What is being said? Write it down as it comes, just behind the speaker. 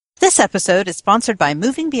This episode is sponsored by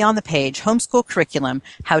Moving Beyond the Page Homeschool Curriculum,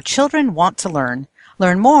 How Children Want to Learn.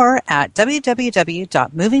 Learn more at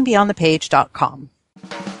www.movingbeyondthepage.com.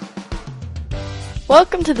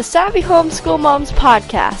 Welcome to the Savvy Homeschool Moms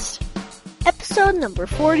Podcast. Episode number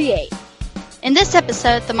 48. In this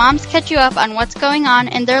episode, the moms catch you up on what's going on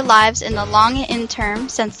in their lives in the long interim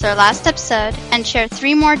since their last episode and share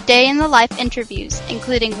 3 more day-in-the-life interviews,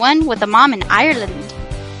 including one with a mom in Ireland.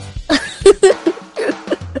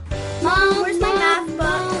 Mom, where's my math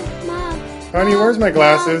book? Mom. Honey, where's my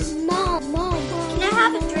glasses? Mom. Can I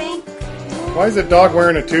have a drink? Why is a dog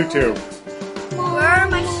wearing a tutu? Where are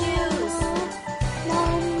my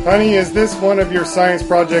shoes? Honey, is this one of your science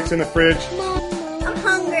projects in the fridge? I'm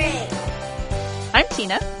hungry. I'm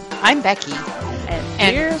Tina. I'm Becky.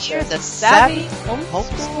 And we're the Savvy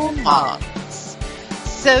Homeschool Moms.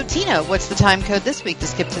 So, Tina, what's the time code this week to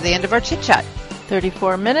skip to the end of our chit-chat?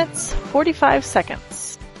 34 minutes, 45 seconds.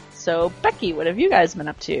 So, Becky, what have you guys been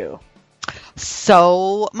up to?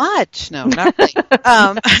 So much. No, not really.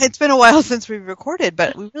 It's been a while since we recorded,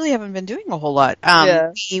 but we really haven't been doing a whole lot.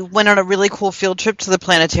 We went on a really cool field trip to the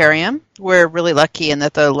planetarium. We're really lucky in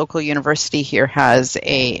that the local university here has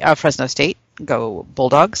a Fresno State. Go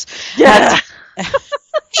Bulldogs. Yeah. Hey,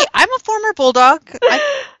 I'm a former Bulldog. I have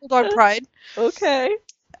Bulldog pride. Okay.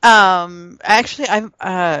 Actually, I'm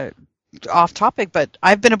off topic, but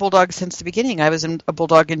I've been a Bulldog since the beginning. I was a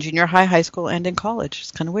Bulldog in junior high school, and in college.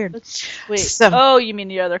 It's kind of weird. Wait. So, you mean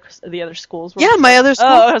the other schools? Yeah, my other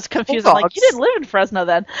schools. Oh, I was confused. I'm like, Bulldogs. you didn't live in Fresno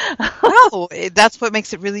then. No, that's what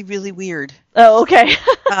makes it really, really weird. Oh, okay.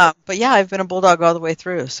 But yeah, I've been a Bulldog all the way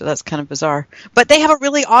through, so that's kind of bizarre. But they have a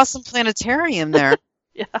really awesome planetarium there.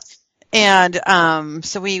 Yeah. And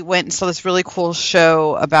so we went and saw this really cool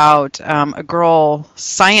show about a girl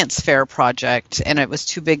science fair project, and it was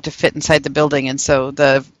too big to fit inside the building, and so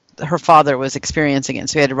her father was experiencing it,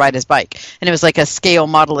 so he had to ride his bike. And it was like a scale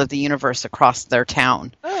model of the universe across their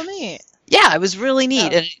town. Oh, neat. Yeah, it was really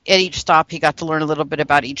neat. Oh. And at each stop, he got to learn a little bit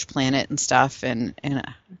about each planet and stuff, and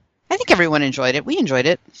I think everyone enjoyed it. We enjoyed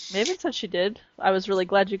it. Maven said she did. I was really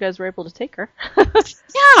glad you guys were able to take her.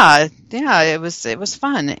 Yeah, it was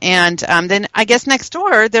fun. And then I guess next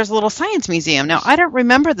door there's a little science museum. Now I don't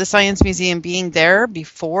remember the science museum being there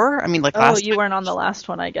before. I mean, like last. Oh, you weren't on the last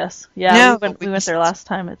one, I guess. Yeah, No, we went there last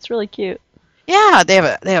time. It's really cute. Yeah, they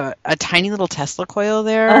have a tiny little Tesla coil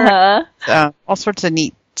there. Uh-huh. All sorts of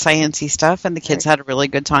neat sciencey stuff, and the kids had a really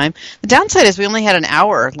good time. The downside is we only had an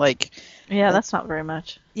hour. Yeah, that's not very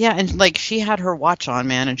much. Yeah, and she had her watch on,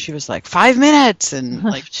 man, and she was like 5 minutes, and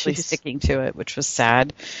really Jeez. sticking to it, which was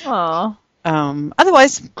sad. Aw.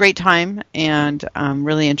 Otherwise, great time, and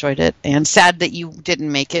really enjoyed it. And sad that you didn't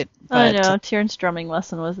make it. But, I know. Tieran's drumming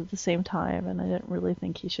lesson was at the same time, and I didn't really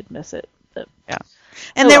think he should miss it. But... Yeah.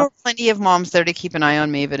 And there were plenty of moms there to keep an eye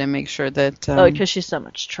on Maven and make sure that... because she's so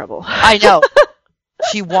much trouble. I know.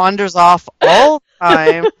 She wanders off all the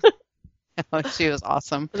time. She was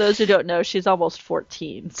awesome. For those who don't know, she's almost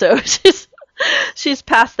 14, so she's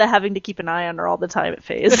past the having to keep an eye on her all the time at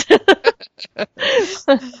phase.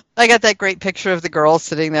 I got that great picture of the girl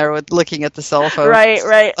sitting there looking at the cell phone.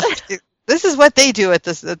 Right. This is what they do at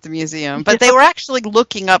the museum. But they were actually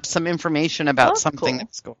looking up some information about something that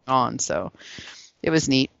was going on, so it was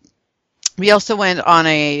neat. We also went on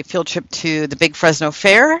a field trip to the Big Fresno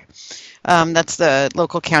Fair. That's the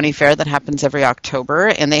local county fair that happens every October,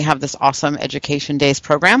 and they have this awesome Education Days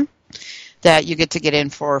program that you get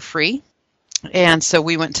in for free. And so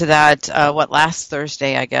we went to that, last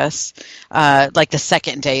Thursday, I guess, the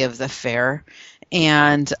second day of the fair.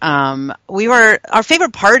 And our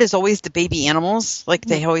favorite part is always the baby animals.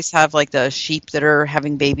 They always have the sheep that are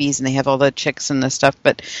having babies, and they have all the chicks and the stuff.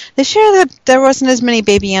 But they share that there wasn't as many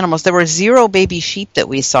baby animals. There were 0 baby sheep that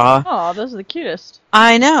we saw. Oh, those are the cutest.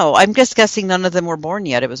 I know. I'm just guessing none of them were born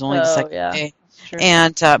yet. It was only the second day. Sure.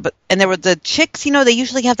 And there were the chicks. They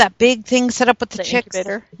usually have that big thing set up with the chicks.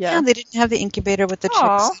 Incubator. Yeah, they didn't have the incubator with the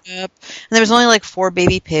chicks set up. And there was only 4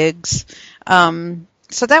 baby pigs.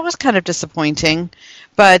 So that was kind of disappointing.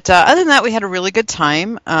 But other than that, we had a really good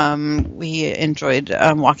time. We enjoyed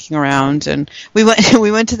walking around, and we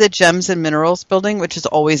went to the Gems and Minerals building, which is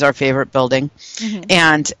always our favorite building. Mm-hmm.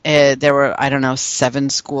 And there were 7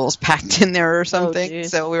 schools packed in there or something.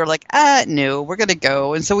 So we were like, no, we're gonna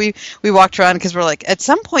go. And so we walked around because we're like, at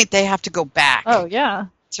some point they have to go back. Oh yeah.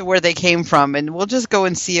 To where they came from, and we'll just go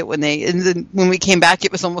and see it when then when we came back,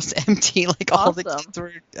 it was almost empty. All the kids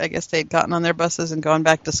were, I guess they'd gotten on their buses and gone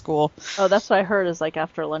back to school. Oh, that's what I heard is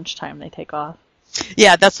after lunchtime they take off.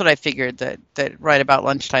 Yeah, that's what I figured, that right about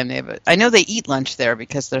lunchtime I know they eat lunch there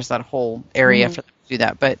because there's that whole area for them to do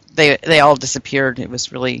that, but they all disappeared. It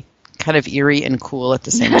was really kind of eerie and cool at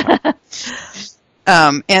the same time.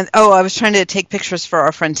 I was trying to take pictures for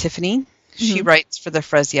our friend Tiffany. She writes for the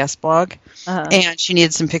Frez Yes blog, and she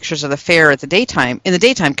needed some pictures of the fair in the daytime,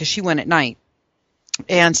 because she went at night.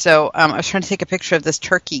 And so I was trying to take a picture of this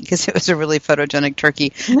turkey because it was a really photogenic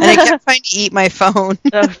turkey, and I kept trying to eat my phone.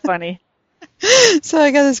 Oh, funny. So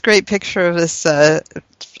I got this great picture of this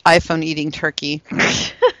iPhone eating turkey.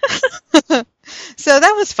 So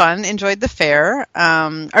that was fun. Enjoyed the fair.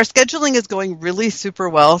 Our scheduling is going really super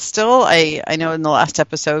well still. I know in the last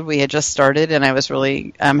episode we had just started, and I was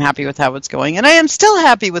really happy with how it's going. And I am still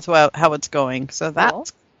happy with how it's going. So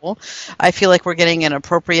that's cool. I feel like we're getting an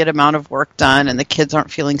appropriate amount of work done, and the kids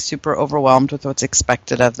aren't feeling super overwhelmed with what's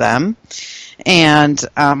expected of them. And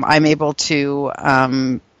I'm able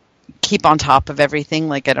to keep on top of everything.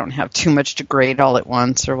 Like I don't have too much to grade all at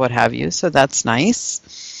once or what have you. So that's nice.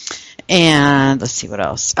 And let's see what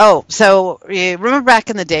else. Oh, so remember back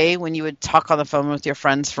in the day when you would talk on the phone with your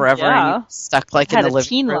friends forever and you stuck like in the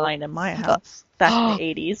living room? I had a teen line in my house back in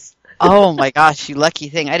the 80s. Oh my gosh, you lucky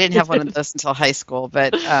thing. I didn't have one of those until high school,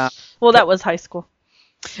 but well, that was high school.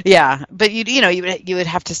 Yeah, but you would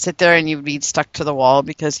have to sit there and you'd be stuck to the wall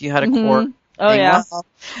because you had a cord. Oh yeah.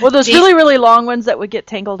 Well, those really, really long ones that would get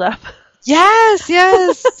tangled up. Yes.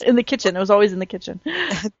 In the kitchen. It was always in the kitchen.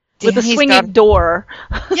 With a swinging door.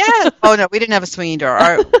 Yeah. Oh, no, we didn't have a swinging door.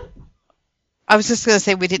 I was just going to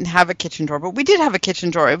say we didn't have a kitchen door, but we did have a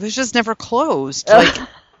kitchen door. It was just never closed. Like,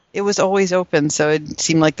 it was always open, so it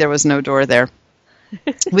seemed like there was no door there.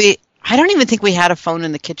 I don't even think we had a phone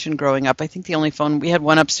in the kitchen growing up. I think the only phone, we had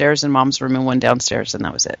one upstairs in Mom's room and one downstairs, and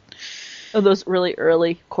that was it. Oh, those really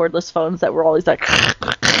early cordless phones that were always like,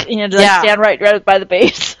 you had to stand right by the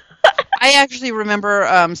base. I actually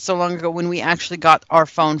remember so long ago when we actually got our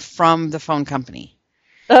phone from the phone company.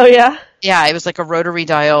 Oh, yeah? Yeah, it was like a rotary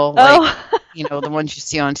dial, like, the ones you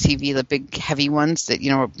see on TV, the big heavy ones that,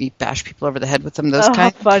 you bash people over the head with them, those kind.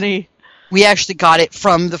 How funny. We actually got it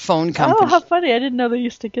from the phone company. Oh, how funny. I didn't know they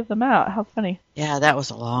used to give them out. How funny. Yeah, that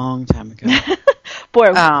was a long time ago. Boy,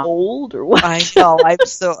 I was old or what? I know.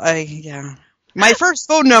 Yeah. My first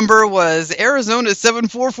phone number was Arizona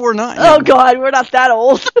 7449. Oh, God, we're not that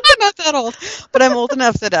old. I'm not that old. But I'm old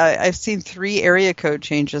enough that I've seen 3 area code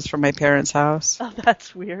changes from my parents' house. Oh,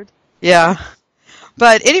 that's weird. Yeah.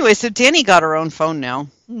 But anyway, so Danny got her own phone now.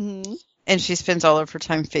 Mm-hmm. And she spends all of her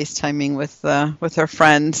time FaceTiming with her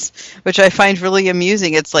friends, which I find really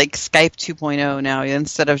amusing. It's like Skype 2.0 now.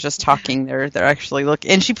 Instead of just talking, they're actually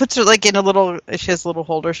looking. And she puts her like in she has a little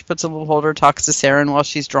holder. She puts a little holder, talks to Saren while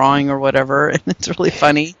she's drawing or whatever, and it's really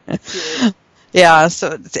funny. Yeah.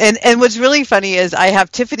 So and what's really funny is I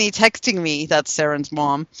have Tiffany texting me. That's Saren's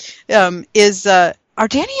mom. Are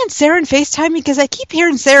Danny and Saren FaceTiming? Because I keep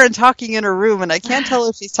hearing Saren talking in her room, and I can't tell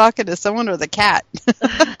if she's talking to someone or the cat.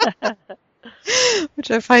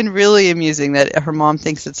 Which I find really amusing that her mom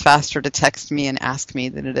thinks it's faster to text me and ask me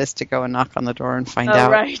than it is to go and knock on the door and find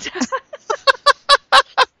out. Right.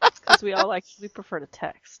 Because we prefer to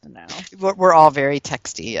text now. We're all very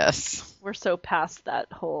texty, yes. We're so past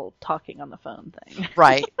that whole talking on the phone thing.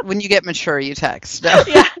 Right. When you get mature, you text. No.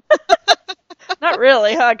 Yeah. Not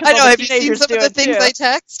really, huh? I know. Have you seen some of the things I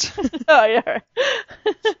text? Oh, yeah.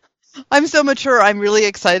 I'm so mature. I'm really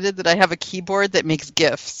excited that I have a keyboard that makes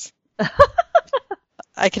GIFs.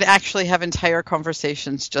 I can actually have entire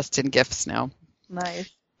conversations just in GIFs now. Nice.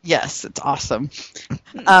 Yes, it's awesome.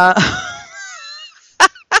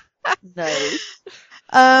 Nice.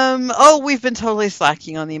 We've been totally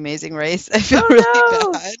slacking on The Amazing Race. I feel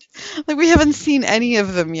really bad. Like, we haven't seen any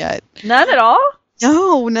of them yet. None at all?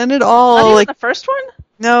 No, none at all. Not even the first one?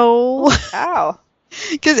 No. Wow.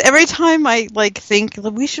 Because every time I think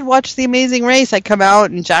we should watch The Amazing Race, I come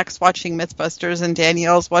out and Jack's watching Mythbusters and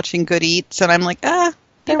Danielle's watching Good Eats, and I'm like,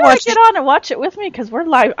 they're watching. Get on and watch it with me because we're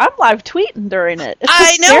live. I'm live tweeting during it.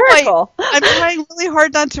 It's hysterical. I know. I'm trying really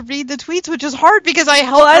hard not to read the tweets, which is hard because I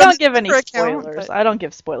help. Well, I don't give any spoilers. I don't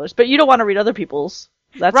give spoilers, but you don't want to read other people's.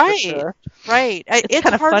 That's right. For sure. Right. It's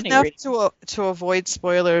kind of hard enough to avoid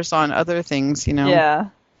spoilers on other things, Yeah.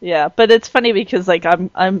 Yeah, but it's funny because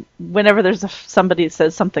I'm whenever there's somebody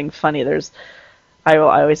says something funny, I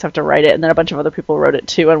always have to write it, and then a bunch of other people wrote it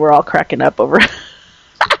too, and we're all cracking up over it.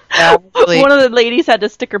 Really. One of the ladies had to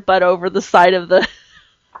stick her butt over the side of the.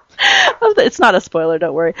 It's not a spoiler,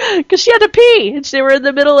 don't worry, because she had to pee, and they were in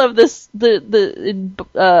the middle of this in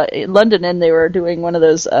London, and they were doing one of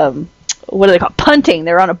those. What do they call it? Punting?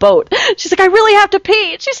 They're on a boat. She's like, I really have to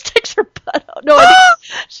pee. And she sticks her butt out. No, I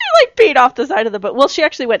think she peed off the side of the boat. Well, she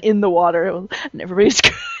actually went in the water, and everybody's.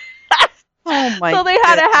 Oh my! So they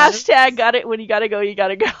had a hashtag. Got it when you gotta go. You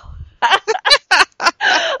gotta go.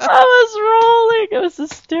 I was rolling. It was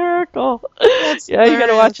hysterical. Yeah, you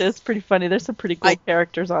gotta watch it. It's pretty funny. There's some pretty cool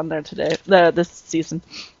characters on there today. This season.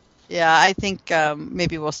 Yeah, I think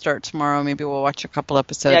maybe we'll start tomorrow. Maybe we'll watch a couple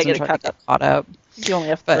episodes and try to get caught up. You only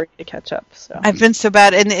have 3 to catch up. So I've been so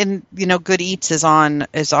bad, and Good Eats is on.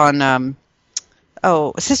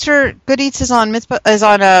 Sister Good Eats is on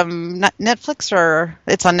Netflix, or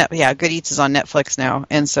it's on Good Eats is on Netflix now,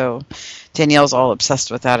 and so Danielle's all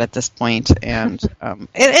obsessed with that at this point. And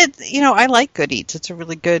I like Good Eats. It's a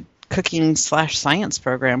really good cooking / science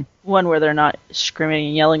program. One where they're not screaming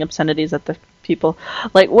and yelling obscenities at the people.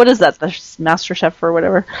 Like, what is that? The MasterChef or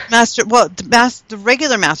whatever? The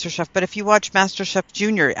regular MasterChef. But if you watch MasterChef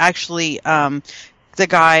Junior, actually, the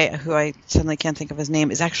guy who I suddenly can't think of his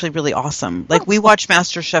name is actually really awesome. Like, we watch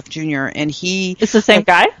MasterChef Junior, and it's the same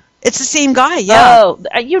guy? It's the same guy, yeah.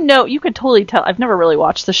 Oh, you could totally tell. I've never really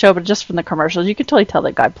watched the show, but just from the commercials, you could totally tell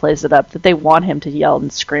that guy plays it up, that they want him to yell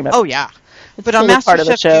and scream at Oh, yeah. But on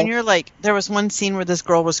MasterChef Junior, like, there was one scene where this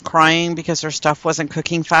girl was crying because her stuff wasn't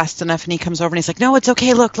cooking fast enough, and he comes over and he's like, no, it's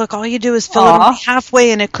okay, look, all you do is fill it only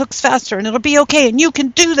halfway, and it cooks faster, and it'll be okay, and you can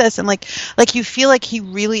do this, and like you feel like he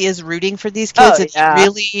really is rooting for these kids. It's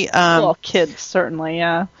really... well, kids, certainly,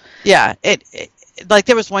 yeah. Yeah, like,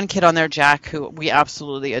 there was one kid on there, Jack, who we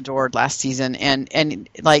absolutely adored last season, and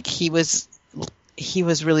like, he was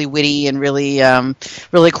really witty and really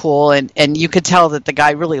really cool, and you could tell that the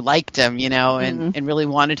guy really liked him, and really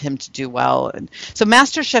wanted him to do well. And so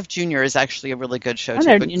MasterChef Junior is actually a really good show too.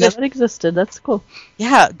 I didn't know that existed. That's cool.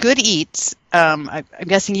 Yeah, Good Eats. I'm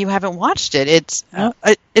guessing you haven't watched it.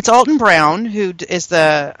 It's Alton Brown, who is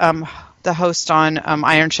the host on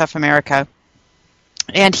Iron Chef America.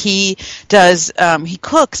 And he does, he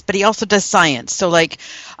cooks, but he also does science. So, like,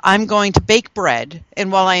 I'm going to bake bread,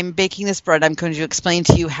 and while I'm baking this bread, I'm going to explain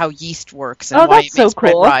to you how yeast works and why it makes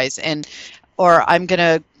bread rise. Or I'm going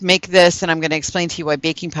to make this, and I'm going to explain to you why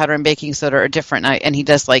baking powder and baking soda are different. And he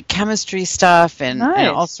does, like, chemistry stuff and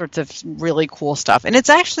all sorts of really cool stuff. And it's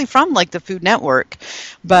actually from, like, the Food Network.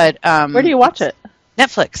 But where do you watch it?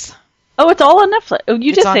 Netflix. Oh, it's all on Netflix. Oh,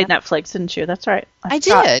 you did say Netflix, didn't you? That's right. I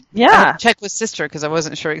did. Yeah. I had to check with Sister because I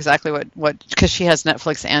wasn't sure exactly what because she has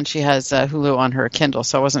Netflix and she has Hulu on her Kindle,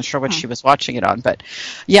 so I wasn't sure what she was watching it on. But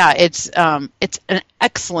yeah, it's an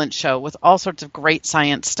excellent show with all sorts of great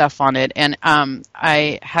science stuff on it, and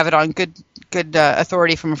I have it on good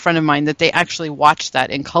authority from a friend of mine that they actually watch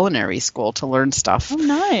that in culinary school to learn stuff. Oh,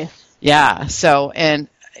 nice. Yeah. So and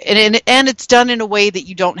it's done in a way that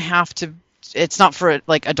you don't have to. It's not for,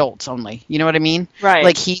 like, adults only. You know what I mean? Right.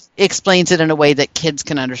 Like, he explains it in a way that kids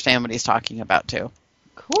can understand what he's talking about, too.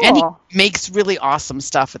 Cool. And he makes really awesome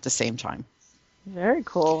stuff at the same time. Very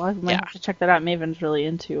cool. I might have to check that out. Maven's really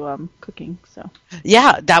into cooking, so.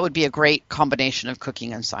 Yeah, that would be a great combination of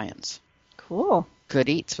cooking and science. Cool. Good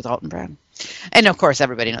Eats with Alton Brown. And, of course,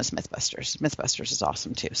 everybody knows Mythbusters. Mythbusters is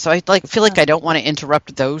awesome, too. So I feel like I don't want to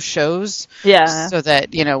interrupt those shows so that,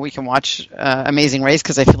 we can watch Amazing Race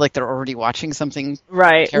because I feel like they're already watching something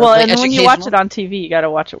right. Well, and when you watch it on TV, you got to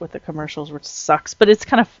watch it with the commercials, which sucks. But it's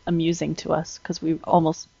kind of amusing to us because we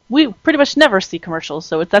pretty much never see commercials.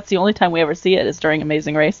 So that's the only time we ever see it is during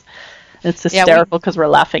Amazing Race. It's hysterical because we're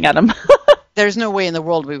laughing at them. There's no way in the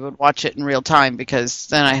world we would watch it in real time because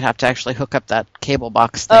then I'd have to actually hook up that cable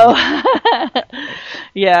box thing. Oh,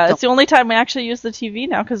 yeah. It's the only time we actually use the TV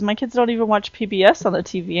now because my kids don't even watch PBS on the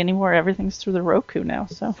TV anymore. Everything's through the Roku now.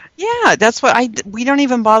 So yeah, that's what we don't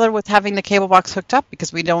even bother with having the cable box hooked up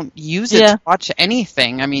because we don't use it to watch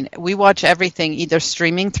anything. I mean, we watch everything either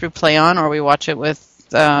streaming through PlayOn or we watch it with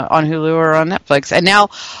on Hulu or on Netflix. And now,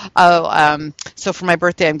 so for my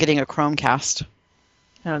birthday, I'm getting a Chromecast.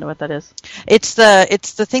 I don't know what that is. It's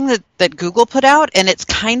the thing that Google put out, and it's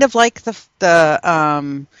kind of like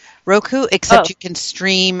the Roku, except you can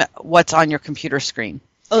stream what's on your computer screen.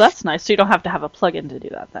 Oh, that's nice. So you don't have to have a plug-in to do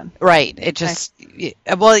that then. Right. It just you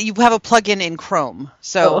have a plug-in in Chrome.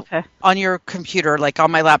 So on your computer, like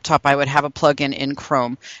on my laptop, I would have a plug-in in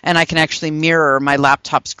Chrome, and I can actually mirror my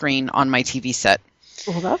laptop screen on my TV set.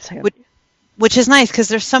 Well, that's handy. Which is nice because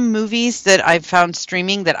there's some movies that I've found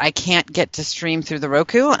streaming that I can't get to stream through the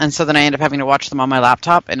Roku, and so then I end up having to watch them on my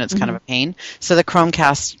laptop, and it's kind of a pain. So the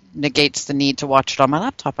Chromecast negates the need to watch it on my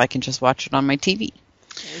laptop. I can just watch it on my TV,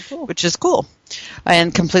 which is cool,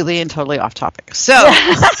 and completely and totally off topic. So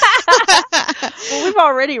well, we've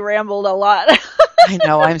already rambled a lot. I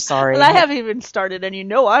know. I'm sorry. And I haven't even started, and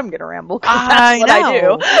I'm going to ramble because that's what I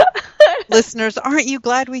do. Listeners, aren't you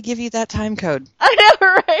glad we give you that time code? I know,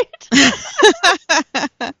 right?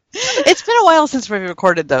 It's been a while since we've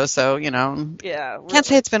recorded, though, so, Yeah. Can't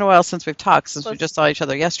say it's been a while since we've talked, since we just saw each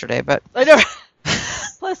other yesterday, but... I know.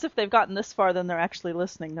 Plus, if they've gotten this far, then they're actually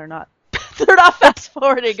listening. They're not. They're not fast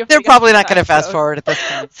forwarding. They're probably not going to fast forward at this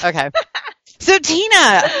point. Okay. So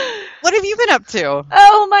Tina, what have you been up to?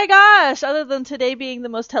 Oh my gosh! Other than today being the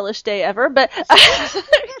most hellish day ever, but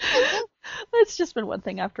it's just been one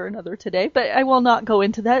thing after another today. But I will not go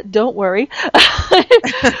into that. Don't worry.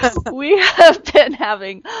 We have been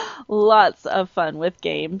having lots of fun with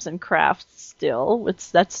games and crafts still.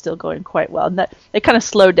 That's still going quite well. And it kind of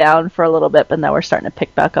slowed down for a little bit, but now we're starting to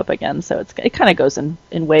pick back up again. So it kind of goes in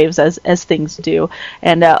waves as things do.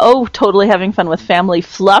 And totally having fun with Family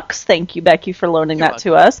Flux. Thank you, Becky, for loaning that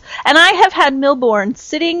to us. And I have had Milborn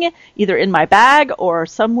sitting either in my bag or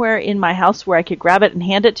somewhere in my house where I could grab it and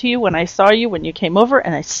hand it to you when I saw you when you came over.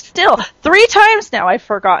 And I still 3 times now I've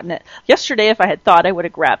forgotten it. Yesterday, if I had thought, I would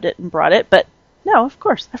have grabbed it and brought it, but no, of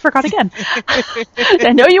course, I forgot again.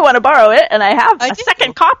 I know you want to borrow it, and I have a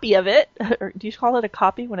second copy of it. Or do you call it a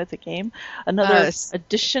copy when it's a game? Another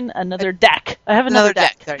edition, another deck. I have another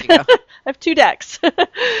deck. There you go. I have 2 decks.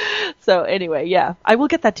 So anyway, yeah, I will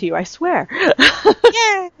get that to you, I swear.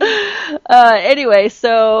 Anyway,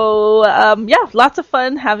 so lots of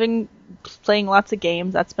fun playing lots of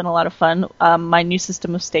games. That's been a lot of fun. My new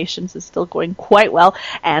system of stations is still going quite well,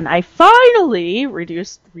 and I finally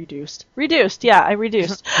reduced. Yeah, I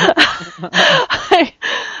reduced.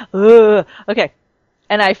 Okay,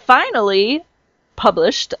 and I finally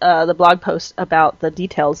published the blog post about the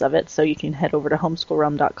details of it, so you can head over to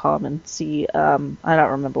homeschoolrealm.com and see. I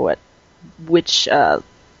don't remember what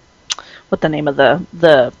the name of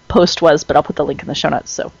the post was, but I'll put the link in the show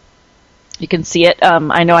notes so you can see it.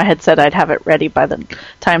 I know I had said I'd have it ready by the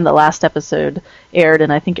time the last episode aired,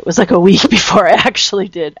 and I think it was like a week before I actually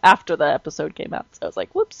did, after the episode came out. So I was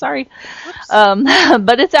like, whoops, sorry.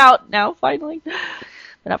 But it's out now, finally.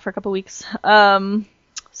 Been out for a couple weeks. And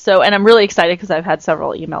I'm really excited because I've had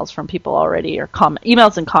several emails from people already, or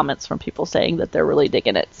emails and comments from people saying that they're really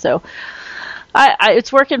digging it. So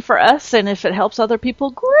it's working for us, and if it helps other people,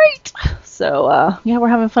 great. So, we're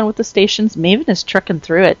having fun with the stations. Maven is trucking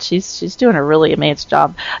through it. She's doing a really amazing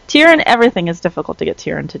job. Tyrion, everything is difficult to get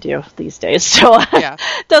Tyrion to do these days, so it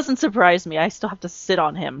doesn't surprise me. I still have to sit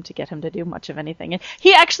on him to get him to do much of anything. And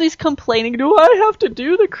he actually is complaining, do I have to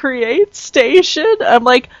do the create station? I'm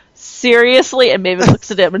like, seriously? And Maven looks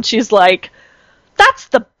at him, and she's like, that's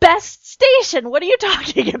the best station. What are you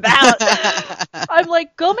talking about? I'm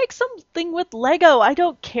like, go make something with Lego. I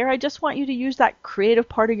don't care. I just want you to use that creative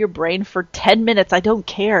part of your brain for 10 minutes. I don't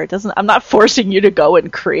care. I'm not forcing you to go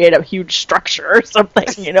and create a huge structure or something,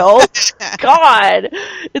 God.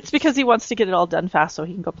 It's because he wants to get it all done fast so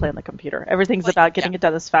he can go play on the computer. Everything's about getting it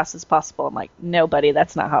done as fast as possible. I'm like, no, buddy,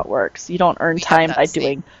 that's not how it works. You don't earn time by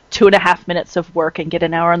doing 2.5 minutes of work and get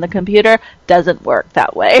an hour on the computer. Doesn't work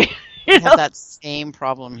that way. I have that same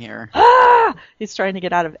problem here. He's trying to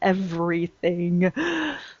get out of everything.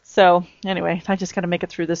 So, anyway, I just got to make it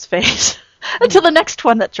through this phase until the next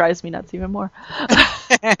one that drives me nuts even more.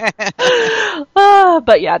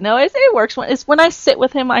 But yeah, no, it works. When I sit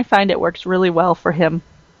with him, I find it works really well for him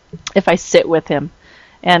if I sit with him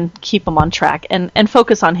and keep him on track and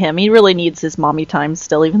focus on him. He really needs his mommy time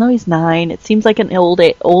still, even though he's 9. It seems like an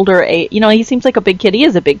older age. He seems like a big kid. He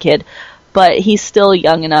is a big kid. But he's still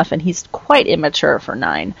young enough, and he's quite immature for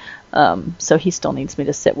 9. So he still needs me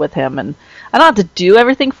to sit with him. And I don't have to do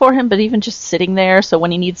everything for him, but even just sitting there, so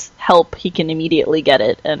when he needs help, he can immediately get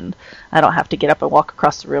it, and I don't have to get up and walk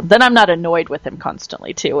across the room. Then I'm not annoyed with him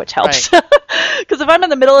constantly, too, which helps. Because if I'm in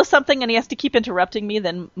the middle of something and he has to keep interrupting me,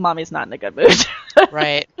 then Mommy's not in a good mood.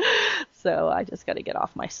 Right. So I just got to get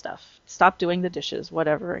off my stuff. Stop doing the dishes,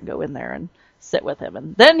 whatever, and go in there and sit with him,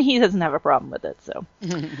 and then he doesn't have a problem with it. So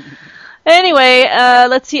anyway,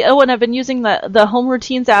 let's see. Oh, and I've been using the Home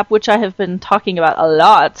Routines app, which I have been talking about a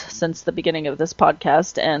lot since the beginning of this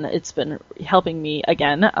podcast, and it's been helping me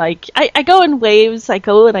again. I go in waves. I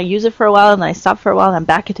go and I use it for a while, and I stop for a while, and I'm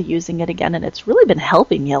back into using it again, and it's really been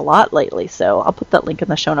helping me a lot lately. So I'll put that link in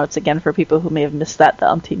the show notes again for people who may have missed that the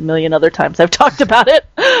umpteen million other times I've talked about it.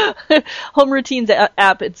 Home Routines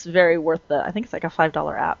app, it's very worth I think it's like a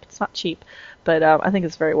 $5 app. It's not cheap, but I think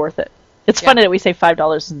it's very worth it. It's funny that we say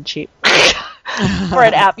 $5 isn't cheap for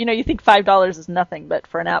an app. You think $5 is nothing, but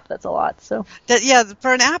for an app, that's a lot. So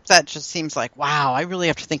for an app, that just seems like, wow, I really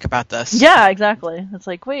have to think about this. Yeah, exactly. It's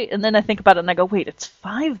like, wait, and then I think about it and I go, wait, it's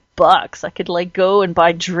 $5. I could go and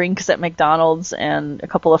buy drinks at McDonald's and a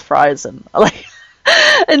couple of fries and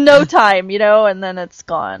in no time, and then it's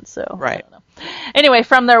gone. So right. I don't know. Anyway,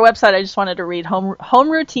 from their website, I just wanted to read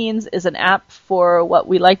Home Routines is an app for what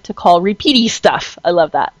we like to call repeaty stuff. I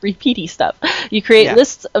love that. Repeaty stuff. You create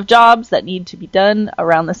lists of jobs that need to be done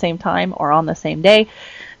around the same time or on the same day.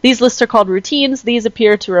 These lists are called routines. These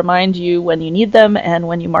appear to remind you when you need them, and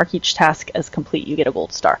when you mark each task as complete, you get a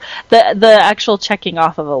gold star. The actual checking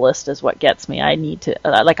off of a list is what gets me. I need to,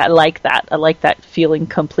 I like that. I like that feeling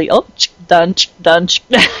complete. Oh, done.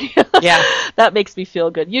 Yeah. That makes me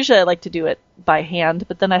feel good. Usually I like to do it by hand,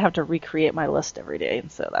 but then I have to recreate my list every day,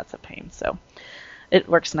 and so that's a pain. So it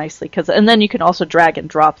works nicely, and then you can also drag and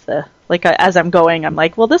drop as I'm going, I'm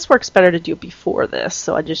like, well, this works better to do before this,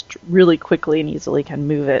 so I just really quickly and easily can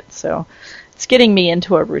move it. So it's getting me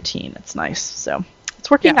into a routine. It's nice. So it's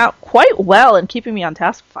working out quite well and keeping me on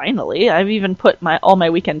task. Finally, I've even put all my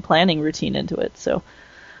weekend planning routine into it, so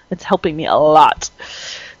it's helping me a lot.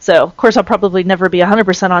 So, of course, I'll probably never be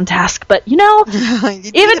 100% on task, but, you know,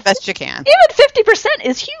 you do the best you can. Even 50%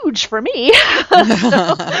 is huge for me.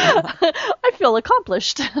 I feel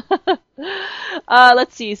accomplished.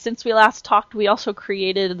 Let's see. Since we last talked, we also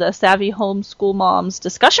created the Savvy Homeschool Moms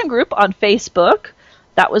discussion group on Facebook.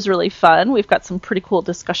 That was really fun. We've got some pretty cool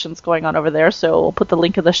discussions going on over there, so we'll put the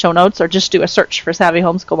link in the show notes, or just do a search for Savvy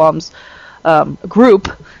Homeschool Moms group,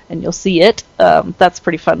 and you'll see it. That's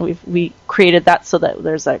pretty fun. We created that so that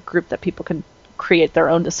there's a group that people can create their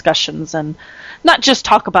own discussions and not just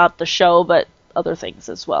talk about the show, but other things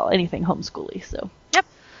as well, anything homeschooly. So yep,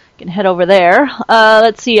 you can head over there.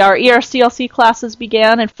 Let's see, our ERCLC classes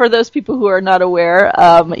began, and for those people who are not aware,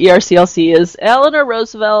 ERCLC is Eleanor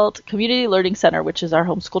Roosevelt Community Learning Center, which is our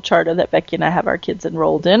homeschool charter that Becky and I have our kids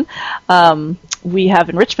enrolled in. We have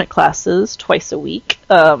enrichment classes twice a week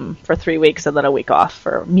for 3 weeks, and then a week off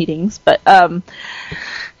for meetings.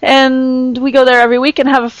 And we go there every week and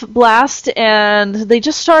have a blast. And they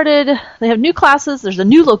just started. They have new classes. There's a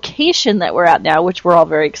new location that we're at now, which we're all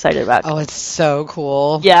very excited about. Oh, it's so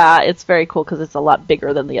cool. Yeah, it's very cool because it's a lot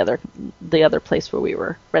bigger than the other place where we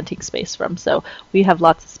were renting space from. So we have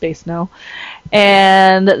lots of space now.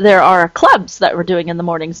 And there are clubs that we're doing in the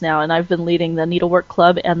mornings now. And I've been leading the needlework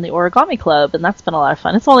club and the origami club, and that's been a lot of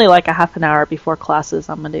fun. It's only like a half an hour before classes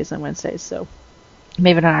on Mondays and Wednesdays, so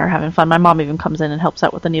Maven and I are having fun. My mom even comes in and helps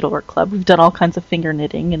out with the needlework club. We've done all kinds of finger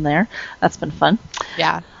knitting in there. That's been fun.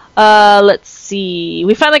 Yeah. Let's see.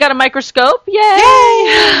 We finally got a microscope.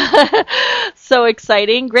 Yay! So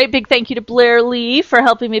exciting. Great big thank you to Blair Lee for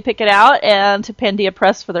helping me pick it out, and to Pandia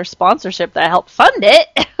Press for their sponsorship that helped fund it.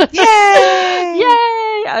 Yay!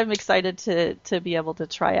 Yay! I'm excited to be able to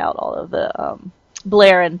try out all of the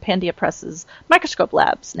Blair and Pandia Press's microscope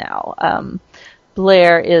labs now.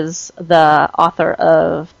 Blair is the author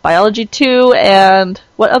of Biology 2 and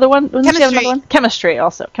what other one? Chemistry. Chemistry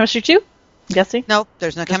also. Chemistry 2? I'm guessing? Nope,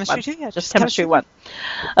 there's no Chemistry 2 yet. Just Chemistry 1.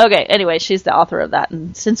 Okay, anyway, she's the author of that.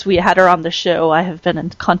 And since we had her on the show, I have been in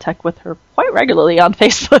contact with her quite regularly on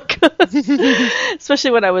Facebook.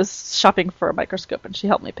 Especially when I was shopping for a microscope, and she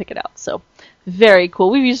helped me pick it out. So very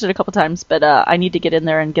cool. We've used it a couple times, but I need to get in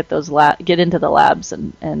there and get into the labs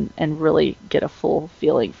and really get a full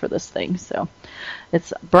feeling for this thing. So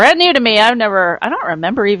it's brand new to me. I don't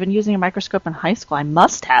remember even using a microscope in high school. I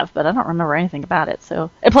must have, but I don't remember anything about it. So,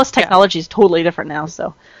 and plus technology is totally different now.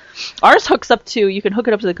 So ours hooks up to, you can hook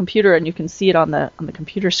it up to the computer and you can see it on the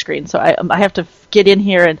computer screen. So I have to get in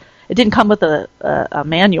here, and it didn't come with a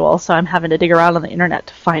manual, so I'm having to dig around on the internet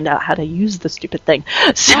to find out how to use the stupid thing.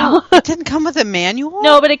 So it didn't come with a manual?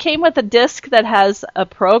 No, but it came with a disc that has a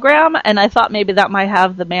program, and I thought maybe that might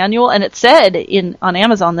have the manual, and it said on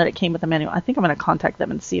Amazon that it came with a manual. I think I'm going to contact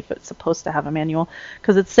them and see if it's supposed to have a manual,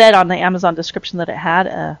 because it said on the Amazon description that it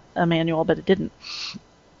had a manual, but it didn't.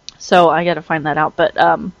 So I got to find that out. But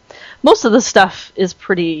most of the stuff is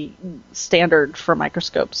pretty standard for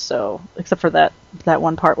microscopes. So except for that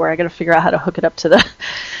one part where I got to figure out how to hook it up to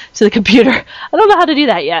the computer. I don't know how to do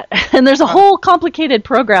that yet. And there's a whole complicated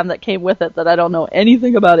program that came with it that I don't know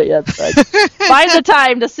anything about it yet. So I find the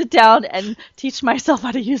time to sit down and teach myself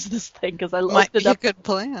how to use this thing, because I looked it up. Might be a good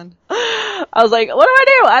plan. I was like, what do I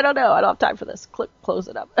do? I don't know. I don't have time for this. Close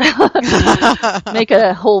it up. Make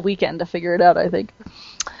a whole weekend to figure it out, I think.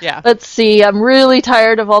 Yeah. Let's see. I'm really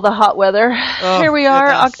tired of all the hot weather. Oh, Here we are,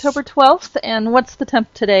 goodness. October 12th. And what's the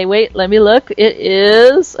temp today? Wait, let me look. It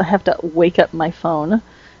is, I have to wake up my phone.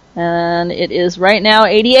 And it is right now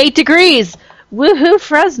 88 degrees. Woohoo,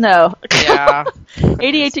 Fresno. Yeah.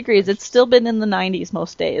 88 degrees. It's still been in the 90s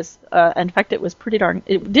most days. In fact, it was pretty darn...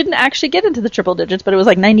 It didn't actually get into the triple digits, but it was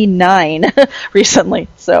like 99 recently.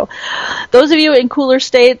 So those of you in cooler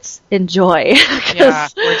states, enjoy. Yeah,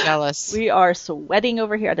 we're jealous. We are sweating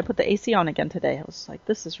over here. I had to put the AC on again today. I was like,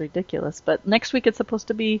 this is ridiculous. But next week it's supposed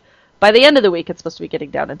to be... By the end of the week, it's supposed to be getting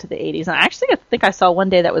down into the 80s. And actually, I think I saw one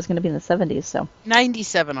day that was going to be in the 70s. So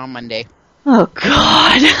 97 on Monday. Oh,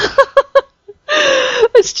 God.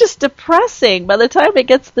 it's just depressing. By the time it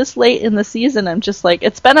gets this late in the season, I'm just like,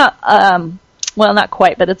 it's been well, not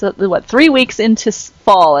quite, but it's 3 weeks into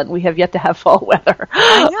fall, and we have yet to have fall weather.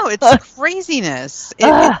 I know, it's craziness.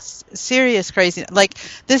 It's serious craziness. Like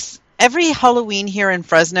this, every Halloween here in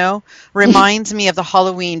Fresno reminds me of the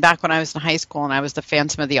Halloween back when I was in high school, and I was the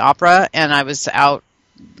Phantom of the Opera, and I was out.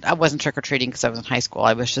 I wasn't trick-or-treating because I was in high school.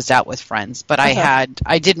 I was just out with friends. But I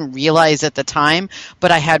didn't realize at the time,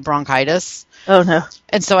 but I had bronchitis. Oh, no.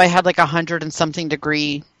 And so I had like 100 and something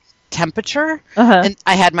degree temperature. And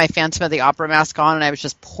I had my Phantom of the Opera mask on, and I was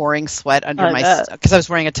just pouring sweat under because I was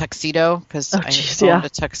wearing a tuxedo because I owned a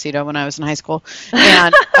tuxedo when I was in high school.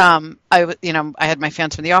 And I had my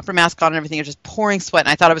Phantom of the Opera mask on and everything. I was just pouring sweat,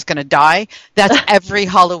 and I thought I was going to die. That's every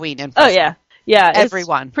Halloween in Fresno. Oh, yeah. Yeah,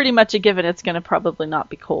 everyone. It's pretty much a given it's going to probably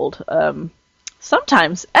not be cold.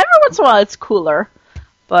 Sometimes, every once in a while, it's cooler,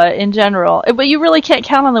 but in general, but you really can't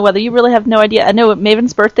count on the weather. You really have no idea. I know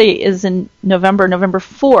Maven's birthday is in November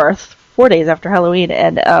 4th, 4 days after Halloween,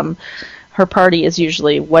 and her party is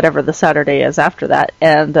usually whatever the Saturday is after that,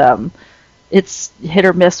 and it's hit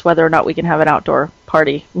or miss whether or not we can have an outdoor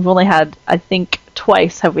party. We've only had, I think,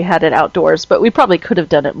 twice have we had it outdoors, but we probably could have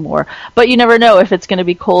done it more. But you never know if it's going to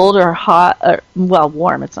be cold or hot. Well,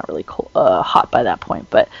 warm. It's not really cold, hot by that point,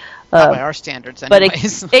 but by our standards,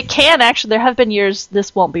 anyways. But it can actually. There have been years.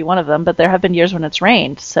 This won't be one of them, but there have been years when it's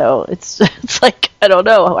rained. So it's like, I don't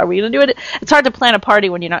know. Are we going to do it? It's hard to plan a party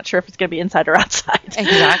when you're not sure if it's going to be inside or outside.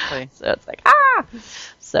 Exactly. So it's like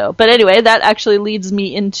So, but anyway, that actually leads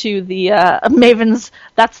me into the Maven's.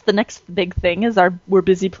 That's the next big thing we're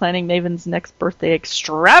busy planning Maven's next birthday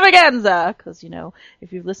extravaganza. Because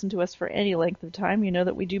if you've listened to us for any length of time, you know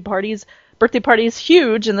that we do birthday parties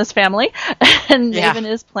huge in this family, and Maven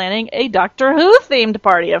is planning a Doctor Who themed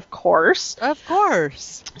party, of course. Of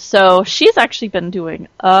course. So she's actually been doing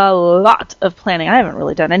a lot of planning. I haven't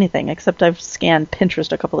really done anything except I've scanned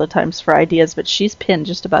Pinterest a couple of times for ideas, but she's pinned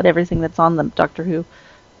just about everything that's on the Doctor Who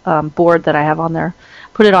board that I have on there,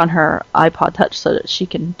 put it on her iPod Touch so that she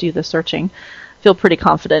can do the searching. Feel pretty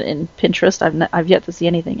confident in Pinterest. I've yet to see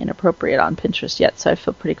anything inappropriate on Pinterest yet, so I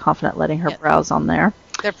feel pretty confident letting her browse on there.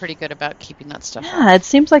 They're pretty good about keeping that stuff up. Yeah, it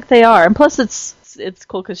seems like they are, and plus it's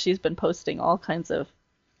cool because she's been posting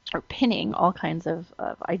pinning all kinds of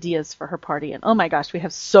ideas for her party, and oh my gosh, we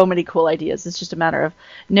have so many cool ideas. It's just a matter of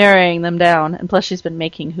narrowing them down, and plus she's been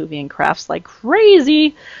making Whovian crafts like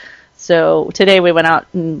crazy. So today we went out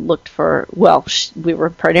and looked for, we were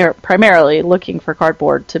primarily looking for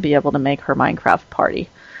cardboard to be able to make her Minecraft party.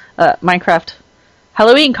 Minecraft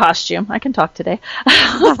Halloween costume. I can talk today.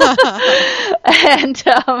 And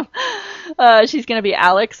she's going to be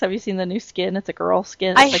Alex. Have you seen the new skin? It's a girl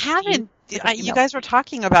skin. I haven't. You guys were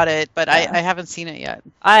talking about it, but I haven't seen it yet.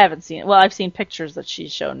 I haven't seen it. Well, I've seen pictures that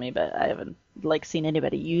she's shown me, but I haven't seen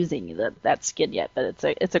anybody using that skin yet. But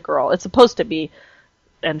it's a girl. It's supposed to be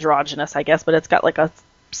androgynous, I guess, but it's got like a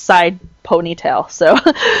side ponytail. So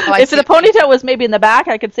if the ponytail was maybe in the back,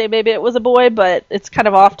 I could say maybe it was a boy, but it's kind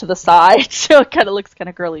of off to the side, so it kind of looks kind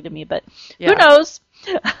of girly to me. But who knows?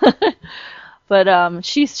 But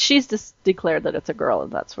she's just declared that it's a girl,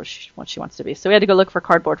 and that's what she wants to be. So we had to go look for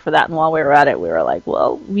cardboard for that, and while we were at it, we were like,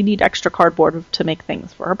 well, we need extra cardboard to make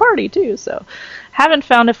things for her party too. So haven't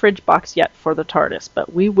found a fridge box yet for the TARDIS,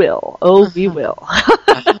 but we will. Oh, we will.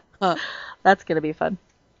 That's going to be fun.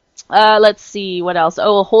 Let's see, what else?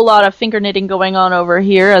 Oh, a whole lot of finger knitting going on over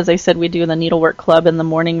here. As I said, we do the Needlework Club in the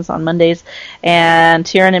mornings on Mondays. And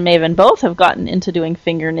Tyrion and Maven both have gotten into doing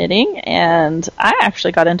finger knitting. And I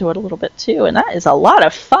actually got into it a little bit too. And that is a lot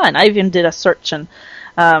of fun. I even did a search and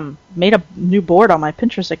made a new board on my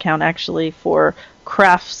Pinterest account actually for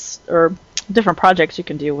crafts or different projects you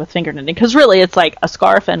can do with finger knitting. Because really, it's like a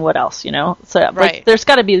scarf and what else, So right. There's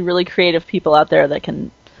got to be really creative people out there that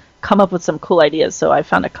can come up with some cool ideas. So I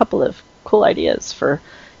found a couple of cool ideas for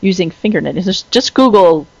using finger knitting. Just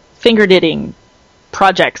Google finger knitting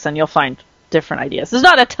projects and you'll find different ideas. There's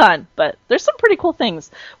not a ton, but there's some pretty cool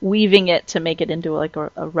things. Weaving it to make it into like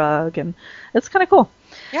a rug, and it's kind of cool.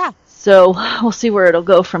 Yeah. So we'll see where it'll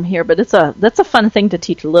go from here, but that's a fun thing to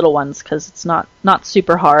teach little ones because it's not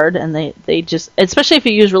super hard, and they just, especially if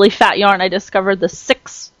you use really fat yarn. I discovered the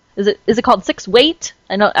 6. Is it called 6 weight?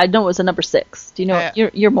 I know it was a number 6. Do you know?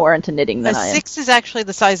 You're more into knitting than I am. 6 is actually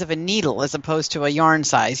the size of a needle as opposed to a yarn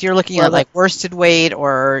size. You're looking at like worsted weight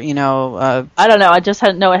or I don't know. I just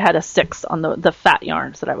know it had a 6 on the fat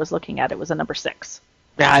yarns that I was looking at. It was a number 6.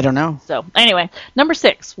 Yeah, I don't know. So anyway, number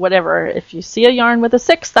 6, whatever. If you see a yarn with a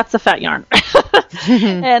 6, that's a fat yarn.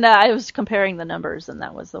 And I was comparing the numbers, and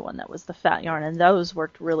that was the one that was the fat yarn, and those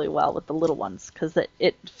worked really well with the little ones because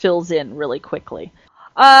it fills in really quickly.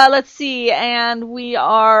 Let's see, and we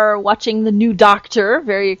are watching The New Doctor.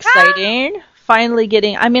 Very exciting. Finally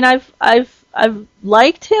getting. I mean, I've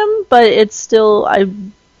liked him, but it's still I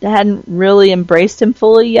hadn't really embraced him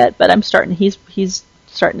fully yet. But I'm starting. He's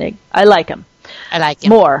starting to. I like him. I like him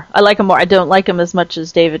more. I don't like him as much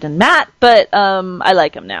as David and Matt, but I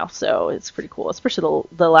like him now, so it's pretty cool. Especially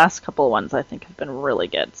the last couple of ones I think have been really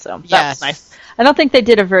good. So that's nice. I don't think they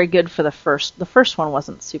did a very good for the first. The first one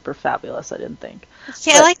wasn't super fabulous, I didn't think.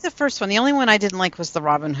 See, I liked the first one. The only one I didn't like was the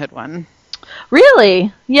Robin Hood one.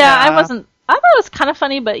 Really? Yeah. I thought it was kind of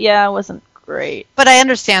funny, but yeah, it wasn't great. But I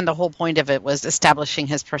understand the whole point of it was establishing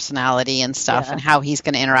his personality and stuff and how he's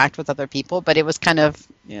going to interact with other people, but it was kind of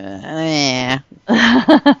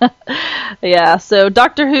Yeah, so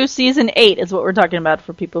Doctor Who Season 8 is what we're talking about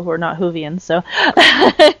for people who are not Whovians. So,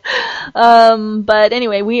 but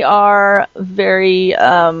anyway, we are very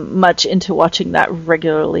much into watching that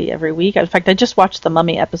regularly every week. In fact, I just watched the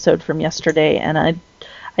Mummy episode from yesterday, and I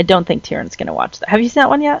don't think Tieran's going to watch that. Have you seen that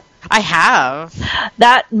one yet? I have.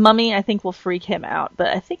 That Mummy, I think, will freak him out, but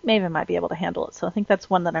I think Maven might be able to handle it. So I think that's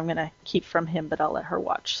one that I'm going to keep from him, but I'll let her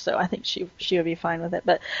watch. So I think she would be fine with it.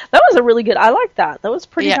 But that was a really good. I liked that. That was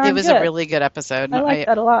pretty. Yeah, it was good. A really good episode. I liked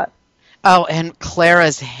that a lot. Oh, and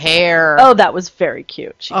Clara's hair. Oh, that was very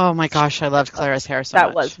cute. Oh my gosh, I loved Clara's hair so much.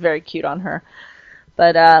 That was very cute on her.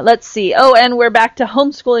 But let's see. Oh, and we're back to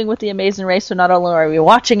homeschooling with The Amazing Race. So not only are we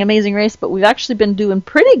watching Amazing Race, but we've actually been doing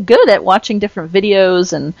pretty good at watching different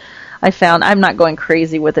videos. And I found I'm not going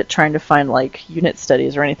crazy with it trying to find like unit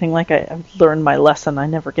studies or anything. Like I've learned my lesson. I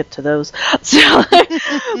never get to those. So,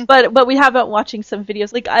 but we have been watching some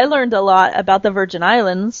videos. Like I learned a lot about the Virgin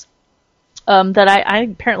Islands. That I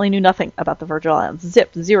apparently knew nothing about the Virgin Islands.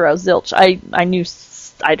 Zero, zilch. I knew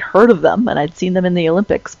I'd heard of them and I'd seen them in the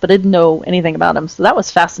Olympics, but I didn't know anything about them. So that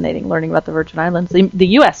was fascinating, learning about the Virgin Islands, the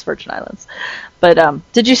U.S. Virgin Islands. But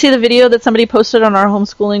did you see the video that somebody posted on our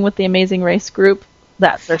Homeschooling with the Amazing Race group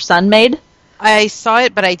that their son made? I saw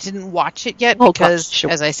it, but I didn't watch it yet because,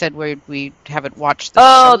 as I said, we haven't watched the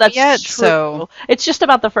show that's yet. True. So it's just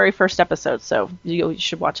about the very first episode, so you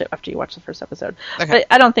should watch it after you watch the first episode. Okay. But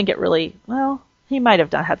I don't think it really. Well, he might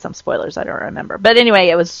have had some spoilers. I don't remember. But anyway,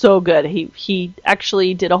 it was so good. He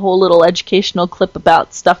actually did a whole little educational clip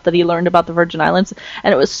about stuff that he learned about the Virgin Islands,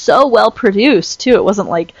 and it was so well produced too. It wasn't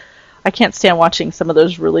like. I can't stand watching some of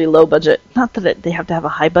those really low budget. Not that they have to have a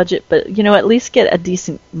high budget, but at least get a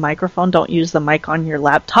decent microphone. Don't use the mic on your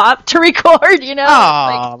laptop to record.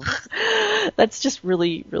 That's just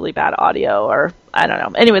really, really bad audio, or I don't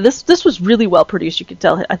know. Anyway, this was really well produced. You could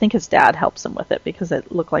tell. I think his dad helps him with it because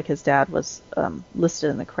it looked like his dad was listed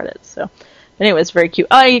in the credits. So. Anyway, it's very cute.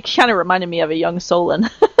 Oh, it kind of reminded me of a young Solon.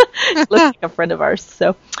 Looks like a friend of ours.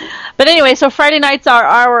 So, but anyway, so Friday nights are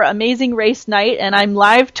our Amazing Race night, and I'm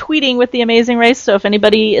live tweeting with the Amazing Race. So if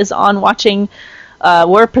anybody is on watching,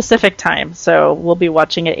 we're Pacific time, so we'll be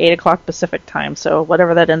watching at 8:00 Pacific time. So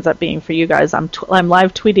whatever that ends up being for you guys, I'm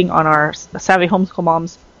live tweeting on our Savvy Homeschool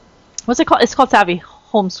Moms. What's it called? It's called Savvy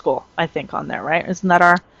Homeschool, I think, on there, right? Isn't that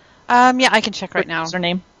our? Yeah, I can check right now. What's her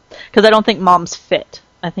name? Because I don't think Moms fit.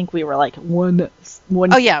 I think we were like one.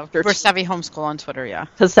 Oh yeah, we're Savvy Homeschool on Twitter, yeah.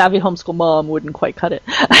 Because Savvy Homeschool Mom wouldn't quite cut it.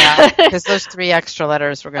 Yeah, because those 3 extra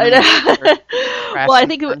letters were going to. Well, I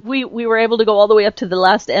think we were able to go all the way up to the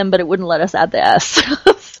last M, but it wouldn't let us add the S.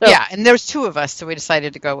 So, yeah, and there's 2 of us, so we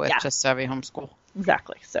decided to go with just Savvy Homeschool.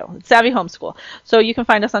 Exactly. So it's Savvy Homeschool. So you can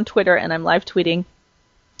find us on Twitter, and I'm live tweeting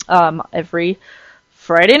every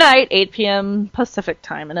Friday night, 8 p.m. Pacific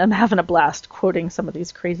time, and I'm having a blast quoting some of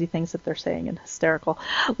these crazy things that they're saying and hysterical,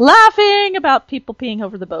 laughing about people peeing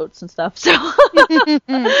over the boats and stuff. So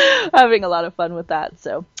having a lot of fun with that.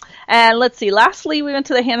 So, and let's see. Lastly, we went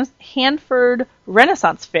to the Hanford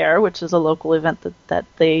Renaissance Fair, which is a local event that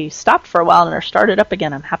they stopped for a while and are started up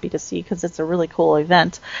again. I'm happy to see because it's a really cool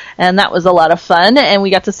event, and that was a lot of fun. And we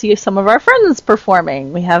got to see some of our friends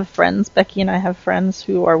performing. We have friends. Becky and I have friends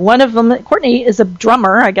who are one of them. Courtney is a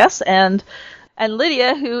drummer, I guess, and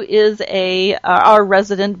Lydia, who is our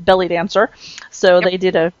resident belly dancer. So they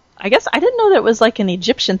did I guess I didn't know that it was like an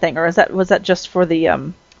Egyptian thing, or was that just for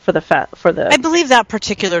the I believe that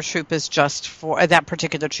particular troupe is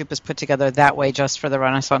put together that way just for the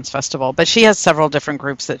Renaissance Festival, but she has several different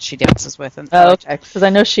groups that she dances with. And okay, because I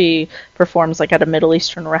know she performs like at a Middle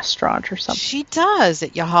Eastern restaurant or something. She does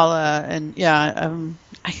at Yahala, and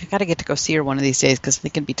I gotta get to go see her one of these days because I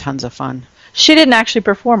think it'd be tons of fun. She didn't actually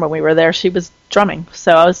perform when we were there. She was drumming,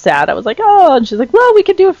 so I was sad. I was like, oh, and she's like, well, we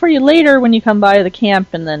could do it for you later when you come by the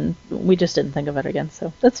camp, and then we just didn't think of it again,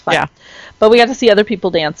 so that's fine. Yeah. But we got to see other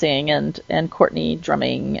people dancing, and Courtney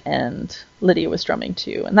drumming, and Lydia was drumming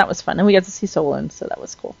too, and that was fun. And we got to see Solon, so that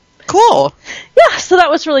was cool. Cool. Yeah, so that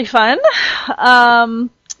was really fun.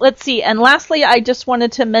 Let's see. And lastly, I just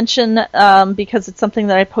wanted to mention, because it's something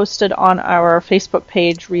that I posted on our Facebook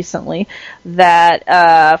page recently,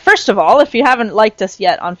 that, first of all, if you haven't liked us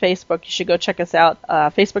yet on Facebook, you should go check us out,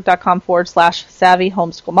 facebook.com/Savvy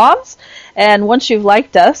Homeschool Moms. And once you've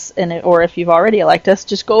liked us, or if you've already liked us,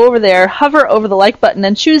 just go over there, hover over the like button,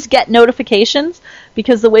 and choose Get Notifications,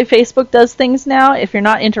 because the way Facebook does things now, if you're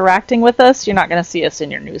not interacting with us, you're not going to see us in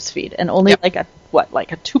your newsfeed. And only like a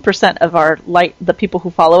 2% of the people who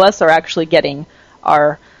follow us are actually getting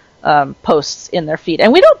our posts in their feed.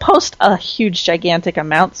 And we don't post a huge, gigantic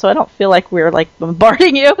amount, so I don't feel like we're like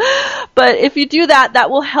bombarding you. But if you do that, that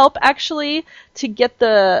will help actually to get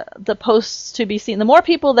the posts to be seen. The more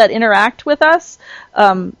people that interact with us,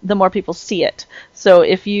 the more people see it. So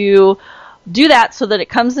if you do that so that it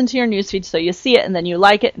comes into your newsfeed, so you see it and then you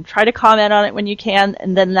like it and try to comment on it when you can,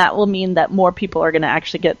 and then that will mean that more people are going to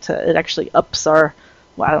actually get to it. Actually ups our,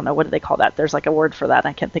 well, I don't know, what do they call that? There's like a word for that, and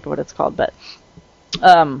I can't think of what it's called, but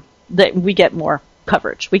that we get more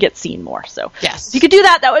coverage, we get seen more. So yes, if you could do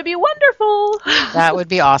that, that would be wonderful. That would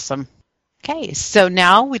be awesome. Okay, so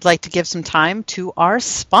now we'd like to give some time to our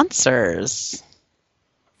sponsors.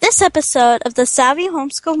 This episode of the Savvy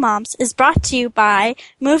Homeschool Moms is brought to you by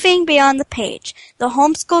Moving Beyond the Page, the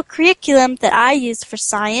homeschool curriculum that I use for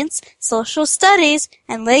science, social studies,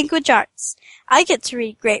 and language arts. I get to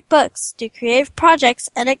read great books, do creative projects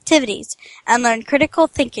and activities, and learn critical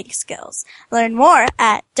thinking skills. Learn more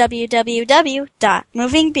at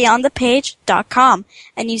www.movingbeyondthepage.com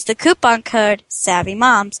and use the coupon code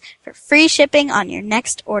SavvyMoms for free shipping on your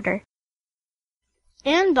next order.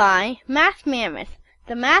 And by Math Mammoth,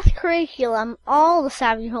 the math curriculum all the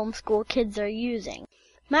Savvy Homeschool kids are using.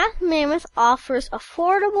 Math Mammoth offers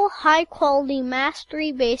affordable, high-quality,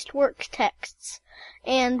 mastery-based work texts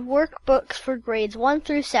and workbooks for grades 1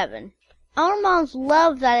 through 7. Our moms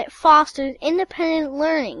love that it fosters independent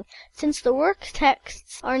learning, since the work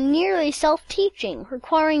texts are nearly self-teaching,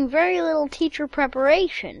 requiring very little teacher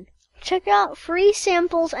preparation. Check out free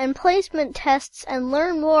samples and placement tests and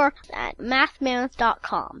learn more at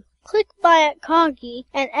mathmammoth.com. Click Buy at Coggy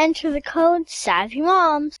and enter the code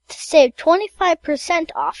SavvyMoms to save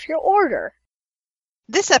 25% off your order.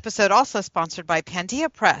 This episode also sponsored by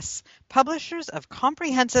Pandia Press, publishers of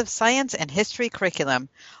comprehensive science and history curriculum.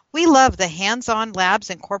 We love the hands-on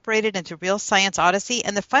labs incorporated into Real Science Odyssey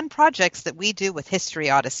and the fun projects that we do with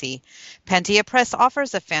History Odyssey. Pandia Press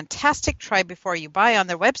offers a fantastic try before you buy on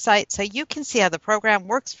their website so you can see how the program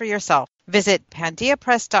works for yourself. Visit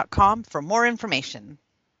pandiapress.com for more information.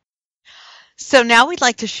 So now we'd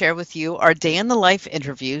like to share with you our day in the life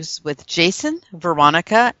interviews with Jason,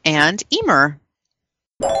 Veronica, and Emer.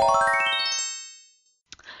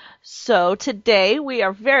 So today we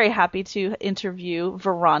are very happy to interview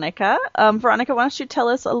Veronica. Veronica, why don't you tell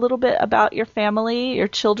us a little bit about your family, your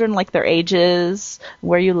children, like their ages,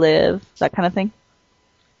 where you live, that kind of thing?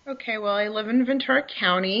 Okay, well, I live in Ventura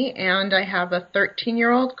County, and I have a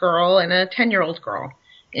 13-year-old girl and a 10-year-old girl.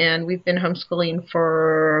 And we've been homeschooling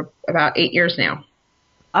for about 8 years now.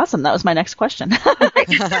 Awesome. That was my next question.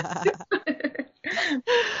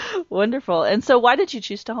 Wonderful. And so why did you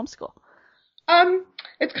choose to homeschool?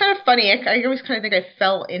 It's kind of funny. I always kind of think I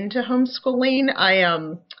fell into homeschooling. I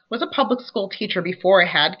was a public school teacher before I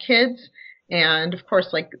had kids. And, of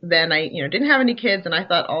course, like then I didn't have any kids, and I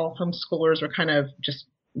thought all homeschoolers were kind of just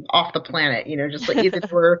off the planet, just like either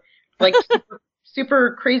were like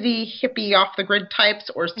super crazy hippie off the grid types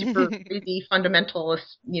or super crazy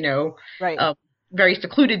fundamentalist, right. Very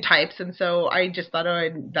secluded types. And so I just thought,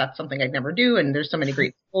 that's something I'd never do. And there's so many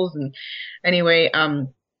great schools. And anyway,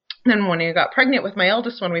 then when I got pregnant with my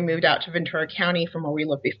eldest one, we moved out to Ventura County from where we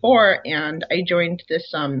lived before. And I joined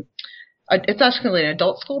this, it's actually an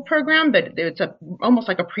adult school program, but it's almost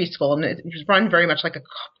like a preschool, and it's run very much like a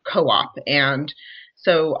co-op. And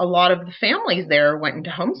so a lot of the families there went into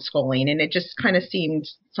homeschooling, and it just kind of seemed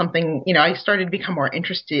something, I started to become more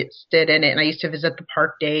interested in it, and I used to visit the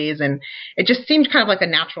park days, and it just seemed kind of like a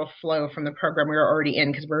natural flow from the program we were already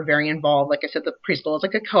in, because we were very involved. Like I said, the preschool is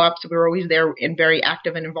like a co-op, so we were always there and very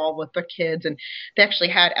active and involved with the kids. And they actually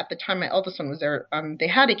had, at the time my eldest one was there, they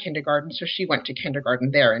had a kindergarten, so she went to kindergarten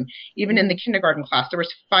there. And even in the kindergarten class, there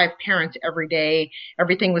was 5 parents every day.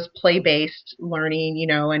 Everything was play-based learning,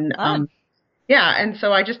 and yeah, and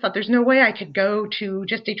so I just thought there's no way I could go to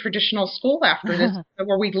just a traditional school after this,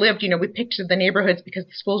 where we lived. We picked the neighborhoods because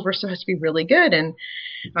the schools were supposed to be really good. And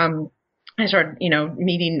I started,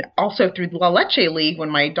 meeting also through the La Leche League when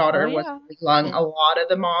my daughter was really young. A lot of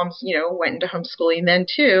the moms, went into homeschooling then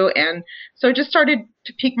too. And so it just started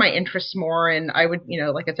to pique my interest more. And I would,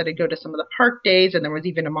 like I said, I'd go to some of the park days. And there was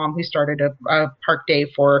even a mom who started a park day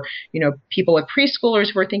for, people with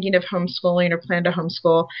preschoolers who were thinking of homeschooling or plan to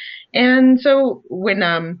homeschool. And so when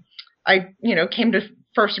I, came to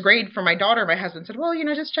first grade for my daughter, my husband said, well,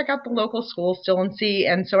 just check out the local school still and see.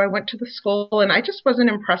 And so I went to the school and I just wasn't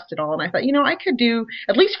impressed at all. And I thought, I could do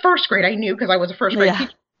at least first grade. I knew because I was a first grade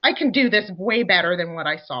teacher. I can do this way better than what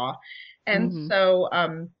I saw. And so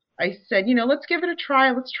I said, let's give it a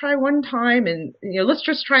try. Let's try one time. And, let's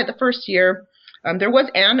just try it the first year. There was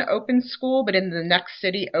an open school, but in the next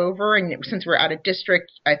city over, and since we're out of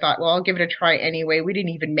district, I thought, well, I'll give it a try anyway. We didn't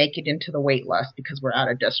even make it into the wait list because we're out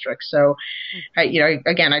of district. So,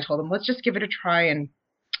 again, I told them, let's just give it a try. And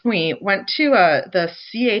we went to the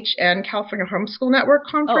CHN, California Homeschool Network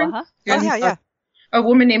conference. Yeah. A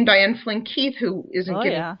woman named Diane Flynn Keith, who isn't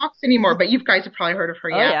giving talks anymore, but you guys have probably heard of her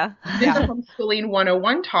yet. Did the Homeschooling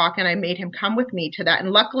 101 talk, and I made him come with me to that. And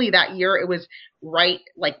luckily that year it was right,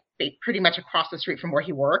 like pretty much across the street from where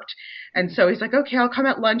he worked. And so he's like, okay, I'll come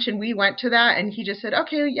at lunch. And we went to that, and he just said,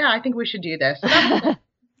 okay, yeah, I think we should do this. So that was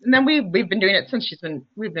And then we've been doing it since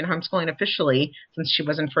we've been homeschooling officially since she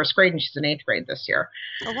was in first grade, and she's in 8th grade this year.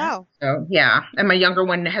 Oh, wow. So, yeah. And my younger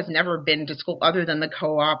one has never been to school other than the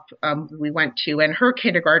co-op we went to. And her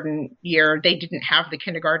kindergarten year, they didn't have the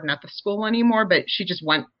kindergarten at the school anymore, but she just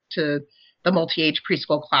went to the multi-age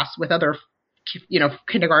preschool class with other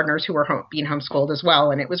kindergartners who were being homeschooled as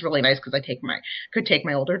well. And it was really nice because I could take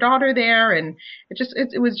my older daughter there, and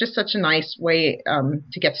it was just such a nice way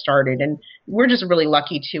to get started. And we're just really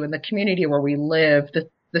lucky too in the community where we live.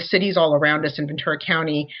 The cities all around us in Ventura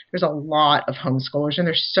County, there's a lot of homeschoolers, and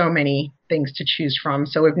there's so many things to choose from.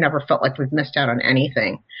 So we've never felt like we've missed out on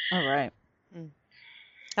anything. All right.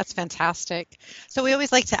 That's fantastic. So we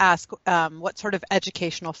always like to ask what sort of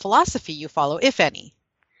educational philosophy you follow, if any.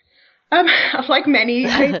 Like many,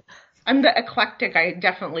 I'm the eclectic. I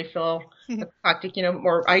definitely feel eclectic,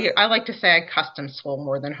 more, I like to say I custom school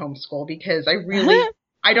more than homeschool because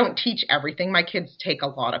I don't teach everything. My kids take a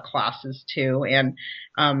lot of classes too. And,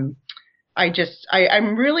 I'm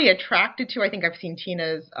really attracted to, I think I've seen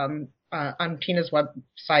Tina's, on Tina's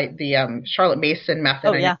website, the, Charlotte Mason method.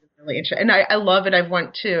 Oh, yeah. Really interesting. And I love it. I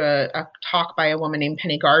went to a talk by a woman named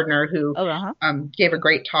Penny Gardner who gave a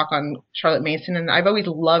great talk on Charlotte Mason, and I've always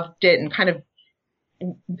loved it and kind of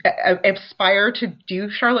aspire to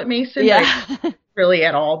do Charlotte Mason. Yeah. But really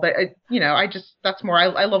at all. But that's more.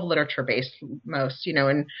 I love literature based most.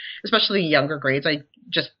 And especially younger grades. I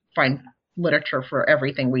just find literature for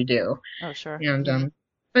everything we do. Oh, sure. And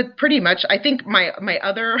but pretty much, I think my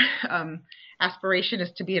other aspiration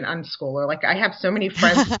is to be an unschooler. Like I have so many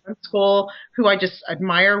friends in school who I just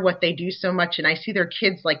admire what they do so much, and I see their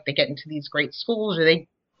kids like they get into these great schools or they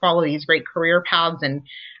follow these great career paths, and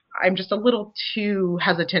I'm just a little too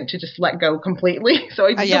hesitant to just let go completely. So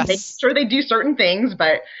I just make sure they do certain things,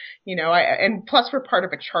 but and plus we're part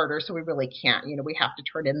of a charter, so we really can't. We have to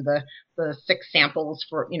turn in the 6 samples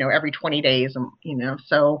for every 20 days,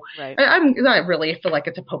 So right. I really feel like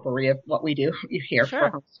it's a potpourri of what we do here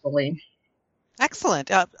for homeschooling. Excellent.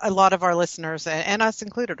 A lot of our listeners, and us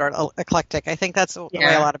included, are eclectic. I think that's the way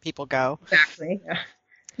a lot of people go. Exactly. Yeah.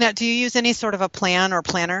 Now, do you use any sort of a plan or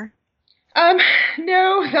planner?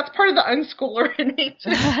 No, that's part of the unschooler in me.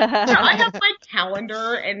 I have my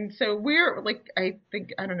calendar, and so we're like, I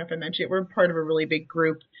don't know if I mentioned it, we're part of a really big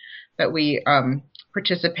group that we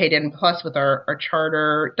participate in. Plus, with our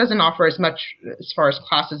charter, it doesn't offer as much as far as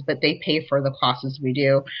classes, but they pay for the classes we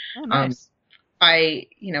do. Oh, nice. My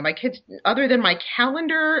kids, other than my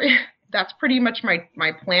calendar, that's pretty much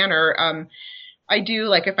my planner. I do,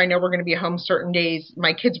 like, if I know we're going to be home certain days,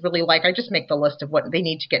 my kids really I just make the list of what they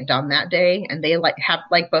need to get done that day. And they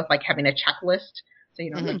both having a checklist. So,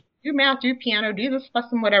 do math, do piano, do this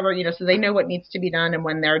lesson, whatever, so they know what needs to be done and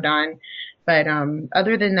when they're done. But,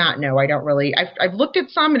 other than that, no, I don't really, I've looked at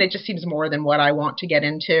some and it just seems more than what I want to get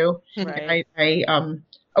into. Right. I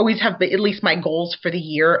always have at least my goals for the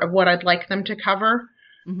year of what I'd like them to cover.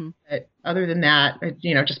 Mm-hmm. But other than that,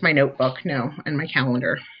 just my notebook, and my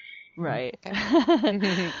calendar. Right.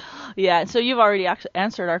 Yeah. So you've already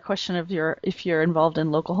answered our question of if you're involved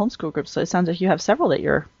in local homeschool groups. So it sounds like you have several that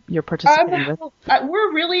you're participating with.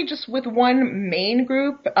 We're really just with one main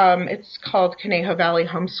group. It's called Conejo Valley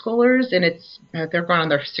Homeschoolers, and they're going on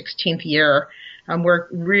their 16th year. We're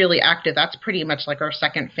really active. That's pretty much like our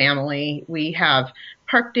second family. We have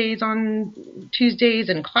park days on Tuesdays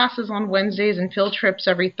and classes on Wednesdays and field trips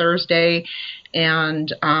every Thursday.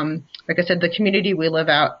 And like I said, the community we live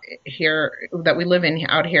out here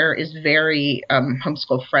is very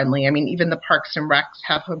homeschool friendly. I mean, even the parks and recs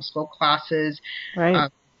have homeschool classes.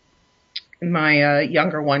 Right. My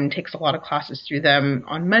younger one takes a lot of classes through them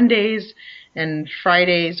on Mondays, and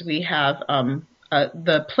Fridays we have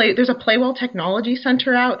there's a Playwell Technology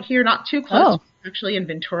Center out here, not too close, actually in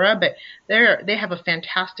Ventura, but they have a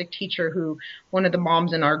fantastic teacher one of the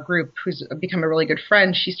moms in our group who's become a really good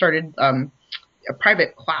friend. She started a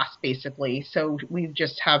private class basically. So we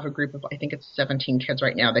just have a group of, I think it's 17 kids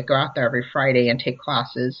right now that go out there every Friday and take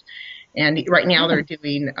classes. And right now they're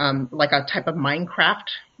doing like a type of Minecraft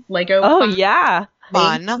Lego. Oh, class. yeah.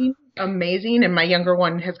 Fun. Amazing. And my younger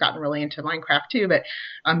one has gotten really into Minecraft too, but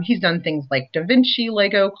he's done things like Da Vinci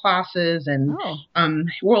Lego classes and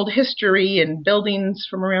world history and buildings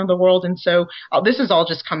from around the world. And so this has all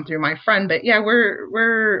just come through my friend. But yeah,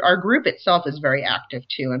 our group itself is very active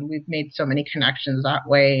too, and we've made so many connections that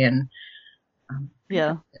way. And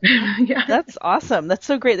yeah. Yeah. That's awesome. That's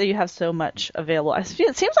so great that you have so much available.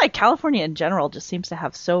 It seems like California in general just seems to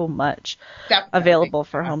have so much available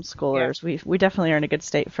for homeschoolers. Yeah. We definitely are in a good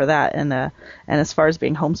state for that. And as far as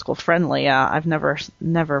being homeschool friendly, I've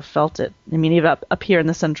never felt it. I mean, even up here in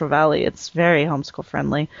the Central Valley, it's very homeschool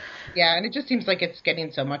friendly. Yeah, and it just seems like it's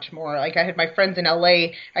getting so much more. Like I had my friends in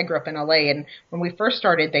LA. I grew up in LA, and when we first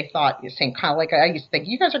started, they thought, saying kind of like I used to think,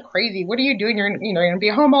 you guys are crazy. What are you doing? You're going to be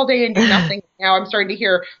home all day and do nothing. Now I'm starting to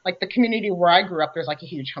hear like the community where I grew up. There's like a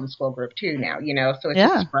huge homeschool group too now. So it's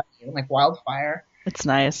just spreading like wildfire. It's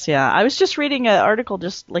nice, yeah. I was just reading an article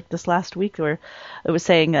just like this last week where it was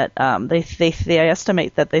saying that they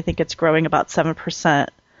estimate that they think it's growing about 7%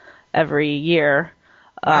 every year.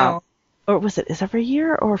 Wow. Or is every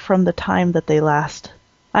year or from the time that they last?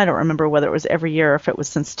 I don't remember whether it was every year or if it was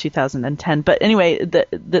since 2010. But anyway,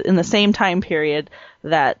 in the same time period,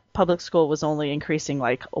 that public school was only increasing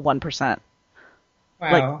like 1%.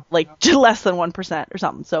 Wow. Like less than 1% or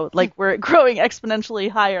something. So like we're growing exponentially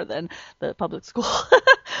higher than the public school.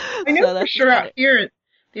 I know for sure out here,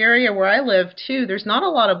 the area where I live too, there's not a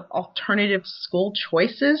lot of alternative school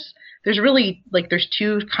choices. There's really there's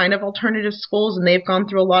two kind of alternative schools, and they've gone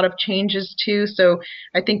through a lot of changes too. So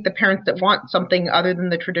I think the parents that want something other than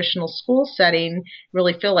the traditional school setting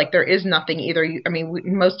really feel like there is nothing either.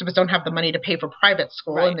 Most of us don't have the money to pay for private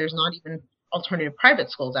school, and there's not even alternative private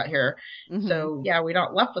schools out here. Mm-hmm. So yeah, we're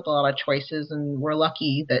not left with a lot of choices, and we're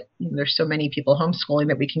lucky that there's so many people homeschooling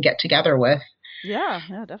that we can get together with. Yeah,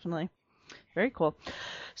 definitely. Very cool.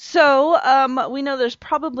 So we know there's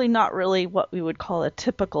probably not really what we would call a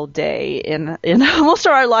typical day in most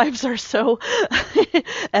of our lives are so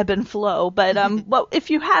ebb and flow. But well, if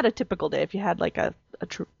you had a typical day, if you had like an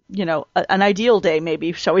ideal day,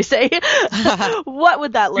 maybe, shall we say, what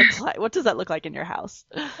would that look like? What does that look like in your house?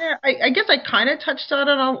 Yeah, I guess I kind of touched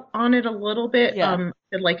on it a little bit. Yeah.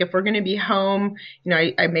 Like if we're going to be home,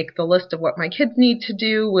 I make the list of what my kids need to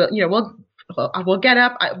do. We'll get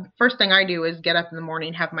up. First thing I do is get up in the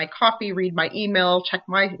morning, have my coffee, read my email, check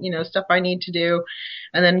my, stuff I need to do,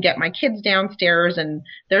 and then get my kids downstairs. And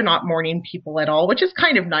they're not morning people at all, which is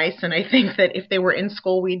kind of nice. And I think that if they were in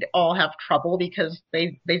school, we'd all have trouble because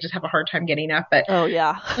they just have a hard time getting up. But oh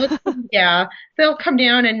yeah, yeah, they'll come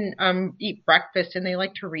down and eat breakfast, and they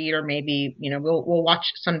like to read, or maybe we'll watch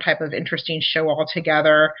some type of interesting show all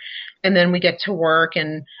together. And then we get to work,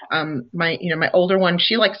 and my older one,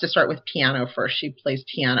 she likes to start with piano first. She plays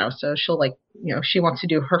piano, so she'll she wants to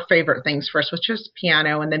do her favorite things first, which is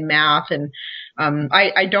piano, and then math. And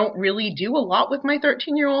I don't really do a lot with my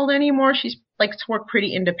 13-year-old anymore. She likes to work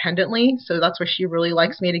pretty independently, so that's why she really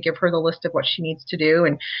likes me to give her the list of what she needs to do.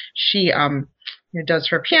 And she does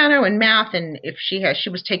her piano and math, and if she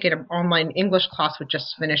was taking an online English class, which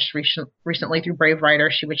just finished recently through Brave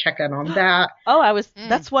Writer, she would check in on that. Oh,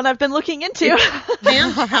 that's one I've been looking into.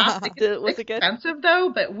 Fantastic. Was it expensive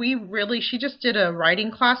though, but she just did a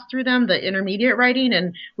writing class through them, the intermediate writing,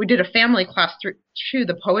 and we did a family class through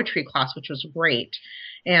the poetry class, which was great.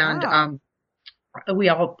 And we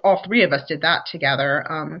all three of us did that together.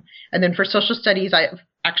 And then for social studies, I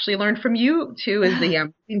actually learned from you too, is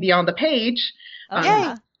the Beyond the Page.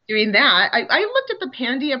 Doing that. I looked at the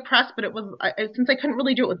Pandia Press, but it was since I couldn't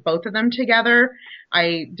really do it with both of them together,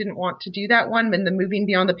 I didn't want to do that one. And the Moving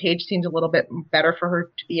Beyond the Page seems a little bit better for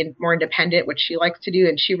her to be more independent, which she likes to do,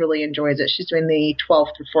 and she really enjoys it. She's doing the 12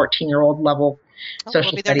 to 14-year-old level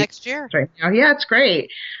social we'll be studies there next year. right now. Yeah, it's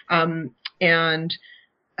great. And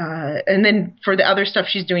and then for the other stuff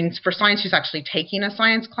she's doing for science, she's actually taking a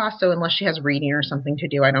science class. So unless she has reading or something to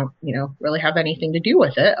do, I don't, really have anything to do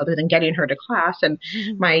with it other than getting her to class. And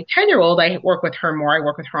my 10-year-old, I work with her more. I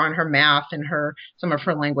work with her on her math and some of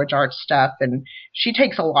her language arts stuff. And she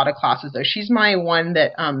takes a lot of classes though. She's my one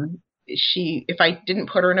that, if I didn't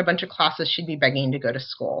put her in a bunch of classes, she'd be begging to go to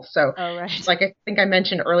school. So, like I think I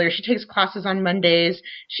mentioned earlier, she takes classes on Mondays.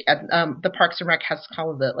 The Parks and Rec has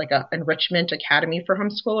called it like a enrichment academy for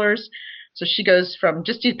homeschoolers. So she goes from,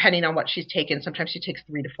 just depending on what she's taken, sometimes she takes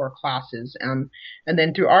 3 to 4 classes. And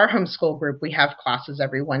then through our homeschool group, we have classes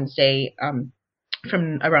every Wednesday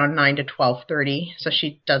from around 9 to 12:30. So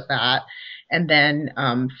she does that. And then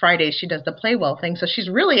Fridays she does the Play Well thing. So she's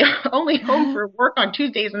really only home for work on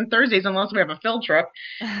Tuesdays and Thursdays unless we have a field trip.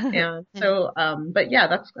 And so, but yeah,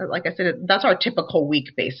 that's, like I said, that's our typical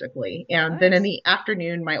week basically. And then in the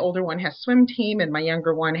afternoon, my older one has swim team and my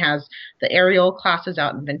younger one has the aerial classes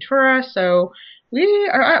out in Ventura. So we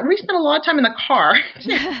spend a lot of time in the car.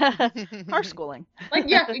 Car schooling.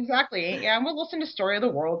 Yeah, exactly. Yeah, and we'll listen to Story of the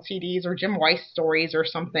World CDs or Jim Weiss stories or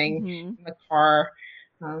something in the car.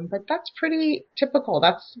 But that's pretty typical.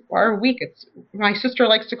 That's our week. My sister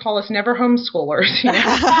likes to call us never homeschoolers.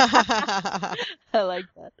 I like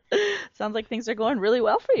that. Sounds like things are going really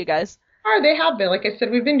well for you guys. They have been. Like I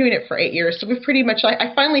said, we've been doing it for 8 years. So we've pretty much,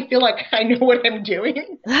 I finally feel like I know what I'm doing.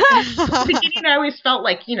 In the beginning, I always felt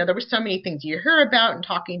like, there were so many things you hear about and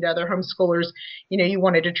talking to other homeschoolers. You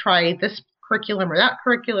wanted to try this curriculum or that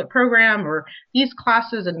curriculum program or these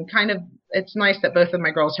classes, and kind of, it's nice that both of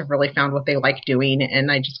my girls have really found what they like doing,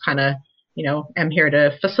 and I just kind of, am here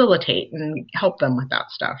to facilitate and help them with that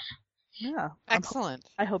stuff. Yeah. Excellent.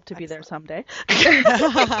 I hope to be there someday.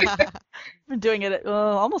 I've been doing it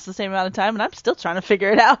almost the same amount of time, and I'm still trying to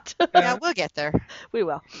figure it out. Yeah, we'll get there. We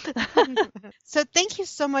will. So thank you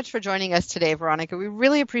so much for joining us today, Veronica. We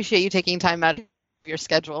really appreciate you taking time out of your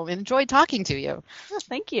schedule. We enjoyed talking to you.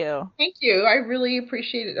 Thank you. Thank you. I really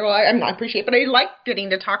appreciate it. Well, I'm not appreciate it, but I like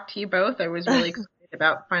getting to talk to you both. I was really excited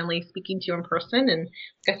about finally speaking to you in person, and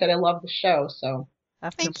like I said, I love the show. So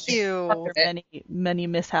thank you. After many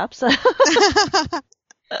mishaps.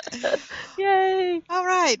 Yay! All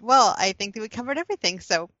right. Well, I think that we covered everything.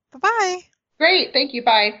 So bye-bye. Great. Thank you.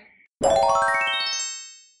 Bye.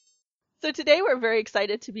 So today we're very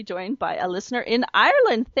excited to be joined by a listener in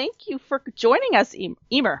Ireland. Thank you for joining us,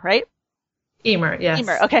 Emer, right? Emer, yes.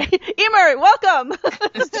 Emer, okay. Emer, welcome!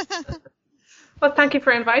 Well, thank you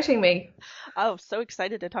for inviting me. Oh, so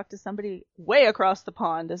excited to talk to somebody way across the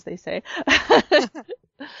pond, as they say.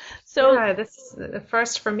 So yeah, this is the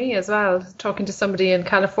first for me as well, talking to somebody in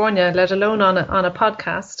California, let alone on a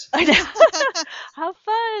podcast. I know. How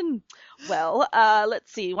fun! Well,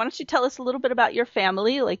 let's see. Why don't you tell us a little bit about your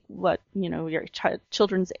family, like what your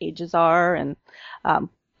children's ages are, and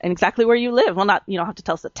exactly where you live. Well, you don't have to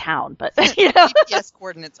tell us the town, but GPS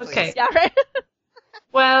coordinates, please. Okay. Yeah, right.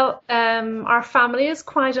 Well, our family is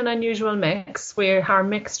quite an unusual mix. We are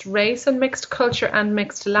mixed race and mixed culture and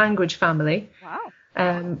mixed language family.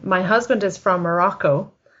 Wow. My husband is from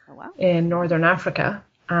Morocco, in Northern Africa,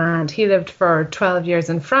 and he lived for 12 years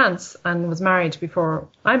in France and was married before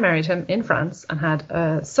I married him in France and had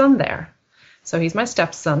a son there. So he's my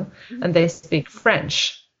stepson, and they speak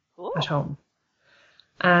French at home.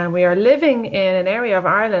 And we are living in an area of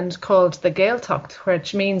Ireland called the Gaeltacht,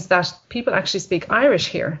 which means that people actually speak Irish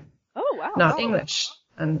here. Oh, wow. Not English.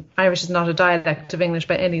 And Irish is not a dialect of English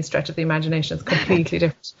by any stretch of the imagination. It's completely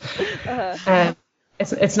different.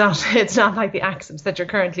 It's not like the accents that you're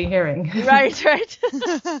currently hearing. Right.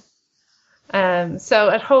 So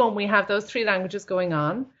at home we have those 3 languages going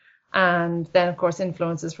on, and then of course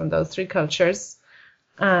influences from those 3 cultures.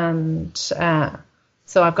 And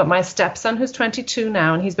so I've got my stepson who's 22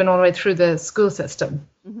 now, and he's been all the way through the school system,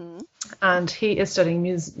 and he is studying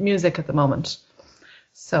music at the moment.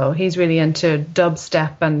 So he's really into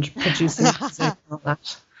dubstep and producing music and all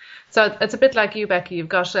that. So it's a bit like you, Becky. You've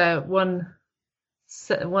got one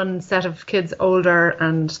set of kids older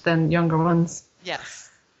and then younger ones. Yes.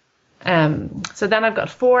 So then I've got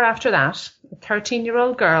 4 after that. A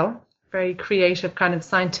 13-year-old girl, very creative, kind of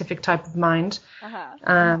scientific type of mind.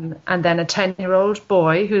 And then a 10-year-old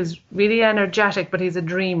boy who's really energetic, but he's a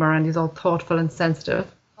dreamer and he's all thoughtful and sensitive.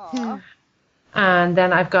 And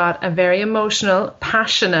then I've got a very emotional,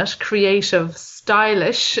 passionate, creative,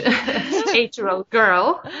 stylish 8-year-old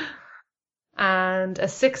girl. And a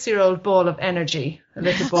 6-year-old ball of energy, a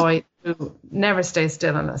little boy who never stays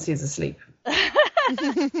still unless he's asleep.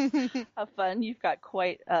 How fun. You've got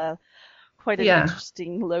quite an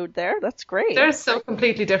interesting load there. That's great. They're so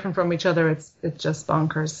completely different from each other. It's just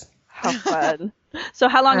bonkers. How fun. So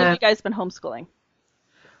how long have you guys been homeschooling?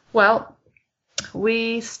 Well,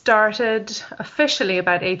 we started officially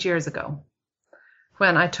about 8 years ago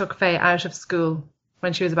when I took Faye out of school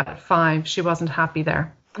when she was about 5. She wasn't happy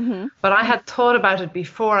there. Mm-hmm. But I had thought about it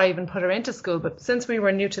before I even put her into school. But since we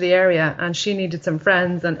were new to the area and she needed some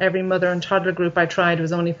friends, and every mother and toddler group I tried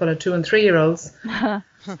was only full of 2- and 3-year-olds, I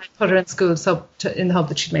put her in school in the hope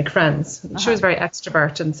that she'd make friends. She was very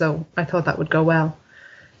extrovert, and so I thought that would go well.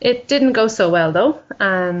 It didn't go so well, though.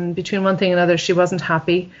 And between one thing and another, she wasn't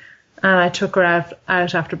happy. And I took her out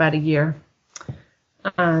after about a year.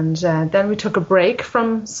 And then we took a break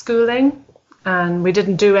from schooling, and we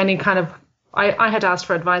didn't do any kind of... I had asked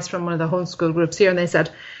for advice from one of the homeschool groups here, and they said,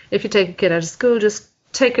 if you take a kid out of school, just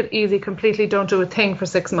take it easy completely. Don't do a thing for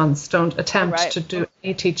 6 months. Don't attempt to do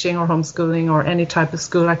any teaching or homeschooling or any type of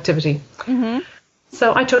school activity. Mm-hmm.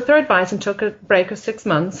 So I took their advice and took a break of 6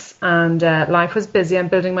 months, and life was busy. I'm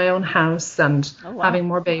building my own house and having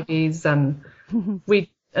more babies, and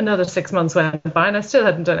another 6 months went by and I still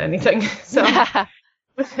hadn't done anything. So,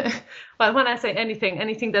 well, when I say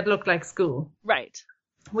anything that looked like school. Right.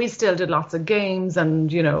 We still did lots of games and,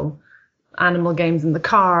 animal games in the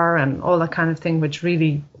car and all that kind of thing, which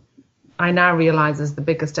really I now realize is the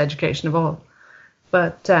biggest education of all.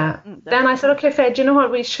 But then I said, okay, Faye, do you know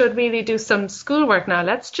what? We should really do some schoolwork now.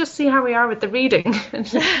 Let's just see how we are with the reading.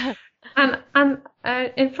 and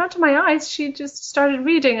in front of my eyes, she just started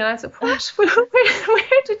reading, and I said, what? Where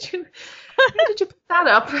did you put that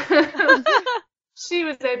up? She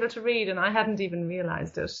was able to read, and I hadn't even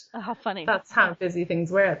realized it. Oh, how funny. That's how busy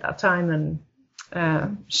things were at that time.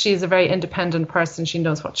 And she's a very independent person. She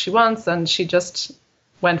knows what she wants, and she just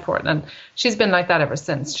went for it. And she's been like that ever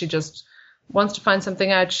since. She just wants to find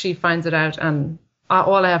something out. She finds it out, and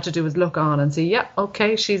all I have to do is look on and see, yeah,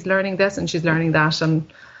 okay, she's learning this and she's learning that,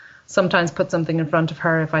 and sometimes put something in front of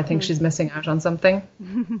her if I think she's missing out on something.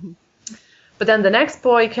 But then the next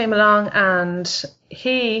boy came along, and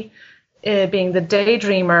he... being the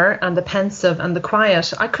daydreamer and the pensive and the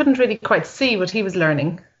quiet, I couldn't really quite see what he was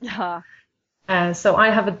learning. So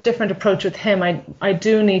I have a different approach with him. I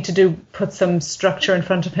do need to put some structure in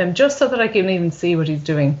front of him just so that I can even see what he's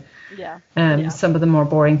doing. Some of the more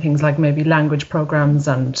boring things, like maybe language programs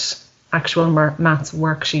and actual maths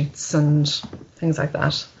worksheets and things like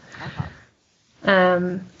that.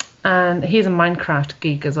 And he's a Minecraft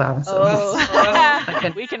geek as well. So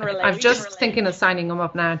we can relate. I'm just thinking of signing him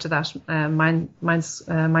up now to that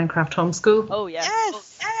Minecraft homeschool. Oh,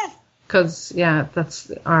 yes. Because,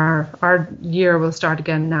 that's our year will start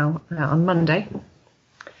again now on Monday.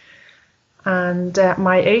 And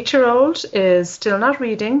my 8-year-old is still not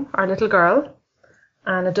reading, our little girl.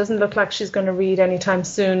 And it doesn't look like she's going to read anytime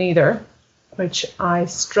soon either, which I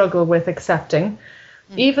struggle with accepting.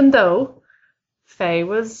 Even though Faye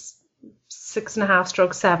was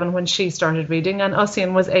 6.5/7 when she started reading, and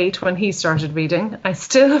Ossian was 8 when he started reading. I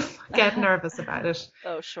still get nervous about it.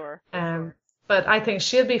 Oh, sure. But I think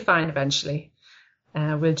she'll be fine eventually.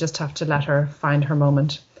 We'll just have to let her find her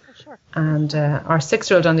moment. Oh, sure. And our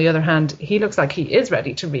 6-year-old, on the other hand, he looks like he is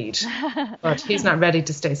ready to read, but he's not ready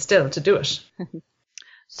to stay still to do it.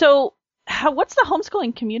 So what's the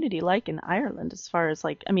homeschooling community like in Ireland as far as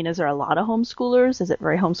is there a lot of homeschoolers? Is it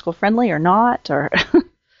very homeschool friendly or not? Or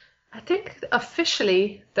I think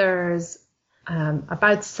officially there's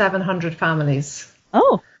about 700 families.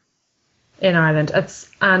 Oh. In Ireland.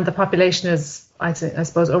 And the population is, I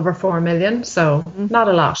suppose, over 4 million, so not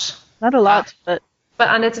a lot. Not a lot, but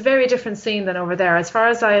and it's a very different scene than over there. As far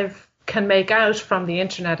as I can make out from the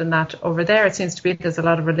internet and that, over there it seems to be there's a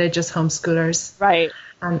lot of religious homeschoolers. Right.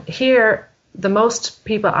 And here, the most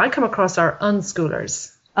people I come across are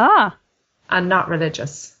unschoolers. And not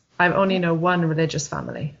religious. I only know one religious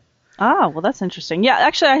family. Well, that's interesting. Yeah,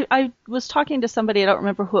 actually, I was talking to somebody, I don't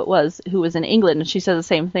remember who it was, who was in England, and she said the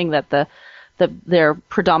same thing, that they're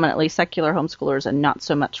predominantly secular homeschoolers and not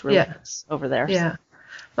so much religious over there. Yeah,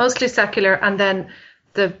 mostly secular. And then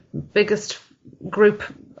the biggest group,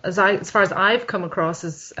 as far as I've come across,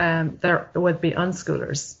 is there would be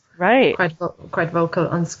unschoolers. Right. Quite vocal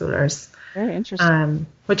unschoolers. Very interesting.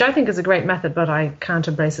 Which I think is a great method, but I can't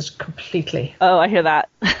embrace it completely. Oh, I hear that.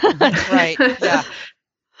 Right, yeah.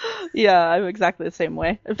 Yeah, I'm exactly the same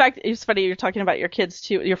way. In fact, it's funny you're talking about your kids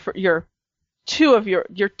too. Your two,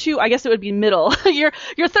 I guess it would be middle. your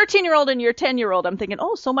 13-year-old and your 10-year-old. I'm thinking,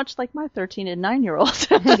 oh, so much like my 13 and 9-year-old.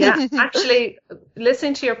 Yeah, actually,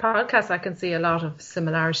 listening to your podcast, I can see a lot of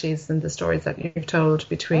similarities in the stories that you've told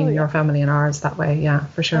between your family and ours that way. Yeah,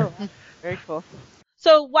 for sure. Oh, very cool.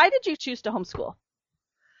 So why did you choose to homeschool?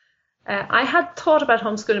 I had thought about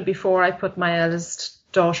homeschooling before I put my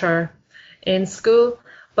eldest daughter in school,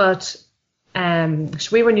 but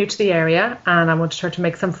we were new to the area, and I wanted her to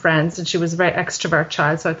make some friends, and she was a very extrovert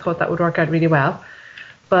child, so I thought that would work out really well.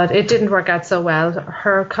 But it didn't work out so well.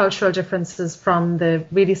 Her cultural differences from the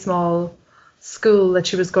really small school that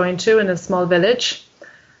she was going to in a small village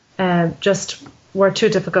just were too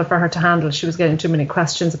difficult for her to handle. She was getting too many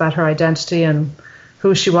questions about her identity and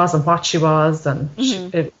who she was and what she was. And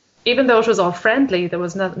even though it was all friendly, there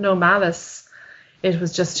was no malice. It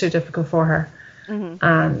was just too difficult for her.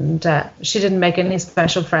 And she didn't make any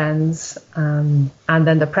special friends. And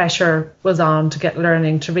then the pressure was on to get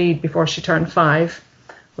learning to read before she turned 5,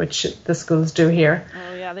 which the schools do here.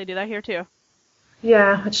 Oh, yeah, they do that here too.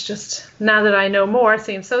 Yeah, it's just, now that I know more, it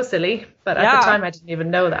seems so silly. But at the time, I didn't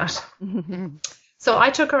even know that. So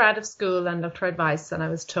I took her out of school and looked for advice, and I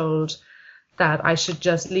was told that I should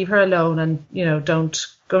just leave her alone and, you know, don't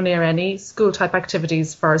go near any school-type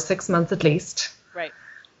activities for 6 months at least. Right.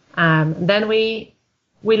 Then we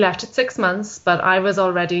left at 6 months, but I was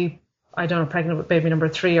already, I don't know, pregnant with baby number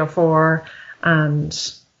 3 or 4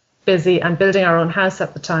 and busy and building our own house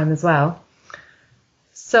at the time as well.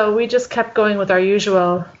 So we just kept going with our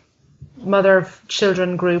usual mother of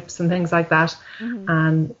children groups and things like that.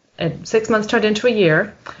 And 6 months turned into a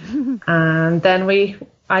year. And then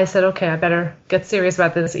I said, okay, I better get serious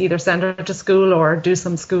about this, either send her to school or do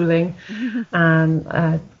some schooling.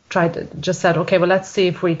 And said, okay, well, let's see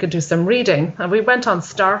if we could do some reading. And we went on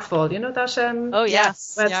Starful, you know that website? Yeah.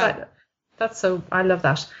 I love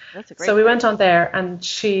that. That's a great we went on there, and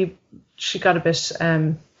she got a bit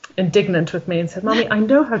indignant with me and said, Mommy, I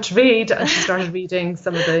know how to read. And she started reading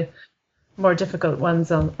some of the more difficult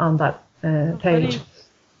ones on that page.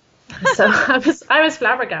 So I was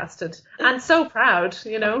flabbergasted and so proud,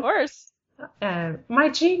 you know. Of course. My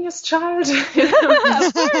genius child. You know?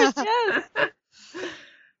 Of course, yes.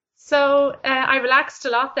 So I relaxed a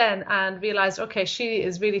lot then and realized, okay, she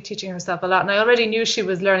is really teaching herself a lot. And I already knew she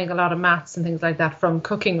was learning a lot of maths and things like that from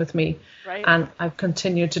cooking with me. Right. And I've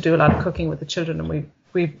continued to do a lot of cooking with the children, and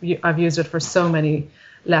I've used it for so many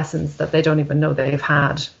lessons that they don't even know they've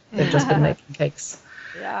had. They've just been making cakes.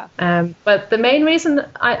 Yeah. But the main reason,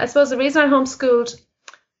 I suppose the reason I homeschooled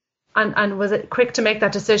and was quick to make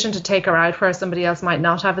that decision to take her out where somebody else might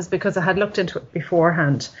not have is because I had looked into it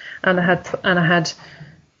beforehand, and I had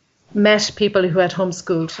met people who had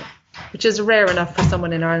homeschooled, which is rare enough for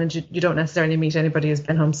someone in Ireland. You don't necessarily meet anybody who's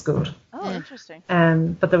been homeschooled. Oh, interesting.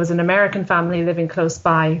 But there was an American family living close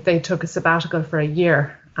by. They took a sabbatical for a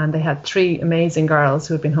year, and they had 3 amazing girls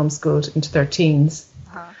who had been homeschooled into their teens.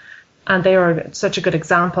 And they were such a good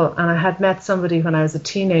example. And I had met somebody when I was a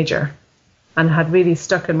teenager and had really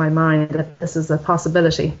stuck in my mind that this is a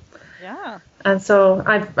possibility. Yeah. And so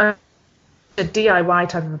I'm a DIY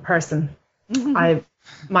type of a person.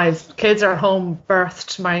 My kids are home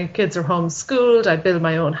birthed, my kids are homeschooled, I build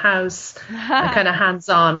my own house, I'm kind of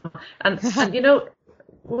hands-on. And you know,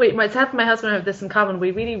 myself and my husband have this in common.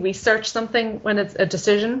 We really research something when it's a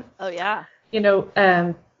decision. Oh, yeah. You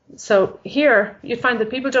know, so here you find that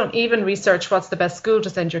people don't even research what's the best school to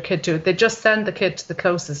send your kid to. They just send the kid to the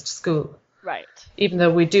closest school. Right. Even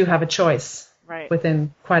though we do have a choice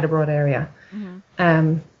within quite a broad area.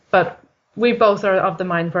 But we both are of the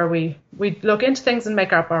mind where we look into things and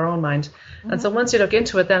make up our own mind. And so once you look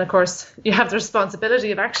into it, then of course you have the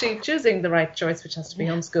responsibility of actually choosing the right choice, which has to be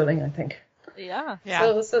homeschooling, I think. Yeah.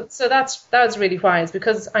 So that was really wise,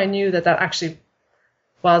 because I knew that actually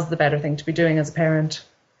was the better thing to be doing as a parent.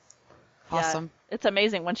 Awesome. Yeah, it's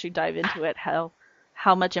amazing once you dive into it how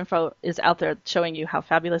much info is out there showing you how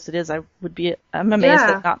fabulous it is. I'm amazed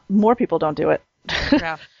that not more people don't do it.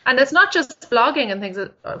 Yeah. And it's not just blogging and things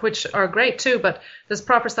which are great too, but there's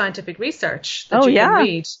proper scientific research that you can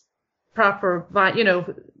read,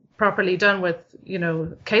 properly done with,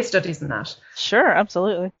 case studies and that. Sure,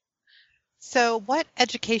 absolutely. So what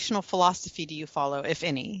educational philosophy do you follow, if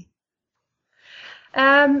any?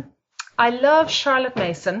 I love Charlotte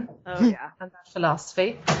Mason. Oh, yeah. And that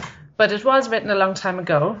philosophy. But it was written a long time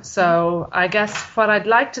ago. So I guess what I'd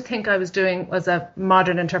like to think I was doing was a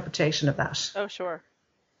modern interpretation of that. Oh, sure.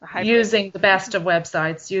 Using the best of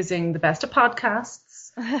websites, using the best of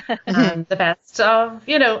podcasts, and the best of,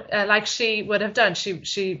 like she would have done.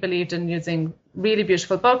 She believed in using really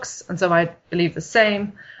beautiful books, and so I believe the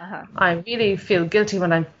same. I really feel guilty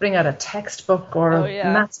when I bring out a textbook or a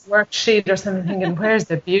maths worksheet or something, thinking, where's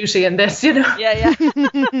the beauty in this, Yeah.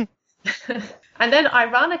 And then,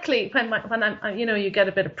 ironically, when I'm, you get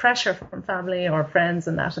a bit of pressure from family or friends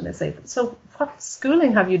and that, and they say, so what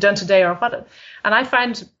schooling have you done today, or what? And I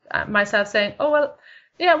find myself saying, oh, well,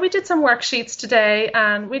 yeah, we did some worksheets today,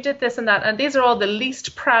 and we did this and that, and these are all the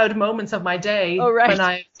least proud moments of my day. Oh, right. When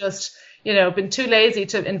I just, been too lazy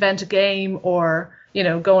to invent a game or,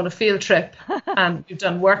 go on a field trip and you've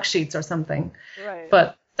done worksheets or something. Right.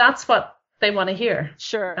 But that's what they want to hear.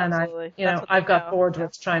 Sure, and absolutely. I've got bored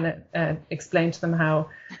with trying to explain to them how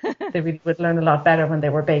they really would learn a lot better when they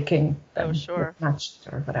were baking. Sure. Match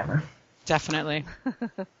or whatever. Definitely.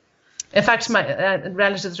 In fact, my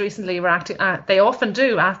relatives recently were acting. They often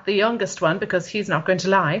do ask the youngest one, because he's not going to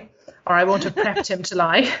lie, or I won't have prepped him to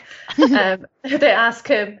lie. They ask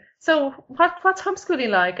him, so what's homeschooling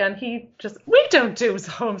like? And he just, we don't do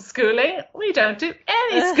homeschooling. We don't do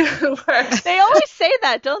any schoolwork. They always say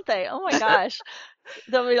that, don't they? Oh my gosh.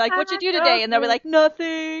 They'll be like, what'd you do today? And they'll be like,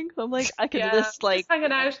 nothing. I'm like, I could list like... just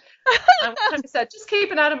hanging out. And I said, just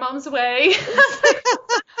keeping out of Mum's way.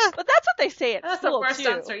 But that's what they say at that's school, That's the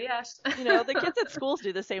worst too. answer yet. The kids at schools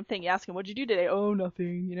do the same thing. You ask them, what'd you do today? Oh,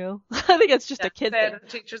 nothing, I think it's just a kid thing. The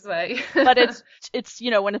teacher's way. But it's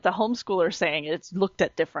when it's a homeschooler saying it, it's looked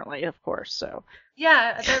at differently, of course, so...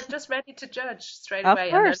 Yeah, they're just ready to judge straight of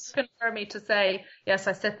away. Course. And they're looking for me to say, yes,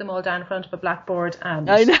 I sit them all down in front of a blackboard and...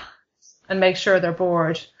 I know. And make sure they're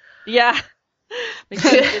bored. Yeah. Make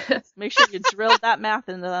sure you drill that math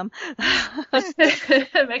into them.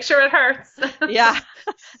 Make sure it hurts. Yeah.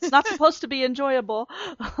 It's not supposed to be enjoyable.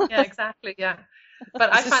 Yeah, exactly. Yeah.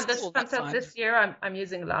 But I find this year I'm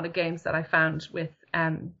using a lot of games that I found with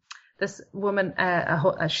this woman.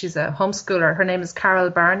 She's a homeschooler. Her name is Carol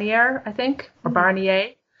Barnier, I think, or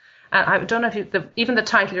Barnier. I don't know if even the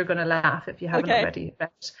title, you're going to laugh if you haven't already read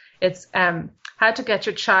it. It's how to get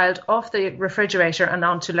your child off the refrigerator and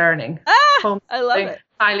onto learning. I love it.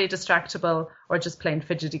 Highly distractible or just plain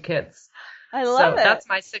fidgety kids. I love it. So that's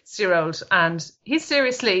my 6-year-old, and he's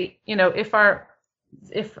seriously, if our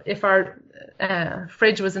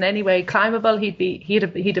fridge was in any way climbable, he'd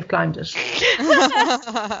have climbed it.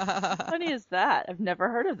 How funny is that? I've never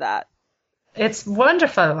heard of that. It's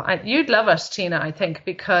wonderful. You'd love it, Tina, I think,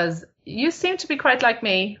 because you seem to be quite like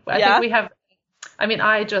me. I think we have.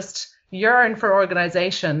 I just yearn for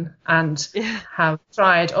organization and have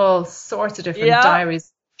tried all sorts of different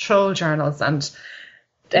diaries, troll journals, and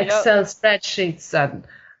Excel spreadsheets, and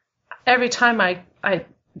every time I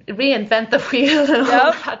reinvent the wheel and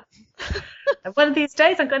all that. One of these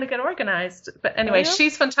days I'm going to get organized. But anyway,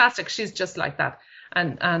 she's fantastic. She's just like that,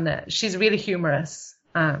 and she's really humorous.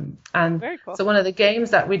 And very cool. So one of the games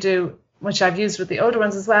that we do, which I've used with the older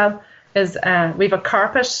ones as well, is we have a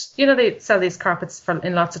carpet. They sell these carpets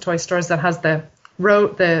in lots of toy stores that has the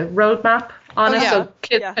road map on it, so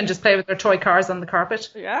kids can just play with their toy cars on the carpet.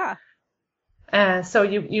 Yeah. So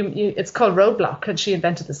you it's called Roadblock, and she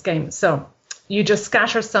invented this game. So you just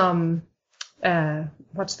scatter some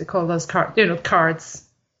what do they call those cards? Cards.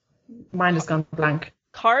 Mine has gone blank.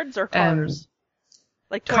 Cards or cars?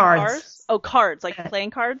 Like toy cards. Cars? Oh, cards, like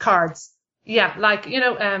playing cards? Cards. Yeah, like,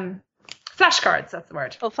 flashcards, that's the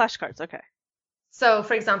word. Oh, flashcards, okay. So,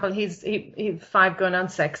 for example, he's 5 going on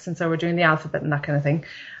 6, and so we're doing the alphabet and that kind of thing.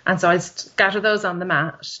 And so I scatter those on the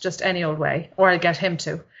mat, just any old way, or I get him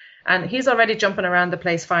to. And he's already jumping around the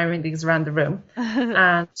place, firing these around the room.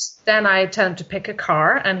 And then I tell him to pick a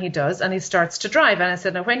car, and he does, and he starts to drive. And I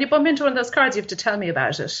said, now, when you bump into one of those cars, you have to tell me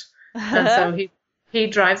about it. And so he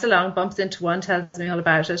drives along, bumps into one, tells me all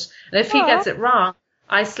about it. And if he gets it wrong,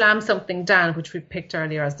 I slam something down, which we picked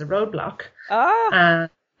earlier as the roadblock. And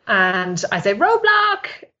I say, roadblock!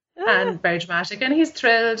 And very dramatic. And he's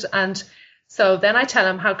thrilled. And so then I tell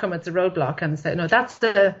him how come it's a roadblock. And say, no, that's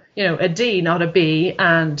a D, not a B.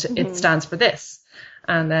 And it stands for this.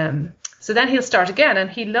 And so then he'll start again. And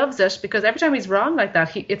he loves it because every time he's wrong like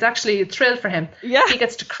that, it's actually a thrill for him. Yeah. He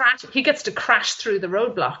gets to crash through the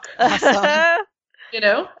roadblock. Awesome.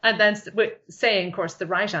 And then saying, of course, the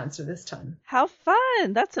right answer this time. How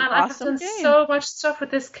fun. That's an awesome game. I've done so much stuff with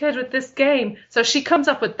this kid, with this game. So she comes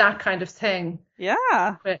up with that kind of thing.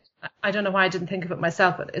 Yeah. But I don't know why I didn't think of it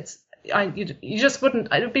myself, but you just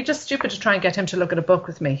wouldn't, it would be just stupid to try and get him to look at a book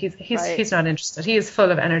with me. He's not interested. He is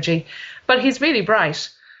full of energy, but he's really bright.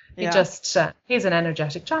 He's an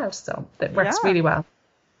energetic child, so it works really well.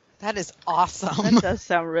 That is awesome. That does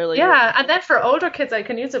sound really good. And then for older kids, I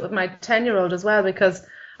can use it with my 10-year-old as well, because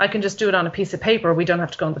I can just do it on a piece of paper. We don't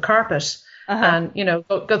have to go on the carpet. And,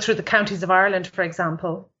 go through the counties of Ireland, for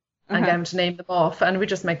example, and get them to name them off. And we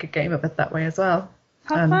just make a game of it that way as well.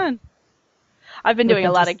 How fun. I've been doing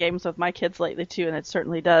a lot of games with my kids lately, too, and it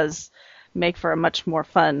certainly does make for a much more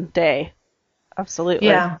fun day. Absolutely.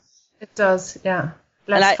 Yeah, it does. Yeah.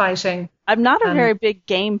 Less fighting. I'm not a very big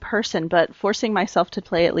game person, but forcing myself to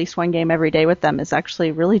play at least one game every day with them is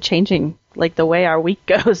actually really changing like the way our week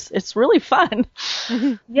goes. It's really fun.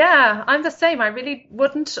 Yeah, I'm the same. I really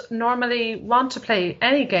wouldn't normally want to play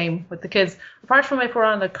any game with the kids, apart from if we're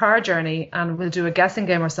on a car journey and we'll do a guessing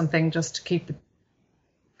game or something just to keep the...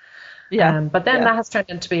 but then that has turned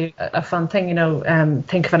into be a fun thing,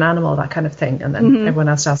 think of an animal, that kind of thing, and then everyone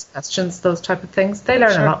has to ask questions, those type of things. They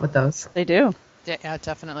learn a lot with those. They do. Yeah,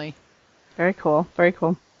 definitely. Very cool. Very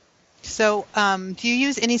cool. So, do you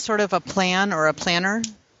use any sort of a plan or a planner?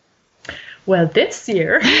 Well, this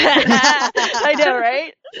year. I know,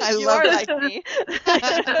 right? You are like me.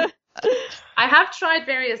 I have tried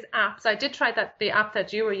various apps. I did try the app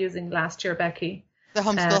that you were using last year, Becky. The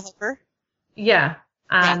Homeschool Helper? Yeah.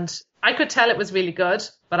 And I could tell it was really good,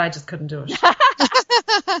 but I just couldn't do it.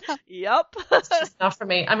 Yep. It's just not for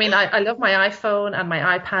me. I mean, I love my iPhone and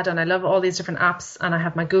my iPad, and I love all these different apps, and I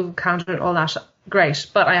have my Google Calendar and all that. Great.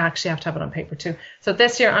 But I actually have to have it on paper too. So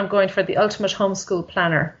this year I'm going for the Ultimate Homeschool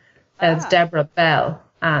Planner. It's Deborah Bell,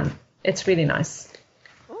 and it's really nice.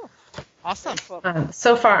 Cool. Awesome.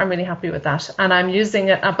 So far I'm really happy with that. And I'm using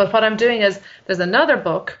it. But what I'm doing is there's another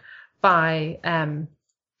book by...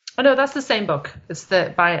 Oh no, that's the same book. It's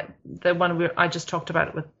the one I just talked about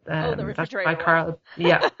it with. The refrigerator by Carl.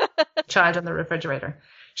 Yeah, Child on the Refrigerator.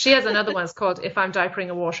 She has another one. It's called "If I'm Diapering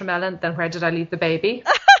a Watermelon, Then Where Did I Leave the Baby?"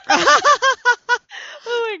 Oh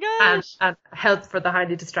my gosh! And Help for the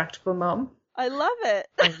Highly Distractible Mom. I love it.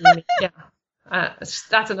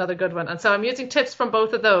 That's another good one. And so I'm using tips from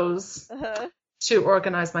both of those to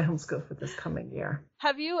organize my homeschool for this coming year.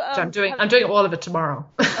 Have you? I'm doing all of it tomorrow.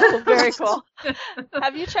 Oh, very cool.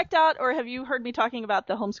 Have you checked out, or have you heard me talking about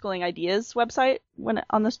the Homeschooling Ideas website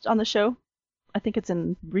on the show? I think it's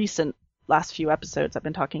in recent last few episodes. I've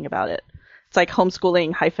been talking about it. It's like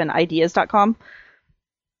homeschooling-ideas.com.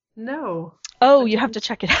 No. Oh, you have to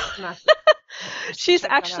check it out. She's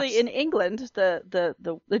actually in England.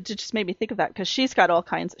 It just made me think of that because she's got all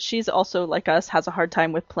kinds. She's also like us, has a hard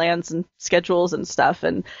time with plans and schedules and stuff,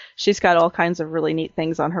 and she's got all kinds of really neat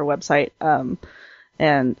things on her website.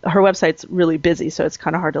 And her website's really busy, so it's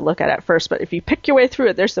kind of hard to look at first. But if you pick your way through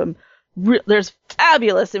it, there's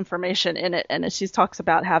fabulous information in it, and she talks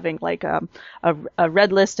about having like a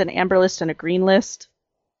red list, an amber list, and a green list,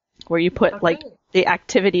 where you put like the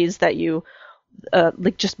activities that you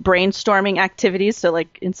like just brainstorming activities. So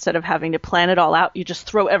like instead of having to plan it all out, you just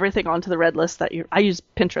throw everything onto the red list I use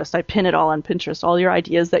Pinterest. I pin it all on Pinterest, all your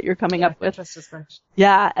ideas that you're coming up with. Pinterest is great.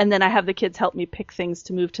 Yeah. And then I have the kids help me pick things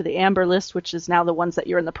to move to the amber list, which is now the ones that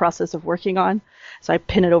you're in the process of working on. So I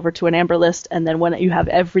pin it over to an amber list. And then when you have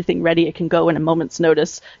everything ready, it can go in a moment's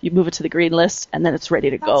notice. You move it to the green list and then it's ready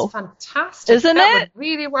to go. That's fantastic. Isn't that it? Would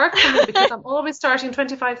really work for me because I'm always starting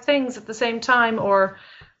 25 things at the same time, or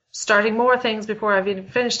starting more things before I've even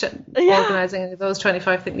finished it, organizing those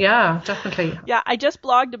 25 things. Yeah, definitely. Yeah, I just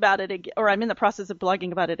blogged about it again, or I'm in the process of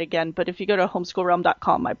blogging about it again. But if you go to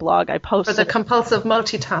homeschoolrealm.com, my blog, I post for the compulsive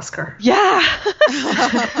multitasker. Yeah,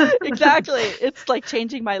 exactly. It's like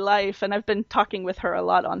changing my life, and I've been talking with her a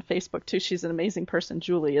lot on Facebook too. She's an amazing person.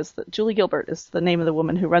 Julie Gilbert is the name of the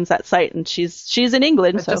woman who runs that site, and she's in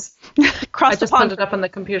England. I just pulled it up on the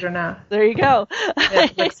computer now. There you go. Yeah,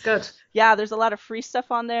 it looks good. Yeah, there's a lot of free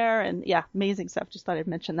stuff on there, and yeah, amazing stuff. Just thought I'd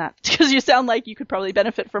mention that because you sound like you could probably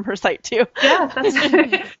benefit from her site too.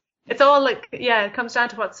 Yeah, it's all like, it comes down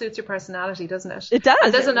to what suits your personality, doesn't it? It does.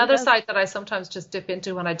 And there's another site that I sometimes just dip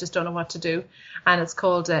into when I just don't know what to do, and it's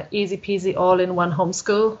called Easy Peasy All-in-One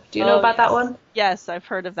Homeschool. Do you know about that one? Yes, I've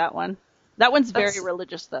heard of that one. That one's very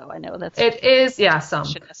religious, though. I know that's. It is, some.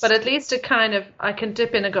 But at least it I can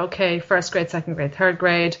dip in and go, okay, first grade, second grade, third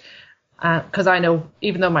grade. Because I know,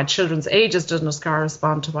 even though my children's ages doesn't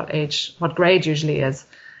correspond to what grade usually is,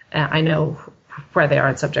 I know where they are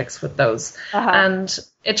in subjects with those. And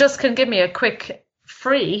it just can give me a quick,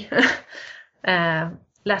 free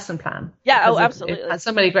lesson plan. Yeah, absolutely. It has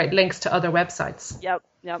so many great links to other websites. Yep.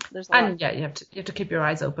 There's a lot. And you have to keep your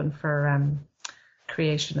eyes open for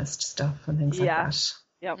creationist stuff and things like that.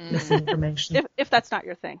 Yep. Misinformation. if that's not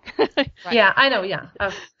your thing. Right. Yeah, I know. Yeah.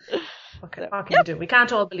 Okay, what can you do? We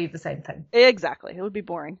can't all believe the same thing. Exactly. It would be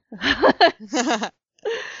boring.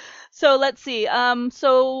 So let's see.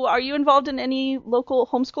 So are you involved in any local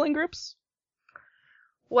homeschooling groups?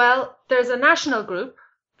 Well, there's a national group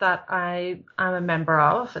that I am a member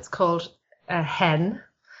of. It's called HEN,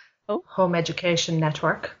 Home Education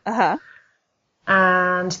Network.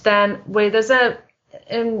 And then there's an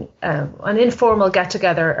informal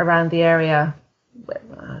get-together around the area.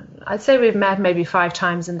 I'd say we've met maybe 5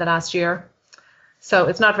 times in the last year. So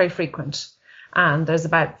it's not very frequent. And there's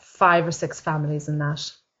about 5 or 6 families in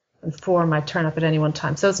that. and 4 might turn up at any one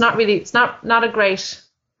time. So it's not a great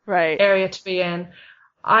area to be in.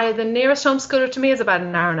 The nearest homeschooler to me is about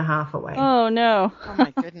an hour and a half away. Oh no! Oh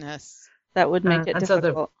my goodness, that would make it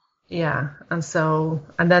difficult.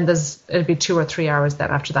 And then it'd be 2 or 3 hours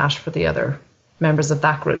then after that for the other members of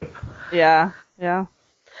that group. Yeah.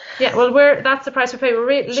 Yeah, well, that's the price we pay.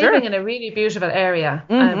 We're living in a really beautiful area.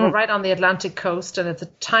 We're right on the Atlantic coast, and it's a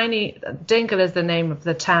tiny. Dingle is the name of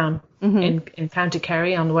the town in County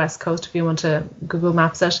Kerry on the west coast. If you want to Google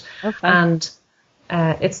Maps it, and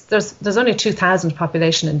there's only 2,000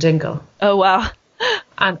 population in Dingle. Oh wow!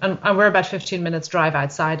 And we're about 15 minutes drive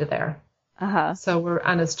outside of there. So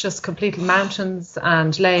it's just complete mountains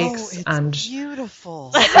and lakes and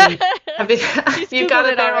beautiful. Have you got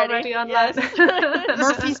it there already online? Yes.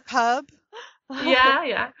 Murphy's Pub.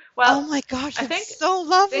 Yeah. Well, oh my gosh, it's so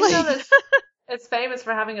lovely. It's famous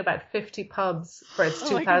for having about 50 pubs for its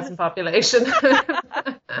 2,000 population.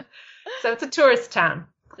 So it's a tourist town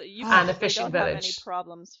and a fishing village. Don't have any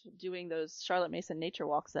problems doing those Charlotte Mason nature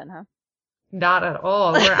walks then, huh? Not at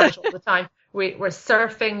all. We're out all the time. We're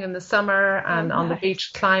surfing in the summer and on the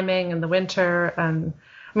beach climbing in the winter. And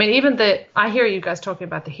I mean, I hear you guys talking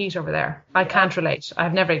about the heat over there. I can't relate.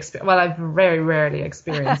 I've never I've very rarely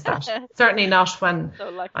experienced that. Certainly not when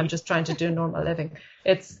I'm just trying to do normal living.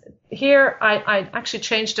 It's here. I actually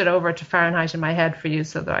changed it over to Fahrenheit in my head for you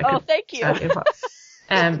so that I could. Oh, thank you. Tell you what.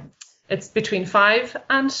 It's between 5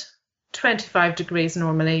 and 25 degrees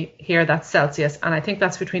normally here. That's Celsius, and I think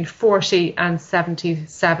that's between 40 and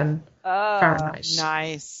 77 Fahrenheit.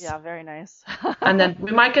 Nice. Yeah, very nice. And then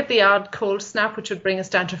we might get the odd cold snap, which would bring us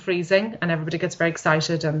down to freezing, and everybody gets very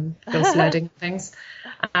excited and goes sledding and things.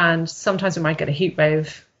 And sometimes we might get a heat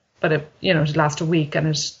wave, but it'd last a week,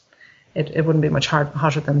 and it wouldn't be much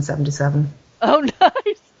hotter than 77. Oh,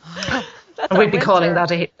 nice. And we'd be calling that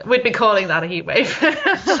a heat wave when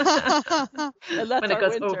it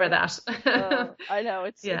goes winter. over that. I know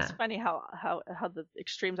it's funny how the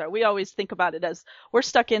extremes are. We always think about it as we're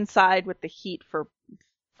stuck inside with the heat for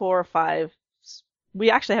 4 or 5. We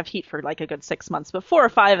actually have heat for like a good 6 months, but 4 or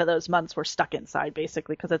 5 of those months we're stuck inside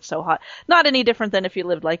basically because it's so hot. Not any different than if you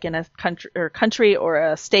lived like in a country or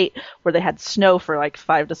a state where they had snow for like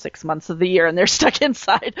 5 to 6 months of the year and they're stuck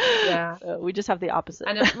inside. Yeah, we just have the opposite.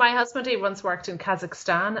 And my husband, he once worked in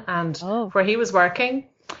Kazakhstan, and where he was working,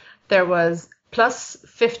 there was plus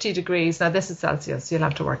 50 degrees. Now this is Celsius, you'll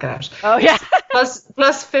have to work it out. Oh yeah.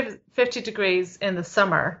 plus 50 degrees in the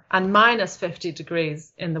summer and minus 50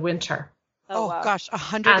 degrees in the winter. Oh wow. Gosh,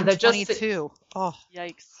 122. Oh,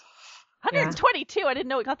 yikes. 122? Yeah. I didn't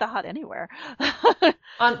know it got that hot anywhere.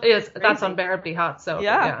 That's unbearably hot. So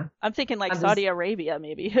yeah. I'm thinking like Saudi Arabia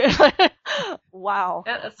maybe. Wow.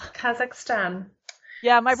 Yeah, that's Kazakhstan.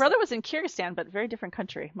 Yeah, my brother was in Kyrgyzstan, but very different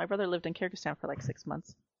country. My brother lived in Kyrgyzstan for like 6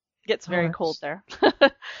 months. It gets very cold there.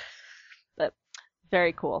 But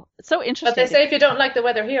very cool. It's so interesting. But they say if you don't like the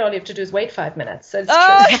weather here, all you have to do is wait 5 minutes. So it's true.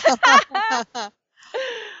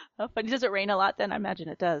 Oh, funny. Does it rain a lot then? I imagine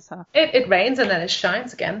it does, huh? It rains and then it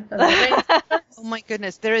shines again. And then it rains. Oh my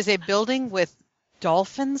goodness. There is a building with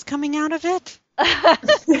dolphins coming out of it?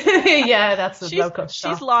 Yeah, that's the local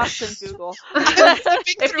shop. She's lost in Google.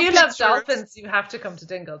 If you love dolphins, you have to come to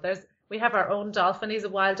Dingle. We have our own dolphin. He's a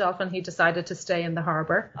wild dolphin. He decided to stay in the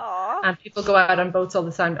harbour. And people go out on boats all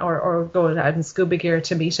the time or go out in scuba gear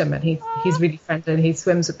to meet him. And he's really friendly. And he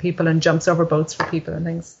swims with people and jumps over boats for people and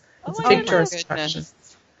things. It's a big tourist attraction.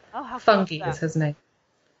 Fungi is his name.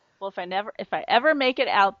 Well, if I ever make it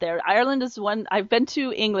out there, Ireland is one. I've been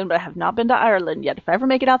to England, but I have not been to Ireland yet. If I ever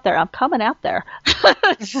make it out there, I'm coming out there. I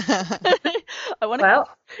want to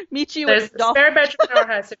meet you. There's a spare bedroom in our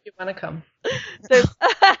house if you want to come.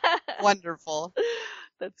 Wonderful.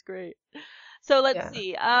 That's great. So let's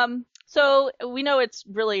see. So we know it's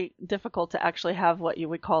really difficult to actually have what you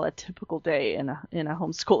would call a typical day in a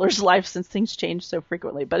homeschooler's life since things change so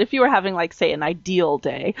frequently. But if you were having, like, say, an ideal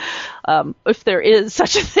day, if there is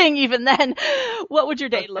such a thing even then, what would your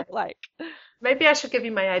day look like? Maybe I should give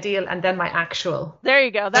you my ideal and then my actual. There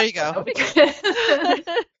you go. There you go.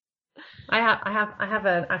 I have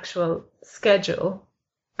an actual schedule.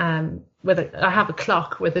 I have a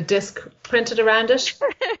clock with a disc printed around it,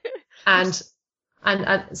 and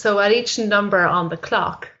so at each number on the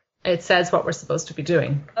clock, it says what we're supposed to be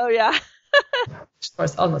doing. Oh, yeah. Which, of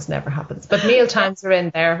course, almost never happens. But meal times are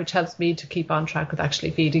in there, which helps me to keep on track with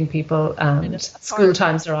actually feeding people. And school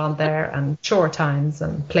times are on there, and chore times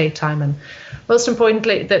and playtime. And most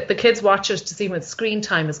importantly, the kids watch us to see when screen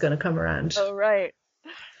time is going to come around. Oh, right.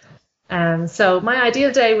 So my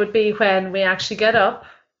ideal day would be when we actually get up,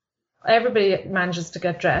 everybody manages to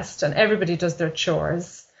get dressed, and everybody does their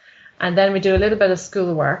chores. And then we do a little bit of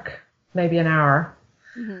schoolwork, maybe an hour.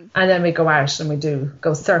 And then we go out and we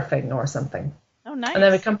go surfing or something. Oh, nice. And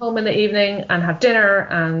then we come home in the evening and have dinner,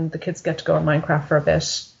 and the kids get to go on Minecraft for a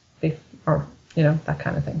bit, or, that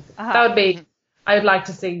kind of thing. That would be, I would like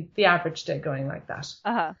to see the average day going like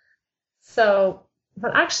that. So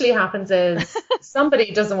what actually happens is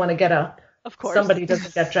somebody doesn't want to get up. Of course. Somebody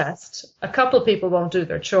doesn't get dressed. A couple of people won't do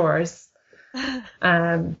their chores.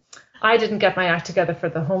 I didn't get my act together for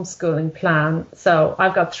the homeschooling plan. So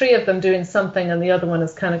I've got 3 of them doing something, and the other one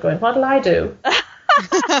is kind of going, what'll I do?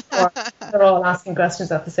 Or they're all asking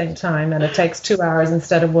questions at the same time, and it takes 2 hours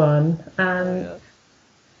instead of 1. And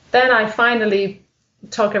then I finally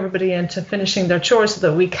talk everybody into finishing their chores so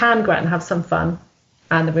that we can go out and have some fun.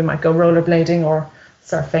 And then we might go rollerblading or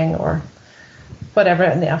surfing or whatever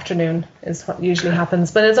in the afternoon is what usually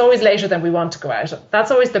happens. But it's always later than we want to go out.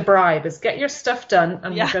 That's always the bribe, is get your stuff done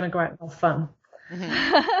and we're going to go out and have fun.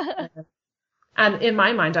 And in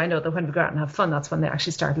my mind, I know that when we go out and have fun, that's when they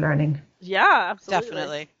actually start learning. Yeah, absolutely.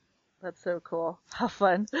 Definitely. That's so cool. How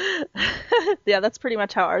fun. Yeah, that's pretty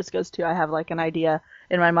much how ours goes too. I have like an idea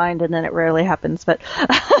in my mind and then it rarely happens, but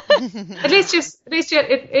at least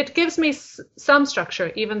it gives me some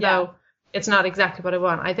structure, even though it's not exactly what I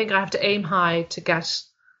want. I think I have to aim high to get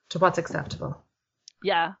to what's acceptable.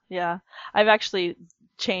 Yeah. I've actually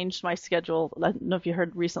changed my schedule. I don't know if you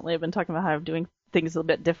heard recently, I've been talking about how I'm doing things a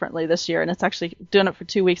bit differently this year, and it's actually doing it for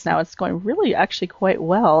 2 weeks now. It's going really actually quite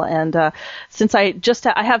well. And since I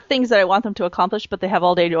have things that I want them to accomplish, but they have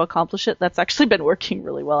all day to accomplish it, that's actually been working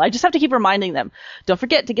really well. I just have to keep reminding them, don't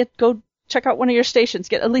forget to go check out one of your stations,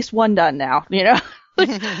 get at least one done now,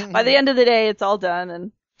 by the end of the day, it's all done,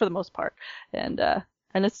 and for the most part.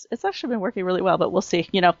 And it's actually been working really well, but we'll see,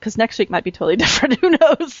 because next week might be totally different. Who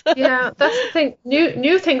knows? Yeah, that's the thing.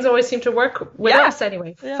 New things always seem to work with us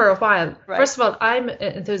anyway for a while. Right. First of all, I'm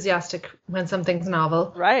enthusiastic when something's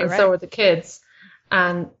novel, right? So are the kids,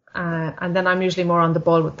 and then I'm usually more on the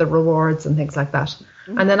ball with the rewards and things like that.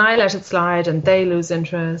 And then I let it slide, and they lose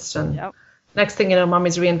interest, and next thing you know,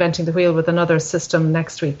 Mommy's reinventing the wheel with another system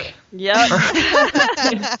next week. Yeah.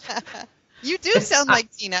 You do sound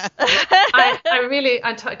like Tina. I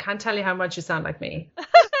can't tell you how much you sound like me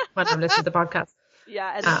when I'm listening to the podcast.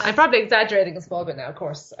 Yeah. I'm probably exaggerating a small bit now, of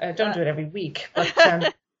course. I don't do it every week. But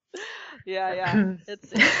yeah. It's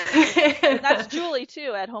that's Julie,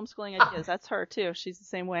 too, at Homeschooling Ideas. That's her, too. She's the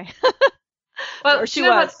same way. Well, or she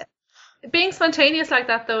was. Being spontaneous like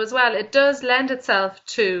that, though, as well, it does lend itself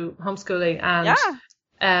to homeschooling.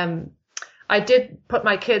 And I did put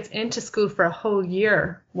my kids into school for a whole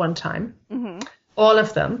year one time, all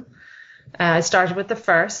of them. I started with the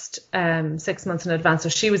first 6 months in advance, so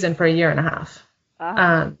she was in for a year and a half.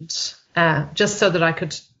 And just so that I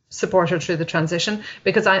could support her through the transition,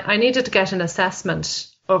 because I needed to get an assessment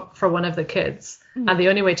for one of the kids. And the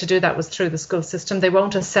only way to do that was through the school system. They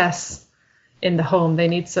won't assess in the home. They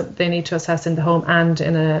need to assess in the home and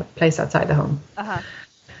in a place outside the home.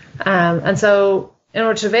 And so in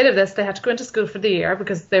order to avail of this, they had to go into school for the year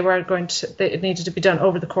because it needed to be done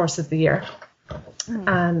over the course of the year.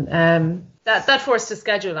 And that forced a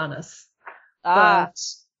schedule on us. But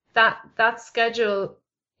that schedule,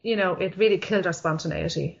 it really killed our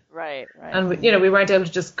spontaneity. Right. And we weren't able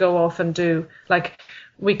to just go off and do, like,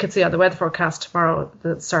 we could see on the weather forecast tomorrow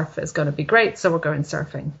the surf is going to be great, so we're going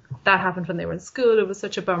surfing. That happened when they were in school. It was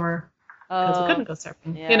such a bummer because we couldn't go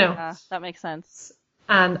surfing. Yeah, that makes sense.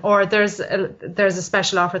 Or there's a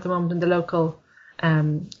special offer at the moment in the local,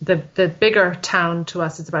 the bigger town to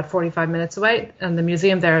us. It's about 45 minutes away, and the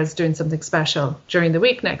museum there is doing something special during the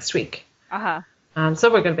week next week. So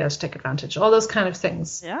we're going to be able to take advantage. All those kind of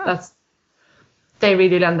things. Yeah. They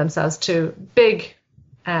really lend themselves to big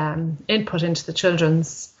input into the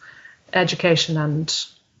children's education and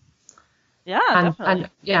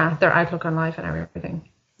their outlook on life and everything.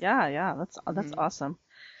 Yeah, that's awesome.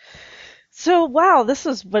 So, wow, this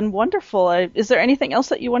has been wonderful. Is there anything else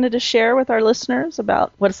that you wanted to share with our listeners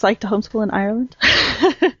about what it's like to homeschool in Ireland?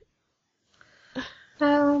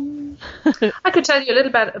 I could tell you a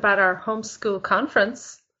little bit about our homeschool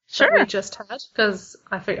conference that we just had, because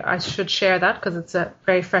I figure I should share that because it's a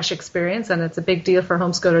very fresh experience and it's a big deal for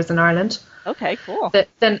homeschoolers in Ireland. Okay, cool.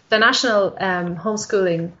 The national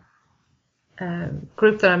homeschooling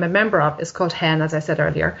group that I'm a member of is called HEN, as I said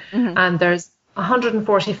earlier, and there's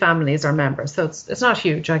 140 families are members, so it's not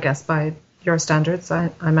huge, I guess, by your standards, I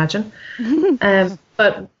imagine.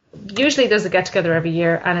 But usually there's a get-together every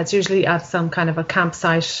year, and it's usually at some kind of a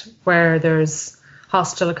campsite where there's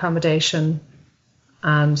hostel accommodation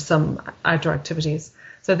and some outdoor activities.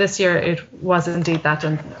 So this year it was indeed that,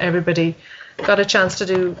 and everybody got a chance to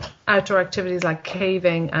do outdoor activities like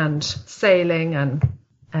caving and sailing and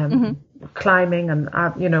climbing and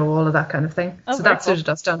all of that kind of thing. So that suited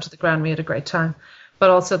us down to the ground. We had a great time. But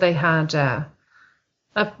also they had a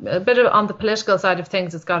bit of, on the political side of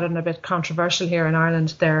things, it's gotten a bit controversial here in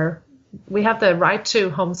Ireland. We have the right to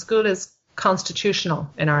homeschool is constitutional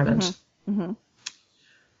in Ireland.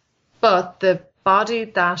 But the body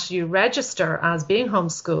that you register as being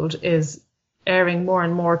homeschooled is erring more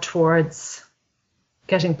and more towards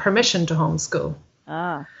getting permission to homeschool.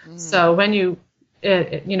 So when you,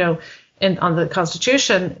 on the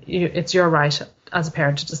Constitution, it's your right as a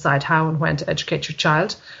parent to decide how and when to educate your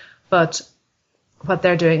child. But what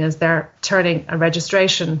they're doing is they're turning a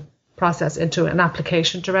registration process into an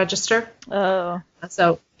application to register.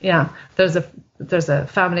 So there's a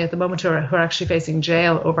family at the moment who are actually facing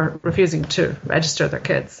jail over refusing to register their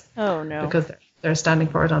kids. Oh no! Because they're standing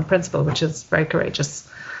for it on principle, which is very courageous.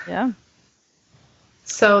 Yeah.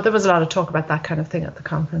 So there was a lot of talk about that kind of thing at the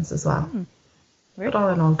conference as well. But all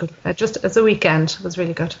in all, good. Just as a weekend, it was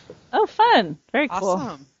really good. Oh, fun! Very cool.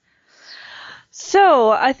 Awesome. So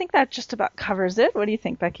I think that just about covers it. What do you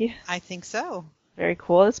think, Becky? I think so. Very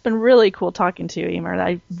cool. It's been really cool talking to you, Emer.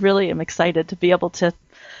 I really am excited to be able to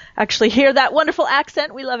actually hear that wonderful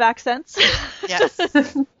accent. We love accents. Yes.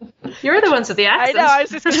 You're the ones with the accent. I know. I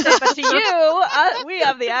was just going to say, but to you, we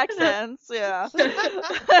have the accents. Yeah.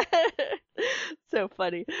 So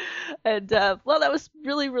funny. And, well, that was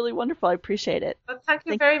really, really wonderful. I appreciate it. Well, thank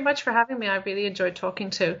you very much for having me. I really enjoyed talking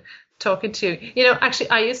to you. Actually,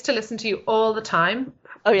 I used to listen to you all the time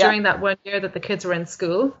during that 1 year that the kids were in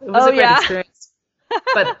school. It was a great experience.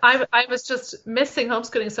 But I was just missing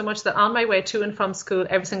homeschooling so much that on my way to and from school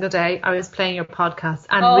every single day, I was playing your podcast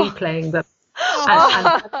and replaying them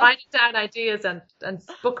and writing down ideas and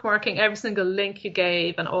bookmarking every single link you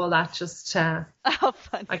gave and all that. Just I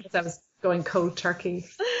guess I was going cold turkey.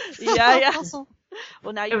 Yeah.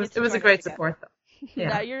 Well, now it was a great support though.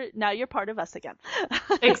 Yeah. Now you're part of us again.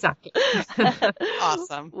 Exactly.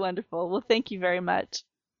 Awesome. Wonderful. Well, thank you very much.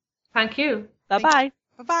 Thank you. Bye-bye.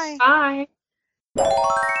 Bye-bye. Bye.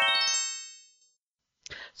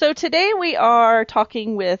 So today we are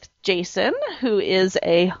talking with Jason, who is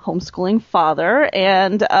a homeschooling father,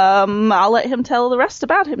 and I'll let him tell the rest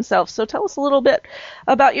about himself. So tell us a little bit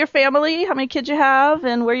about your family, how many kids you have,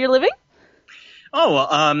 and where you're living.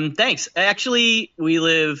 Oh, thanks. Actually, we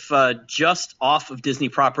live just off of Disney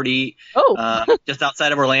property, just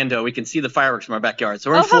outside of Orlando. We can see the fireworks from our backyard. So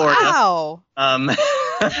we're in Florida. Wow.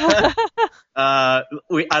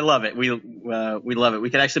 I love it. We love it. We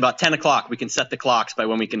can actually, about 10 o'clock, we can set the clocks by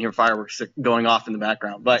when we can hear fireworks going off in the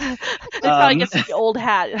background. But it probably gets the old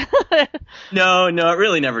hat. No, it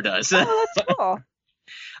really never does. Oh, that's cool.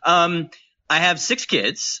 I have 6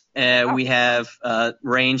 kids. We have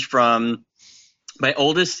range from, my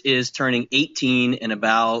oldest is turning 18 in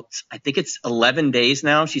about, I think it's 11 days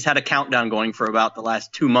now. She's had a countdown going for about the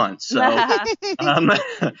last 2 months. So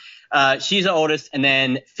she's the oldest. And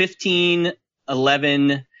then 15,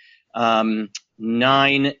 11,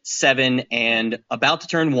 9, 7, and about to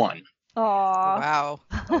turn 1. Aww. Wow.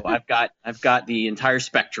 So I've got the entire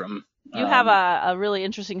spectrum. You have a really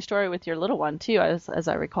interesting story with your little one too, as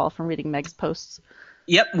I recall from reading Meg's posts.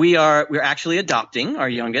 Yep, we're actually adopting our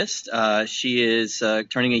youngest. She is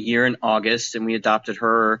turning a year in August, and we adopted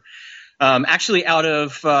her actually out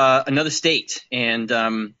of another state.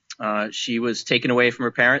 And she was taken away from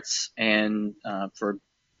her parents, and for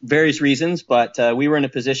various reasons. But we were in a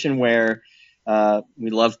position where we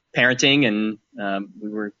loved parenting, and we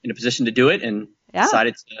were in a position to do it, and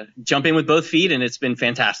decided to jump in with both feet, and it's been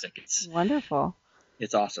fantastic. It's wonderful.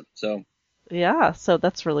 It's awesome. So. Yeah, so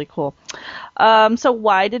that's really cool. So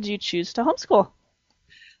why did you choose to homeschool?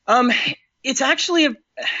 It's actually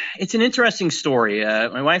it's an interesting story.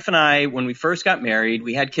 My wife and I, when we first got married,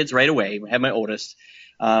 we had kids right away. We had my oldest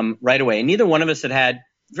right away. And neither one of us had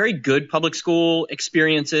very good public school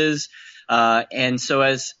experiences. And so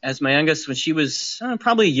as my youngest, when she was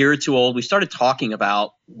probably a year or two old, we started talking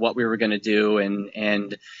about what we were going to do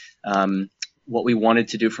and what we wanted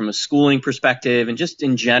to do from a schooling perspective and just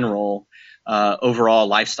in general. Overall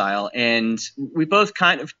lifestyle. And we both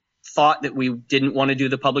kind of thought that we didn't want to do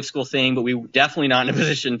the public school thing, but we were definitely not in a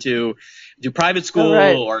position to do private school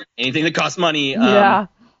or anything that costs money.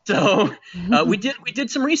 So we did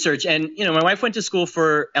some research, and my wife went to school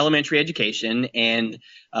for elementary education, and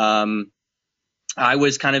I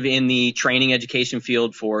was kind of in the training education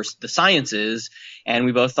field for the sciences, and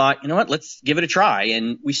we both thought, let's give it a try.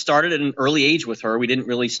 And we started at an early age with her. We didn't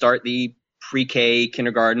really start the pre-K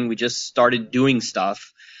kindergarten. We just started doing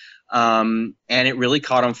stuff. and it really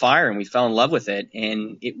caught on fire, and we fell in love with it.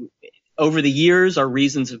 And over the years, our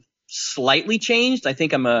reasons have slightly changed. I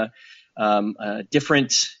think I'm a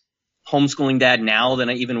different homeschooling dad now than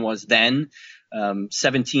I even was then.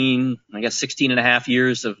 16 and a half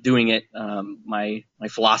years of doing it. My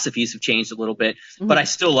philosophies have changed a little bit, but I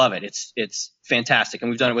still love it. It's fantastic. And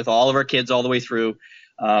we've done it with all of our kids all the way through.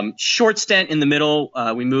 Short stint in the middle.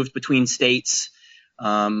 We moved between states,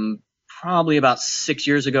 probably about 6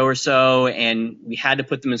 years ago or so. And we had to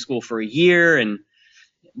put them in school for a year, and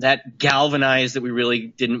that galvanized that we really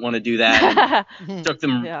didn't want to do that. And took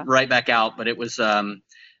them right back out. But it was,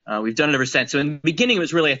 we've done it ever since. So in the beginning, it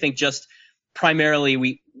was really, I think, just primarily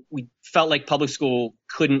we felt like public school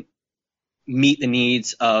couldn't meet the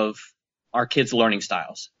needs of our kids' learning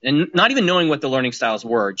styles, and not even knowing what the learning styles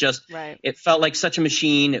were. Just It felt like such a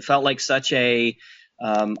machine. It felt like such a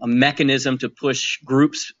mechanism to push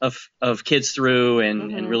groups of kids through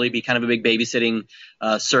and really be kind of a big babysitting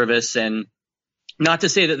service. And not to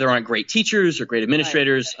say that there aren't great teachers or great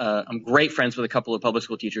administrators. I'm great friends with a couple of public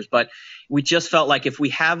school teachers, but we just felt like if we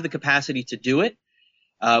have the capacity to do it,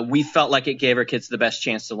 we felt like it gave our kids the best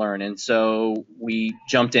chance to learn. And so we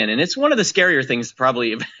jumped in, and it's one of the scarier things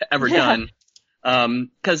probably have ever done.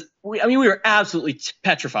 Cause we were absolutely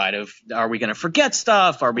petrified of, are we going to forget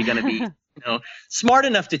stuff? Are we going to be, smart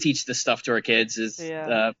enough to teach this stuff to our kids is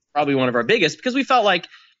probably one of our biggest, because we felt like,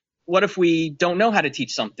 what if we don't know how to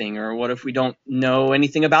teach something, or what if we don't know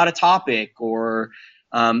anything about a topic, or,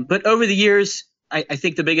 but over the years, I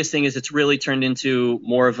think the biggest thing is it's really turned into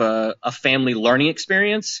more of a family learning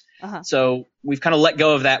experience. So we've kind of let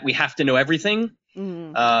go of that. We have to know everything.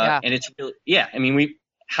 And it's really,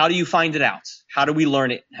 how do you find it out? How do we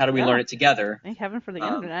learn it? How do we learn it together? Thank heaven for the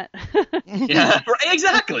internet.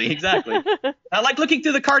 Exactly. I like looking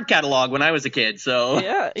through the card catalog when I was a kid. So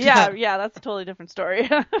that's a totally different story.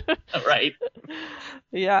 Right.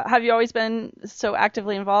 Yeah. Have you always been so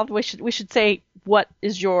actively involved? We should say, what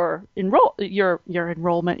is your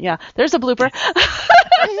enrollment? Yeah, there's a blooper.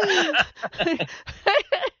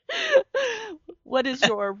 What is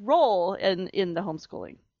your role in the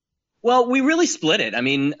homeschooling? Well, we really split it.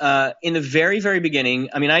 In the very, very beginning,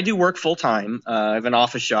 I do work full time. I have an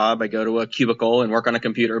office job. I go to a cubicle and work on a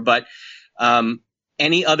computer. But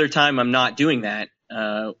any other time I'm not doing that,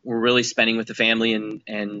 we're really spending with the family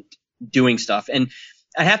and doing stuff. And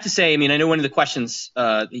I have to say, I know one of the questions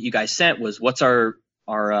that you guys sent was, what's our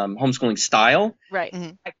homeschooling style?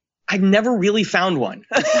 Right. I've never really found one.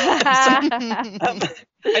 I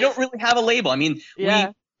don't really have a label. We've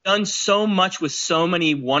done so much with so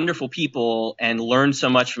many wonderful people and learned so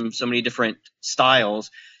much from so many different styles.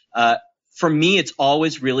 For me, it's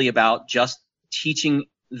always really about just teaching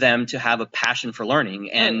them to have a passion for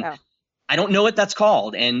learning. And I don't know what that's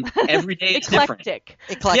called. And every day it's Eclectic.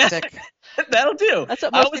 Eclectic. Yeah, that'll do. That's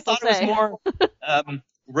what I most always people thought it say. was more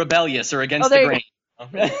rebellious or against the grain.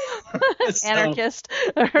 Anarchist.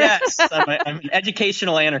 Yes, I'm an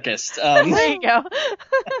educational anarchist. There you go.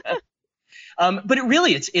 But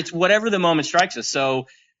it's whatever the moment strikes us. So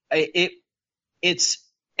it's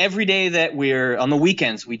every day that we're on the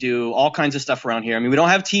weekends, we do all kinds of stuff around here. We don't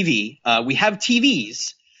have TV. We have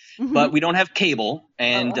TVs, but we don't have cable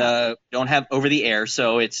and don't have over the air.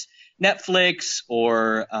 So it's Netflix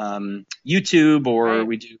or YouTube, or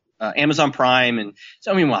we do Amazon Prime. And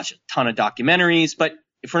so we watch a ton of documentaries. But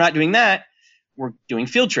if we're not doing that, we're doing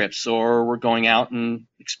field trips, or we're going out and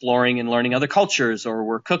exploring and learning other cultures, or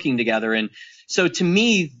we're cooking together. And so to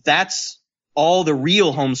me, that's all the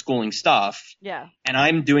real homeschooling stuff. Yeah. And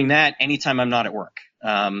I'm doing that anytime I'm not at work.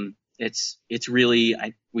 It's really,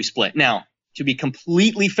 we split. Now, to be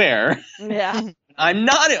completely fair, I'm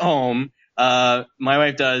not at home. My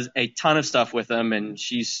wife does a ton of stuff with them, and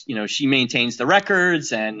she maintains the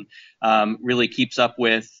records and really keeps up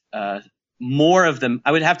with more of them.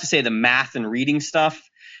 I would have to say the math and reading stuff,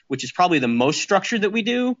 which is probably the most structured that we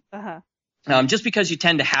do. Just because you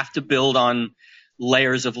tend to have to build on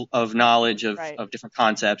layers of knowledge of different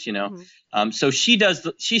concepts, So she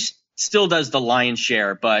still does the lion's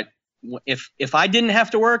share, but if I didn't have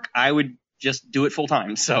to work, I would just do it full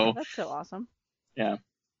time. So that's so awesome. Yeah.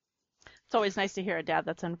 It's always nice to hear a dad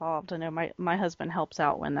that's involved. I know my husband helps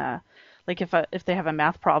out when if they have a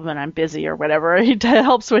math problem and I'm busy or whatever, he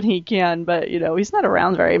helps when he can, but he's not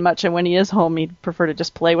around very much, and when he is home, he'd prefer to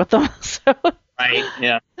just play with them. So right,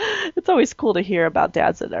 yeah. It's always cool to hear about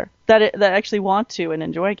dads that actually want to and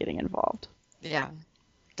enjoy getting involved. Yeah,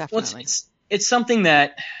 definitely. Well, it's something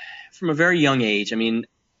that from a very young age, even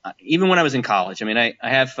when I was in college, I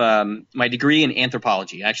have my degree in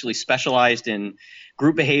anthropology. I actually specialized in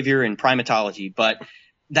group behavior and primatology, but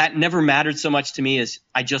that never mattered so much to me as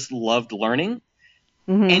I just loved learning.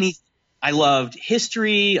 Mm-hmm. I loved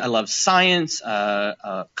history. I loved science,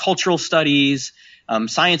 cultural studies.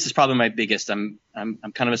 Science is probably my biggest. I'm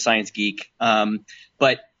kind of a science geek.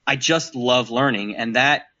 But I just love learning, and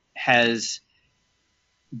that has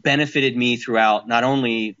benefited me throughout not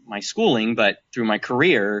only my schooling, but through my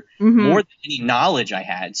career more than any knowledge I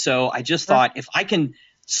had. So I just thought if I can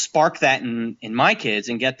spark that in my kids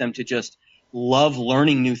and get them to just love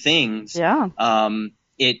learning new things, then I've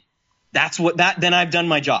done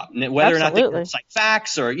my job. Whether or not they can cite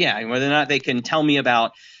facts or whether or not they can tell me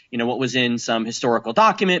about, what was in some historical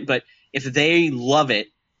document, but if they love it,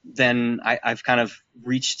 then I've kind of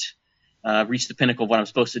reached the pinnacle of what I'm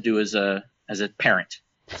supposed to do as a parent.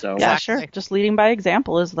 So yeah, sure. Just leading by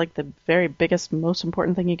example is like the very biggest, most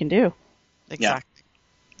important thing you can do. Exactly.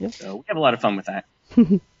 Yeah. So we have a lot of fun with that.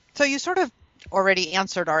 So you sort of already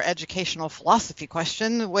answered our educational philosophy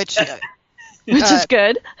question, which is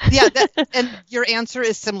good. And your answer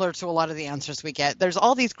is similar to a lot of the answers we get. There's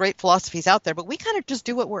all these great philosophies out there, but we kind of just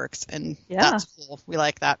do what works, and that's cool. We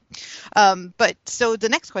like that. But so the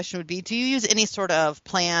next question would be, do you use any sort of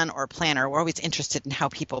plan or planner? We're always interested in how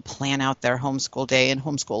people plan out their homeschool day and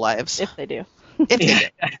homeschool lives. If they do. We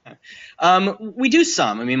do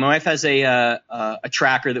some. I mean, my wife has a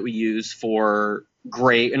tracker that we use for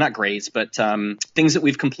not grades, but things that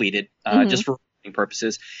we've completed just for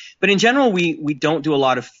purposes. But in general, we don't do a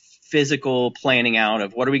lot of physical planning out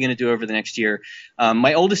of what are we going to do over the next year.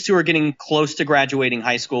 My oldest two are getting close to graduating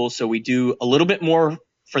high school, so we do a little bit more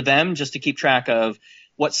for them just to keep track of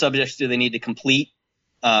what subjects do they need to complete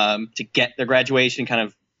to get their graduation, kind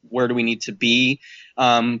of where do we need to be.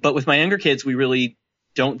 But with my younger kids, we really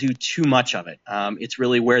don't do too much of it. It's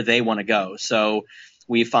really where they want to go. So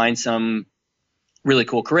we find some really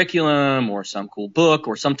cool curriculum or some cool book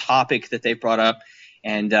or some topic that they've brought up,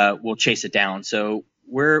 and we'll chase it down. So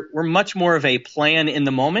we're much more of a plan in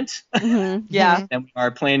the moment than we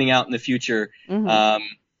are planning out in the future.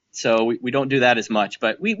 So we don't do that as much,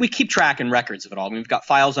 but we keep track and records of it all. I mean, we've got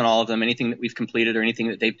files on all of them, anything that we've completed or anything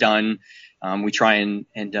that they've done. We try and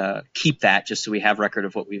keep that just so we have record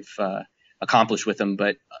of what we've accomplished with them.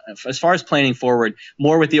 But as far as planning forward,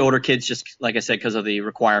 more with the older kids, just like I said, because of the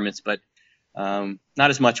requirements, but not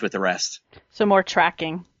as much with the rest. So more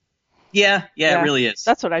tracking. Yeah, it really is.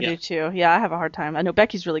 That's what I do too. Yeah, I have a hard time. I know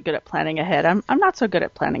Becky's really good at planning ahead. I'm not so good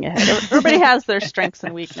at planning ahead. Everybody has their strengths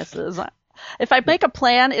and weaknesses. If I make a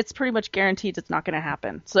plan, it's pretty much guaranteed it's not going to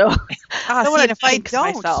happen. So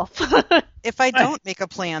if I don't make a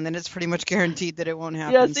plan, then it's pretty much guaranteed that it won't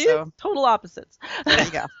happen. Yeah, see? So. Total opposites. There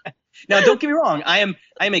you go. Now, don't get me wrong. I am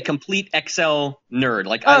a complete Excel nerd.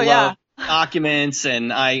 Like I love documents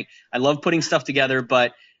and I love putting stuff together,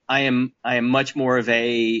 but I am much more of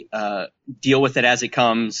a deal with it as it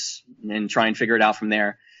comes and try and figure it out from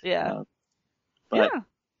there. Yeah. And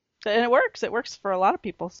it works. It works for a lot of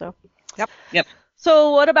people. So. Yep.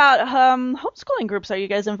 So what about homeschooling groups? Are you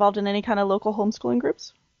guys involved in any kind of local homeschooling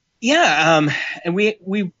groups? Yeah. And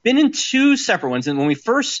we've been in two separate ones. And when we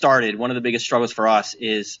first started, one of the biggest struggles for us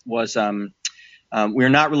was we're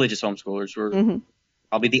not religious homeschoolers. We're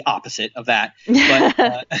probably the opposite of that.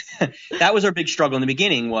 But that was our big struggle in the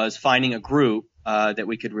beginning, was finding a group that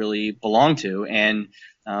we could really belong to. And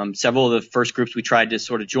several of the first groups we tried to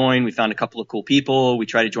sort of join, we found a couple of cool people. We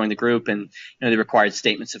tried to join the group, and they required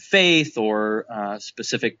statements of faith or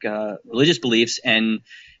specific religious beliefs, and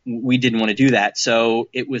we didn't want to do that. So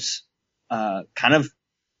it was kind of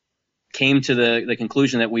came to the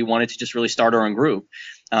conclusion that we wanted to just really start our own group.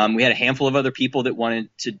 We had a handful of other people that wanted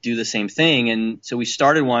to do the same thing. And so we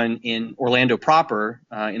started one in Orlando proper,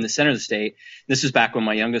 in the center of the state. This was back when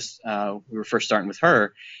my youngest, we were first starting with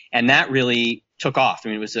her. And that really took off. I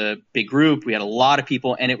mean, it was a big group. We had a lot of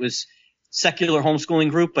people, and it was secular homeschooling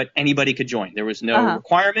group, but anybody could join. There was no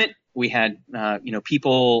requirement. We had,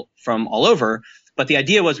 people from all over. But the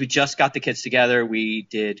idea was we just got the kids together. We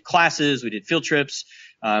did classes. We did field trips.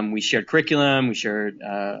 We shared curriculum. We shared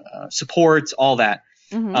supports, all that.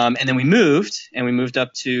 And then we moved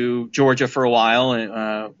up to Georgia for a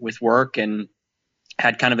while with work, and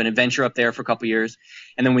had kind of an adventure up there for a couple of years.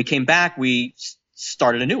 And then we came back, we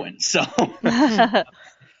started a new one. So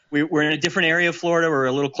we're in a different area of Florida. We're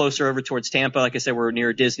a little closer over towards Tampa. Like I said, we're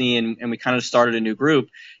near Disney, and we kind of started a new group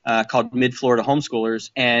called Mid-Florida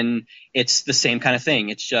Homeschoolers. And it's the same kind of thing.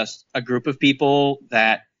 It's just a group of people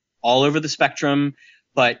that all over the spectrum,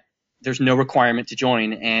 but there's no requirement to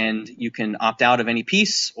join, and you can opt out of any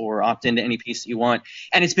piece or opt into any piece that you want.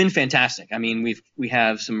 And it's been fantastic. I mean, we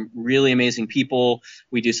have some really amazing people.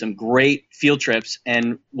 We do some great field trips.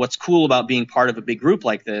 And what's cool about being part of a big group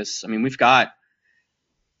like this, I mean, we've got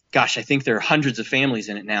gosh, I think there are hundreds of families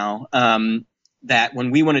in it now, that when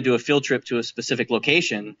we want to do a field trip to a specific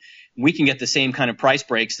location, we can get the same kind of price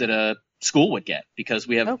breaks that a school would get because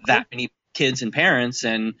we have that many kids and parents,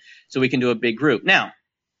 and so we can do a big group. Now,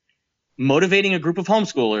 motivating a group of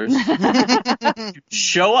homeschoolers to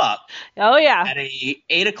show up at a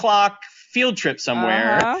 8:00 field trip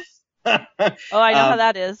somewhere. Oh, I know how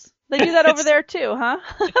that is. They do that over there too, huh?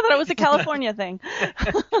 I thought it was a California thing.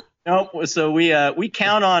 No, so we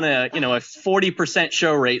count on a 40%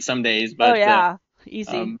 show rate some days, but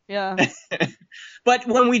easy, But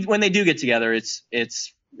when they do get together, it's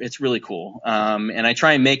really cool, and I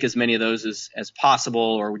try and make as many of those as possible,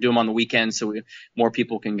 or we do them on the weekends so more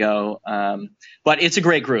people can go. But it's a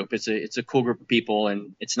great group. It's a cool group of people,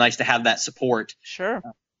 and it's nice to have that support. Sure.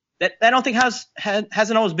 That I don't think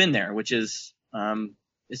hasn't always been there, which is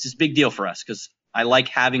it's this big deal for us because I like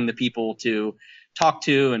having the people to talk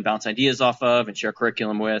to and bounce ideas off of and share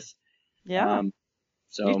curriculum with. Yeah.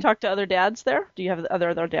 So you talk to other dads there? Do you have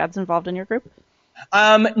other dads involved in your group?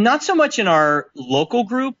 Not so much in our local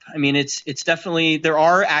group. I mean, it's definitely, there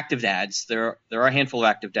are active dads. There are a handful of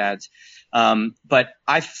active dads. But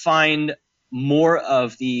I find more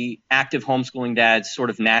of the active homeschooling dads sort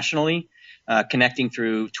of nationally, connecting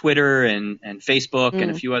through Twitter and Facebook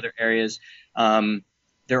and a few other areas.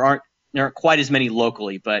 There aren't quite as many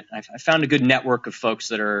locally, but I found a good network of folks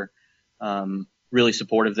that are really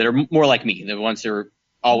supportive, that are more like me, the ones that are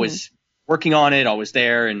always working on it, always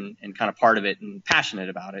there, and kind of part of it and passionate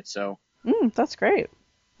about it. So that's great.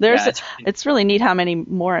 It's really neat how many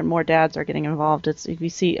more and more dads are getting involved. You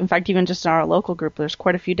see, in fact, even just in our local group, there's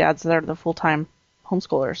quite a few dads that are the full-time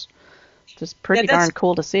homeschoolers. Just pretty darn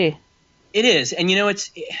cool to see. It is, and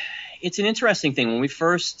it's an interesting thing. When we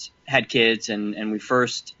first had kids and we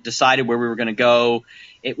first decided where we were going to go,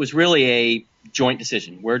 it was really a joint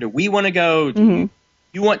decision. Where do we want to go? Do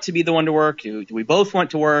you want to be the one to work? Do we both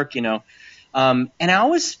want to work? And I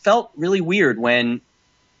always felt really weird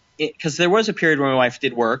because there was a period where my wife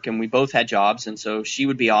did work and we both had jobs, and so she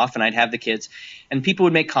would be off and I'd have the kids, and people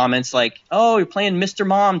would make comments like, "Oh, you're playing Mr.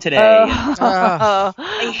 Mom today."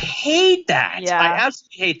 I hate that. Yeah. I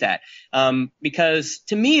absolutely hate that. Because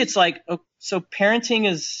to me, it's like, so parenting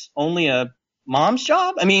is only a mom's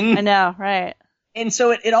job? I mean, I know, right. And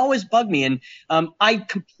so it always bugged me. And I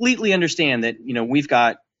completely understand that, we've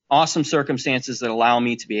got awesome circumstances that allow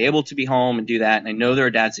me to be able to be home and do that. And I know there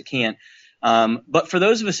are dads that can't. But for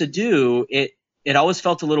those of us that do, it always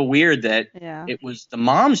felt a little weird that it was the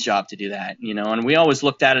mom's job to do that, and we always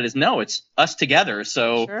looked at it as, no, it's us together.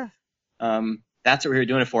 So sure. That's what we were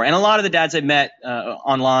doing it for. And a lot of the dads I've met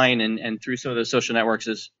online and through some of those social networks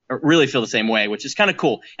really feel the same way, which is kind of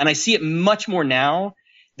cool. And I see it much more now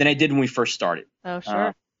than I did when we first started. Oh,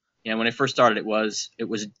 sure. When I first started, it was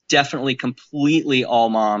definitely completely all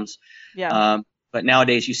moms. Yeah. But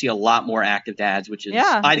nowadays you see a lot more active dads, which is,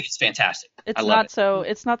 I think it's fantastic. I love it.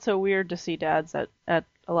 It's not so weird to see dads at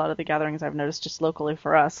a lot of the gatherings I've noticed just locally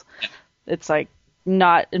for us. Yeah. It's like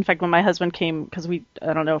not, in fact, when my husband came, because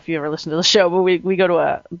I don't know if you ever listened to the show, but we go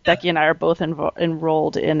to Becky and I are both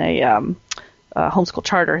enrolled in a homeschool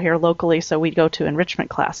charter here locally, so we go to enrichment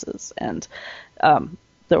classes, and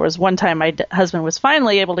there was one time my husband was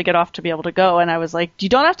finally able to get off to be able to go, and I was like, you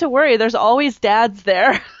don't have to worry, there's always dads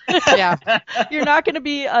there. Yeah. You're not going to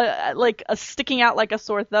be sticking out like a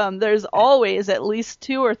sore thumb. There's always at least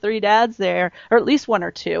 2 or 3 dads there, or at least 1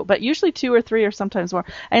 or 2, but usually 2 or 3 or sometimes more,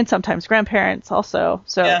 and sometimes grandparents also.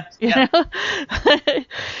 So, you know?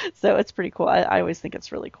 So it's pretty cool. I always think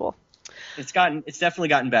it's really cool. It's definitely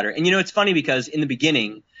gotten better. And it's funny because in the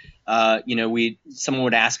beginning, someone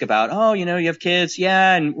would ask about, you have kids,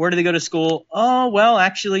 and where do they go to school? Oh, well,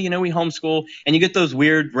 actually, we homeschool, and you get those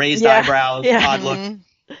weird raised eyebrows, odd look.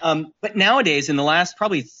 But nowadays, in the last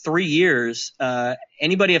probably 3 years,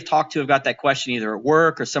 anybody I've talked to have got that question either at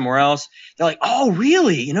work or somewhere else. They're like, oh,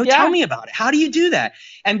 really? Tell me about it. How do you do that?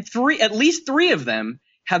 And at least 3 of them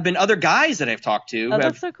have been other guys that I've talked to who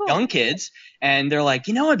have so cool. young kids, and they're like,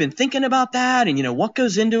 I've been thinking about that, and what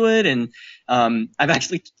goes into it, and I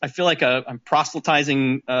feel like I'm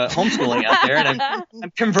proselytizing homeschooling out there, and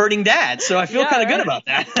I'm converting dads, so I feel kind of good about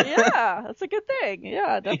that. Yeah, that's a good thing.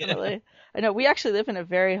 Yeah, definitely. Yeah. I know we actually live in a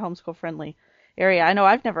very homeschool friendly area. I know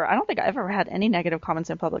I don't think I've ever had any negative comments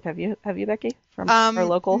in public. Have you, Becky, from our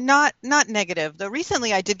local? Not negative. Though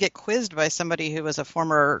recently I did get quizzed by somebody who was a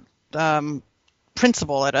former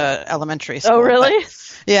principal at a elementary school. Oh, really?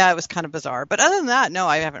 Yeah, it was kind of bizarre. But other than that, no,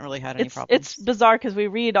 I haven't really had any problems. It's bizarre because we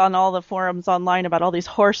read on all the forums online about all these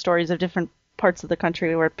horror stories of different parts of the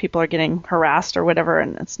country where people are getting harassed or whatever,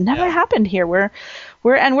 and it's never happened here. We're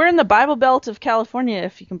in the Bible Belt of California,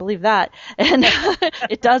 if you can believe that, and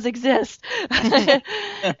it does exist,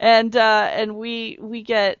 and we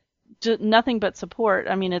get nothing but support.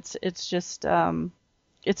 I mean, it's just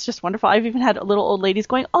wonderful. I've even had little old ladies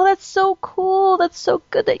going, "Oh, that's so cool. That's so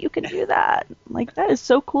good that you can do that." I'm like, that is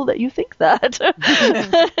so cool that you think that.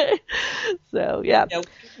 So, yeah.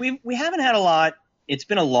 We haven't had a lot. It's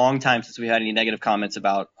been a long time since we had any negative comments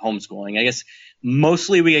about homeschooling. I guess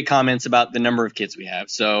mostly we get comments about the number of kids we have.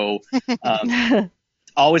 So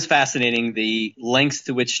always fascinating the lengths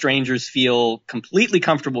to which strangers feel completely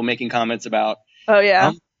comfortable making comments about. Oh,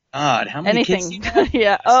 yeah. God, how many kids do you have?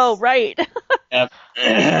 Yeah. Oh, right. Yep.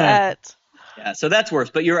 Yeah, so that's worse.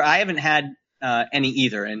 But I haven't had any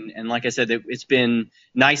either. And like I said, it's been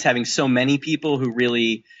nice having so many people who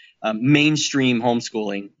really mainstream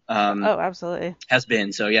homeschooling. Oh, absolutely. Has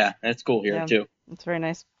been. So, yeah, that's cool here, too. It's very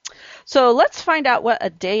nice. So let's find out what a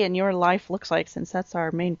day in your life looks like, since that's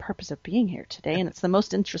our main purpose of being here today, and it's the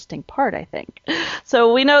most interesting part, I think.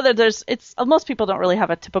 So we know that most people don't really have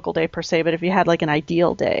a typical day per se, but if you had like an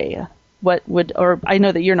ideal day, or I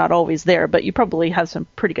know that you're not always there, but you probably have some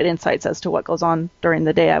pretty good insights as to what goes on during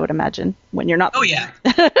the day, I would imagine, when you're not. Oh, yeah.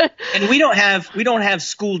 And we don't have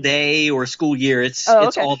school day or school year. It's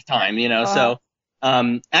all the time, so.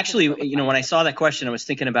 Actually, when I saw that question, I was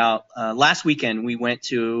thinking about last weekend we went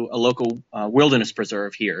to a local wilderness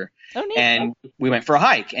preserve here. Oh, neat. And we went for a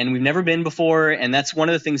hike, and we've never been before. And that's one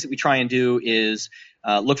of the things that we try and do is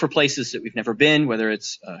look for places that we've never been, whether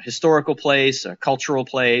it's a historical place, a cultural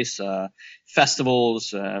place,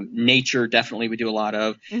 festivals, nature. Definitely, we do a lot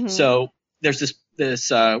of. Mm-hmm. So there's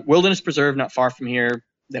this wilderness preserve not far from here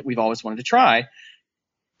that we've always wanted to try.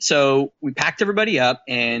 So we packed everybody up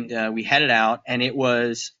and we headed out, and it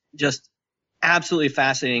was just absolutely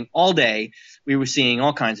fascinating. All day we were seeing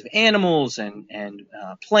all kinds of animals and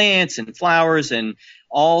plants and flowers and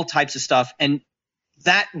all types of stuff. And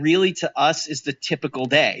that really to us is the typical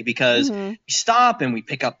day, because we stop and we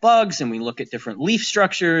pick up bugs and we look at different leaf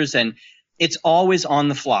structures, and it's always on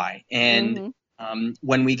the fly. And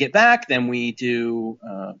when we get back, then we do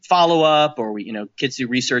follow up, or kids do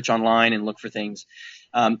research online and look for things.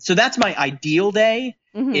 So that's my ideal day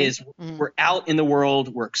is we're out in the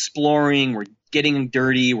world, we're exploring, we're getting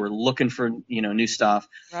dirty, we're looking for, new stuff.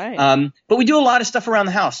 Right. But we do a lot of stuff around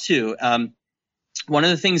the house too. One of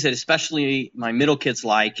the things that especially my middle kids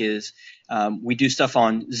like is we do stuff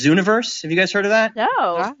on Zooniverse. Have you guys heard of that? No.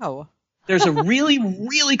 Wow. There's a really,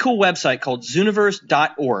 really cool website called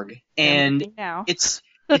Zooniverse.org, and it's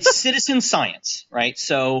citizen science, right?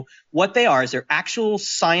 So what they are is they're actual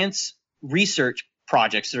science research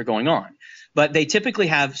projects that are going on, but they typically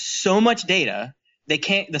have so much data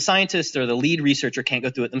the scientist or the lead researcher can't go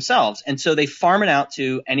through it themselves, and so they farm it out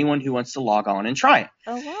to anyone who wants to log on and try it.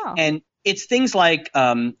 Oh, wow. And it's things like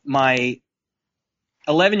my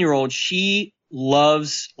 11-year-old, she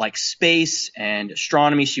loves like space and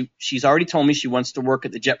astronomy. She's already told me she wants to work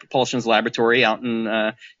at the Jet Propulsion's laboratory out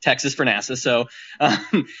in Texas for NASA.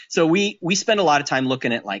 So we spend a lot of time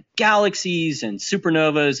looking at like galaxies and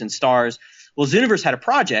supernovas and stars. Well, Zooniverse had a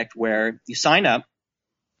project where you sign up,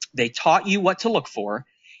 they taught you what to look for,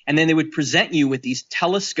 and then they would present you with these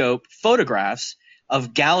telescope photographs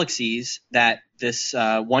of galaxies that this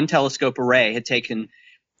one telescope array had taken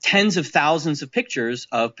tens of thousands of pictures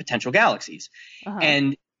of potential galaxies.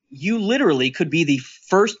 And you literally could be the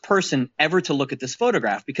first person ever to look at this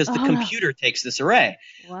photograph because the computer takes this array.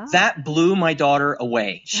 Wow. That blew my daughter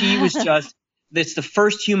away. She was just... It's the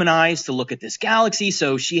first human eyes to look at this galaxy,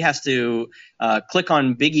 so she has to click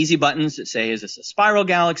on big easy buttons that say, is this a spiral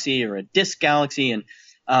galaxy or a disk galaxy?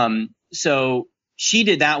 And so she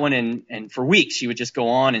did that one, and for weeks she would just go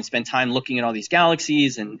on and spend time looking at all these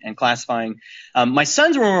galaxies and classifying. My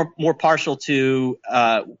sons were more partial to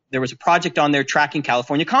there was a project on there tracking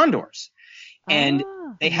California condors. And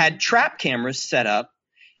they had trap cameras set up,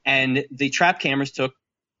 and the trap cameras took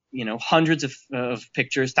hundreds of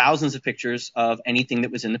pictures, thousands of pictures of anything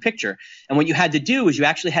that was in the picture. And what you had to do is you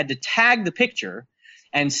actually had to tag the picture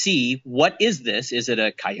and see, what is this? Is it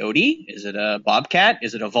a coyote? Is it a bobcat?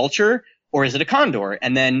 Is it a vulture? Or is it a condor?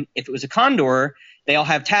 And then if it was a condor, they all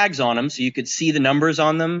have tags on them, so you could see the numbers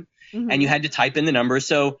on them, and you had to type in the numbers.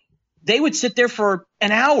 So they would sit there for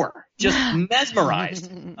an hour just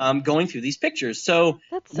mesmerized going through these pictures. So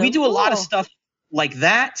we do a lot of stuff like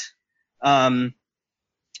that.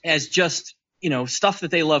 As just, stuff that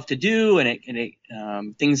they love to do, and it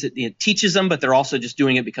things that it teaches them, but they're also just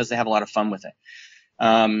doing it because they have a lot of fun with it.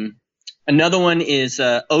 Another one is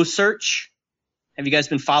OSearch. Have you guys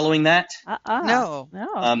been following that? No.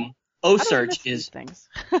 OCEARCH is things?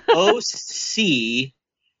 OCEARCH.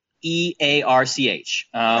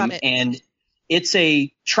 And it's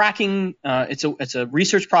a tracking, it's a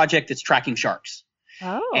research project that's tracking sharks.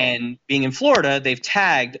 Oh. And being in Florida, they've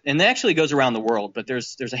tagged, and it actually goes around the world, but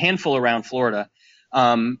there's a handful around Florida.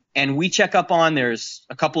 And we check up on, there's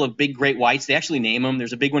a couple of big great whites. They actually name them.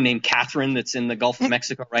 There's a big one named Catherine that's in the Gulf of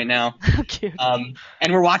Mexico right now. Cute. And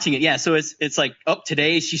we're watching it. Yeah. So it's like,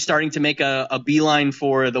 today she's starting to make a beeline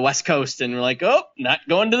for the West Coast. And we're like, not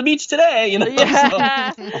going to the beach today, you know?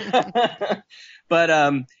 Yeah. So,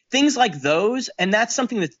 but things like those, and that's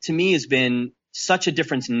something that to me has been such a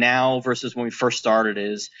difference now versus when we first started,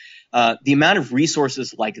 is the amount of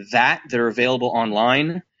resources like that are available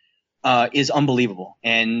online is unbelievable.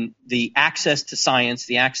 And the access to science,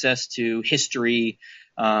 the access to history,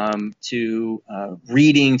 to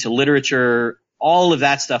reading, to literature, all of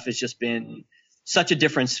that stuff has just been such a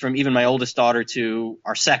difference from even my oldest daughter to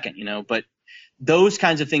our second, you know. But those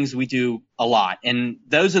kinds of things we do a lot. And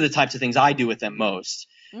those are the types of things I do with them most,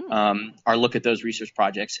 are look at those research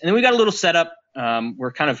projects. And then we got a little setup.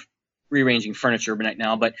 We're kind of rearranging furniture right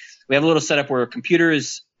now, but we have a little setup where a computer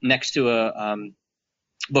is next to a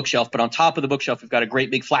bookshelf, but on top of the bookshelf, we've got a great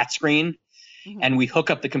big flat screen, and we hook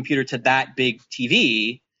up the computer to that big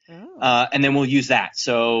TV, and then we'll use that.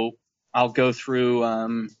 So I'll go through,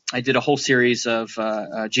 I did a whole series of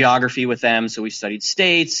geography with them. So we studied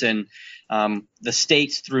states and the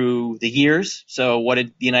states through the years. So what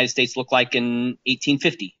did the United States look like in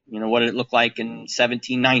 1850? You know, what did it look like in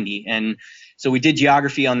 1790? And so we did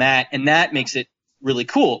geography on that, and that makes it really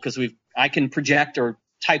cool because I can project or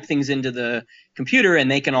type things into the computer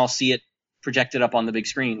and they can all see it projected up on the big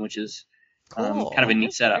screen, which is kind of a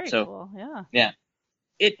neat setup. So cool. Yeah.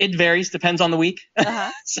 It varies, depends on the week.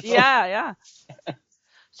 So, Yeah.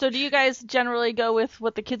 So do you guys generally go with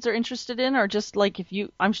what the kids are interested in, or just like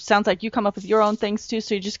sounds like you come up with your own things too,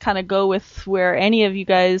 so you just kind of go with where any of you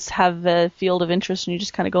guys have a field of interest and you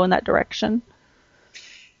just kind of go in that direction?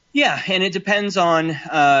 Yeah, and it depends on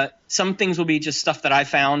some things will be just stuff that I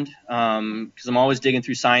found because I'm always digging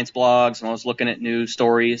through science blogs. I'm always looking at new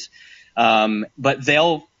stories. But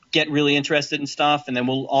they'll get really interested in stuff, and then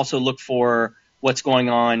we'll also look for what's going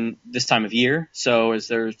on this time of year. So is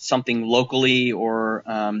there something locally or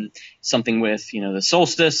something with, the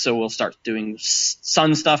solstice? So we'll start doing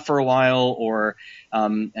sun stuff for a while, or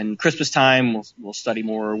and Christmas time we'll study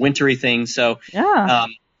more wintry things. So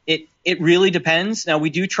it really depends. Now we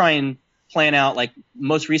do try and plan out, like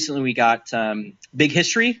most recently we got Big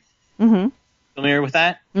History. Mm-hmm. Familiar with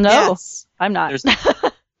that? No, yes. I'm not.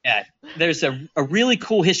 There's a really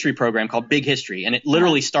cool history program called Big History, and it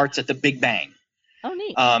literally starts at the Big Bang. Oh,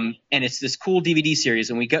 neat. And it's this cool DVD series,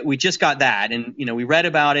 and we just got that, and we read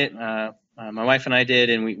about it. My wife and I did,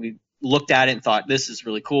 and we looked at it and thought this is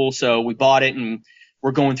really cool, so we bought it, and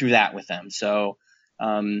we're going through that with them. So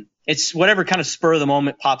it's whatever kind of spur of the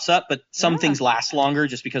moment pops up, but some things last longer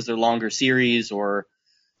just because they're longer series, or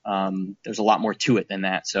there's a lot more to it than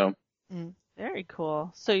that. So very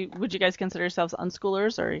cool. So would you guys consider yourselves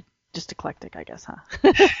unschoolers or just eclectic, I guess, huh?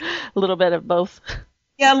 A little bit of both.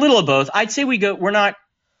 Yeah, a little of both. I'd say we're not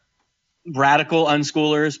radical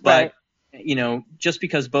unschoolers, but just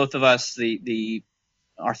because both of us,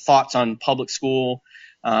 our thoughts on public school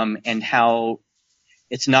and how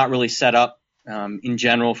it's not really set up in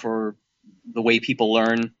general for the way people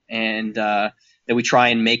learn, and that we try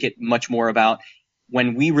and make it much more about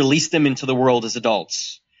when we release them into the world as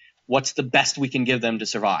adults, what's the best we can give them to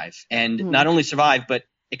survive, and not only survive, but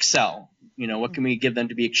excel. What can we give them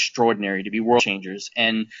to be extraordinary, to be world changers?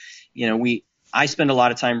 And, I spend a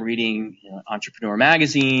lot of time reading Entrepreneur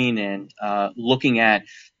Magazine and looking at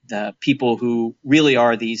the people who really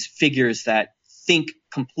are these figures that think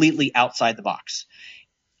completely outside the box.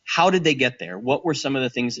 How did they get there? What were some of the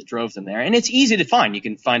things that drove them there? And it's easy to find. You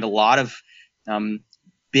can find a lot of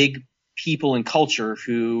big people in culture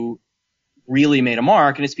who really made a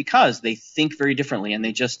mark, and it's because they think very differently, and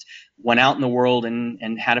they just went out in the world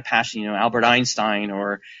and had a passion. Albert Einstein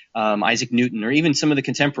or Isaac Newton, or even some of the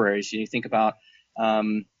contemporaries. You think about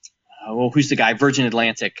who's the guy? Virgin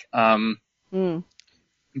Atlantic, the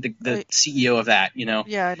CEO of that.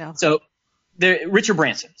 Yeah, I know. So Richard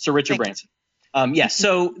Branson, Sir Richard Branson.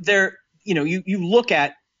 So they're you look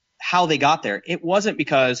at how they got there. It wasn't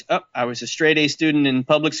because I was a straight A student in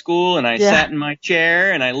public school and I sat in my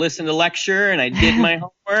chair and I listened to lecture and I did my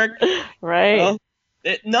homework. Right.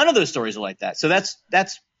 None of those stories are like that. So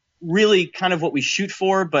that's really kind of what we shoot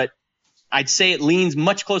for, but I'd say it leans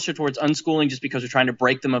much closer towards unschooling just because we're trying to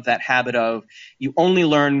break them of that habit of you only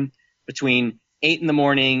learn between 8 in the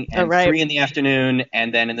morning and 3 in the afternoon,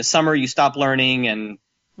 and then in the summer you stop learning, and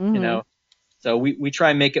you know. So we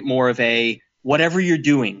try and make it more of a whatever you're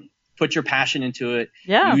doing, put your passion into it,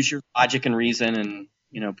 use your logic and reason, and,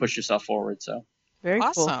 you know, push yourself forward. So very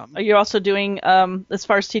awesome. Cool. Are you also doing, as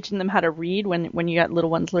far as teaching them how to read, when you got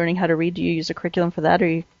little ones learning how to read, do you use a curriculum for that, or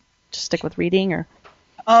you just stick with reading, or?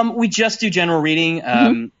 We just do general reading.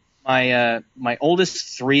 My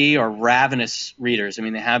oldest 3 are ravenous readers. I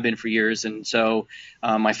mean, they have been for years. And so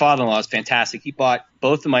my father-in-law is fantastic. He bought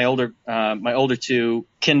both of my older 2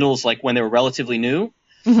 Kindles like when they were relatively new,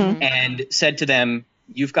 and said to them,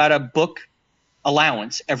 "You've got a book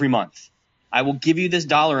allowance every month. I will give you this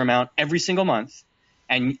dollar amount every single month,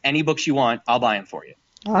 and any books you want, I'll buy them for you."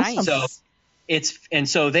 Awesome.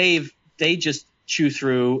 So they just chew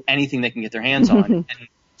through anything they can get their hands on. And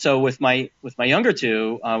so with my younger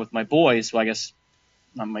 2, with my boys, well, I guess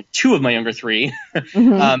my 2 of my younger 3,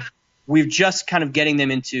 we're just kind of getting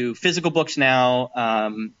them into physical books now.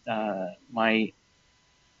 My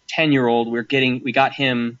 10-year-old, we got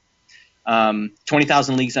him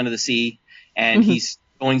 20,000 Leagues Under the Sea, and he's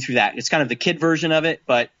going through that. It's kind of the kid version of it,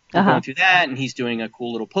 but we're going through that, and he's doing a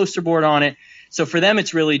cool little poster board on it. So for them,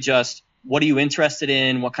 it's really just, what are you interested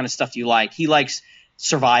in? What kind of stuff do you like? He likes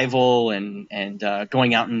survival and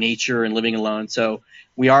going out in nature and living alone. So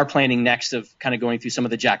we are planning next of kind of going through some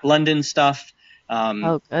of the Jack London stuff.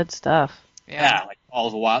 Good stuff. Yeah, like All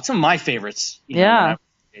of the Wild. Some of my favorites. You know, when I was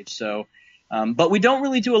age. So, but we don't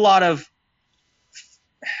really do a lot of.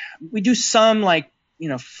 We do some like, you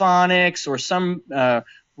know, phonics or some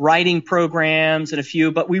writing programs and a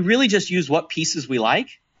few, but we really just use what pieces we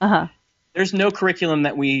like. There's no curriculum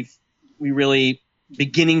that we really,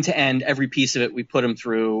 beginning to end, every piece of it we put them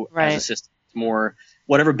through as a system. It's more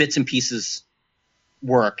whatever bits and pieces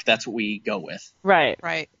work, that's what we go with.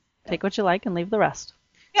 Right. Take what you like and leave the rest.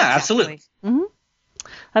 Yeah, absolutely.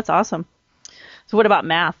 That's awesome. So what about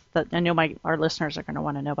math? I know our listeners are going to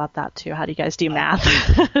want to know about that too. How do you guys do math?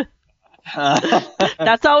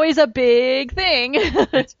 That's always a big thing.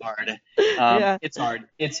 It's hard. It's hard.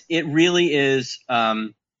 It really is.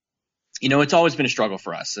 You know, it's always been a struggle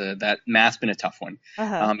for us. That math's been a tough one.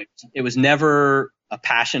 It was never a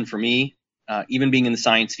passion for me. Even being in the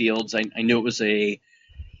science fields, I knew it was a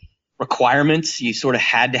requirement. You sort of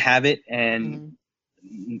had to have it, and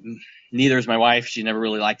neither is my wife. She never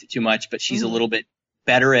really liked it too much, but she's a little bit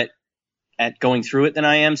better at going through it than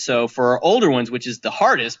I am. So for our older ones, which is the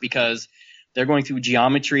hardest because they're going through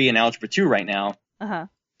geometry and algebra 2 right now,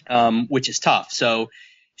 which is tough. So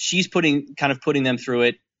she's putting them through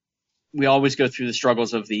it. We always go through the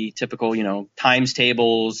struggles of the typical, you know, times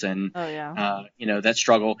tables and, you know, that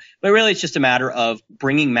struggle. But really, it's just a matter of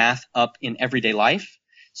bringing math up in everyday life.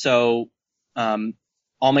 So all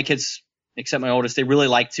my kids, except my oldest, they really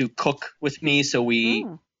like to cook with me. So we,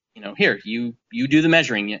 you know, here, you do the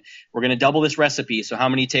measuring. We're going to double this recipe. So how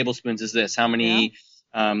many tablespoons is this? How many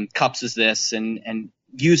cups is this? And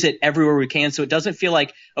use it everywhere we can. So it doesn't feel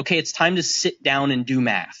like, okay, it's time to sit down and do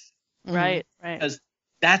math. Right. Because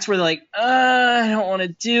that's where they're like, I don't want to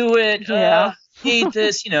do it. I hate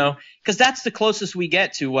this, you know, because that's the closest we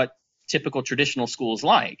get to what typical traditional school is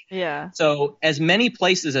like. Yeah. So as many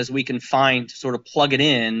places as we can find to sort of plug it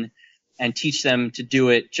in and teach them to do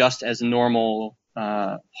it just as a normal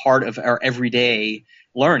part of our everyday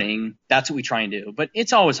learning, that's what we try and do. But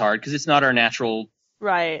it's always hard because it's not our natural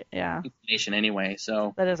inclination anyway.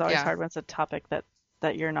 So that is always hard when it's a topic that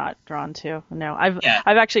you're not drawn to. No, I've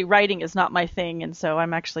actually, writing is not my thing, and so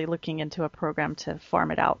I'm actually looking into a program to farm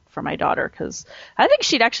it out for my daughter, because I think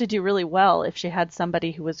she'd actually do really well if she had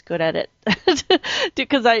somebody who was good at it.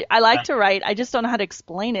 Because I like to write, I just don't know how to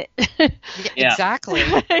explain it. Exactly.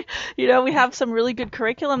 You know, we have some really good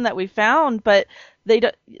curriculum that we found, but they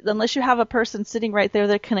don't, unless you have a person sitting right there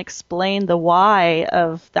that can explain the why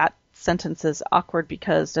of that sentence is awkward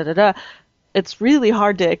because da-da-da, it's really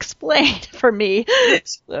hard to explain for me.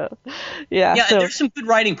 So, and there's some good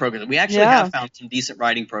writing programs. We actually have found some decent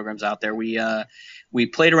writing programs out there. We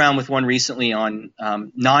played around with one recently on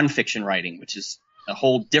nonfiction writing, which is a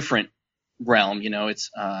whole different realm. You know,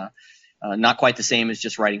 it's not quite the same as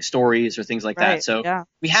just writing stories or things like that. So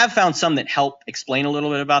we have found some that help explain a little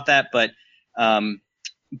bit about that. But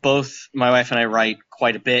both my wife and I write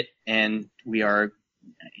quite a bit, and we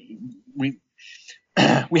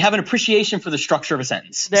have an appreciation for the structure of a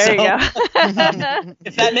sentence. There you go.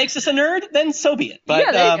 If that makes us a nerd, then so be it.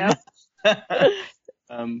 But, there you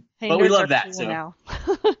go. But we love that. Cool so now.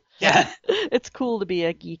 Yeah. It's cool to be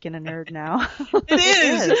a geek and a nerd now. It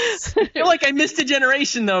is. You're like I missed a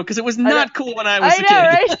generation though, because it was not cool when I was a kid.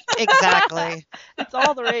 Right? Exactly. It's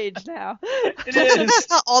all the rage now. It is.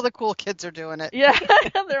 All the cool kids are doing it. Yeah,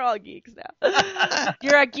 they're all geeks now.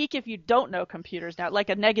 You're a geek if you don't know computers now, like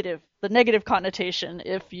the negative connotation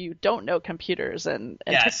if you don't know computers and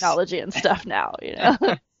technology and stuff now, you know.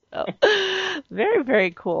 So, very,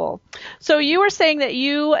 very cool. So you were saying that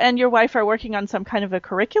you and your wife are working on some kind of a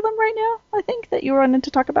curriculum right now, I think, that you were wanting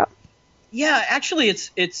to talk about. Yeah, actually,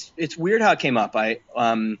 it's weird how it came up.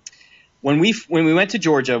 When we went to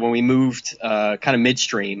Georgia, when we moved kind of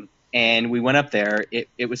midstream, and we went up there,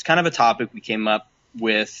 it was kind of a topic we came up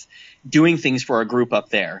with, doing things for our group up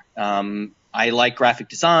there. I like graphic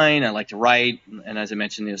design, I like to write, and as I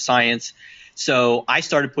mentioned, science. So I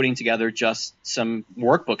started putting together just some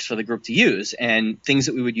workbooks for the group to use, and things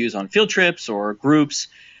that we would use on field trips or group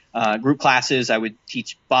classes. I would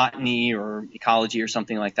teach botany or ecology or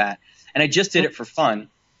something like that. And I just did it for fun.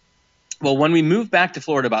 Well, when we moved back to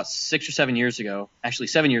Florida about 6 or 7 years ago, actually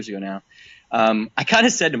 7 years ago now, I kind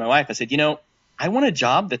of said to my wife, I said, I want a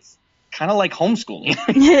job that's kind of like homeschooling.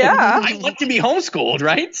 Yeah. I like to be homeschooled,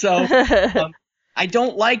 right? So I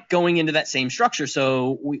don't like going into that same structure.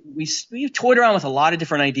 So we toyed around with a lot of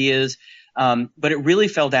different ideas, but it really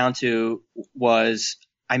fell down to was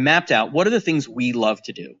I mapped out what are the things we love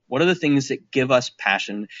to do? What are the things that give us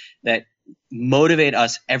passion, that motivate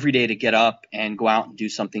us every day to get up and go out and do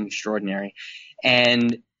something extraordinary?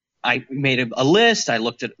 And I made a list. I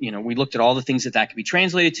looked at, we looked at all the things that could be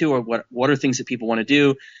translated to, or what are things that people want to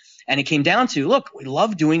do. And it came down to, look, we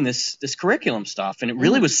love doing this curriculum stuff. And it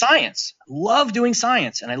really was science. I love doing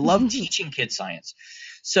science, and I love teaching kids science.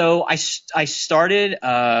 So I started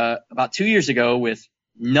about 2 years ago with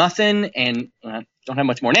nothing, and don't have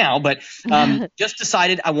much more now, but just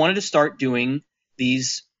decided I wanted to start doing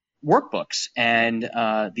these workbooks and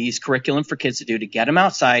these curriculum for kids to do, to get them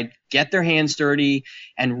outside, get their hands dirty,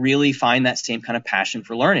 and really find that same kind of passion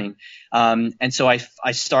for learning. And so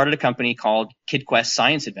I started a company called KidQuest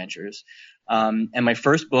Science Adventures. And my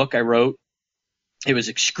first book I wrote, it was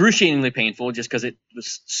excruciatingly painful just because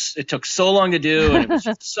it took so long to do, and it was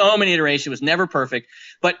so many iterations. It was never perfect.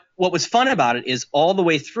 But what was fun about it is all the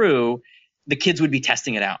way through, the kids would be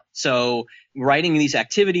testing it out. So writing these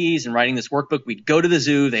activities and writing this workbook, we'd go to the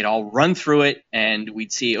zoo, they'd all run through it, and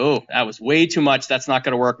we'd see, oh, that was way too much. That's not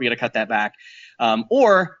going to work. We got to cut that back.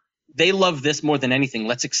 Or they love this more than anything.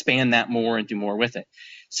 Let's expand that more and do more with it.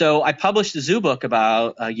 So I published the zoo book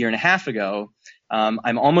about a year and a half ago.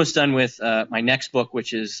 I'm almost done with my next book,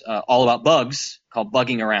 which is all about bugs, called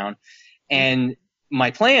Bugging Around. And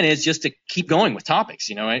my plan is just to keep going with topics,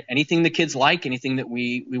 anything the kids like, anything that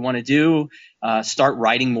we want to do, start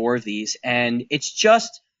writing more of these. And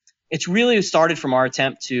it's really started from our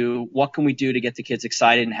attempt to, what can we do to get the kids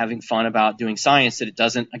excited and having fun about doing science, that it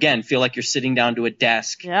doesn't, again, feel like you're sitting down to a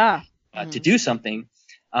desk to do something.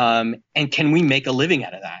 And can we make a living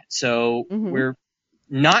out of that? So we're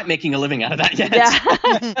not making a living out of that yet.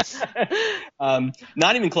 Yeah.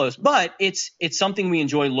 Not even close, but it's something we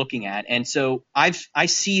enjoy looking at. And so I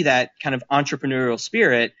see that kind of entrepreneurial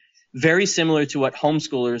spirit very similar to what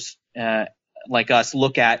homeschoolers like us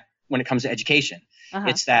look at when it comes to education.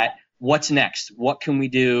 It's that, what's next? What can we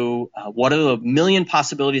do? What are the million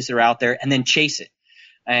possibilities that are out there? And then chase it.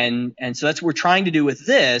 And so that's what we're trying to do with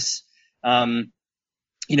this.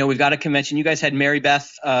 We've got a convention. You guys had Mary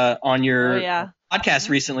Beth on your podcast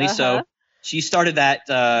recently. So she started that.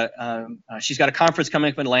 She's got a conference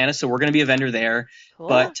coming up in Atlanta, so we're going to be a vendor there. Cool.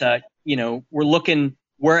 But, we're looking,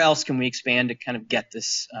 where else can we expand to kind of get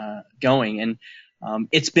this going? And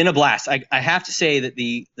it's been a blast. I have to say that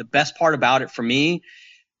the best part about it for me,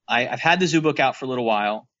 I've had the zoo book out for a little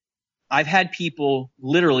while. I've had people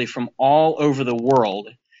literally from all over the world,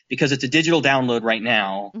 because it's a digital download right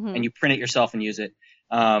now, and you print it yourself and use it.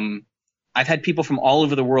 I've had people from all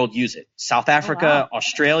over the world use it. South Africa,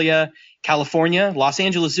 Australia, California, Los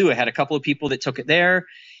Angeles Zoo. I had a couple of people that took it there,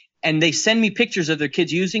 and they send me pictures of their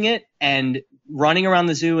kids using it and running around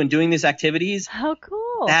the zoo and doing these activities. How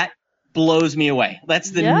cool. That blows me away.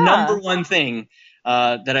 That's the number one thing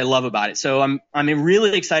that I love about it. So I'm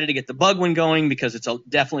really excited to get the bug one going, because it's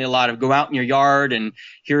definitely a lot of go out in your yard and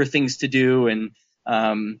here are things to do. And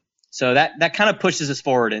so that kind of pushes us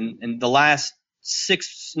forward. And the last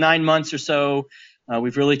 6-9 months or so,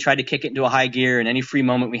 we've really tried to kick it into a high gear, and any free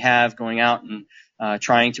moment we have, going out and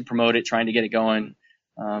trying to promote it, trying to get it going.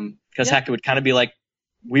 Because heck, it would kind of be like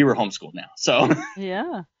we were homeschooled now. So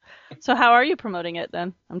yeah. So how are you promoting it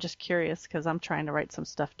then? I'm just curious, because I'm trying to write some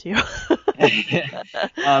stuff too.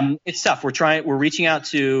 It's tough. We're reaching out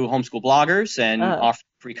to homeschool bloggers and offering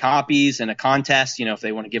free copies and a contest, if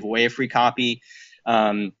they want to give away a free copy.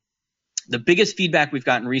 the biggest feedback we've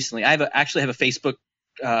gotten recently, I actually have a Facebook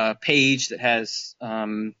page that has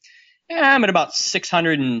I'm at about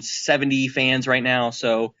 670 fans right now,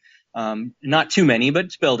 so not too many, but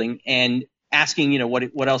it's building, and asking,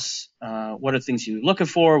 what else, what are things you're looking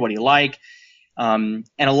for, what do you like, and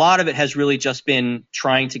a lot of it has really just been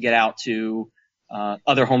trying to get out to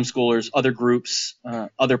other homeschoolers, other groups,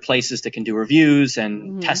 other places that can do reviews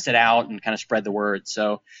and test it out and kind of spread the word.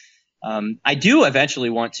 So I do eventually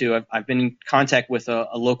want to. I've been in contact with a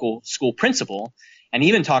local school principal, and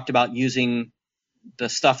even talked about using the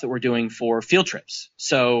stuff that we're doing for field trips.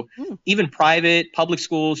 So even private, public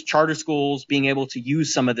schools, charter schools, being able to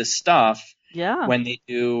use some of this stuff when they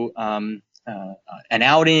do an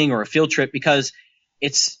outing or a field trip, because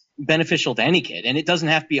it's beneficial to any kid, and it doesn't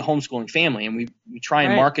have to be a homeschooling family. And we try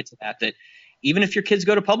and market to that even if your kids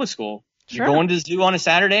go to public school, you're going to the zoo on a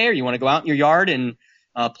Saturday, or you want to go out in your yard and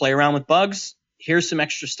play around with bugs, here's some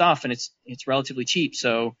extra stuff, and it's relatively cheap.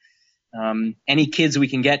 So any kids we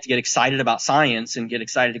can get to get excited about science and get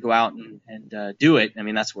excited to go out and do it, I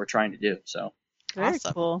mean, that's what we're trying to do. So very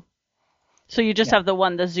cool. So you just have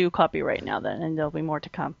the zoo copy right now then, and there'll be more to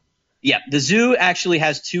come. Yeah, the zoo actually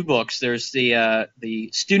has 2 books. There's the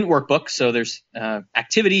student workbook, so there's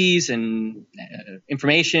activities and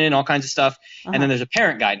information, all kinds of stuff, and then there's a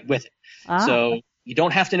parent guide with it. So you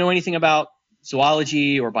don't have to know anything about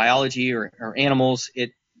zoology or biology or animals.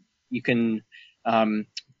 You can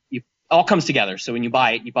all comes together. So when you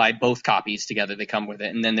buy it, you buy both copies together. They come with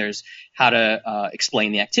it. And then there's how to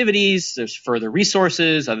explain the activities. There's further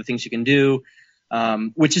resources, other things you can do,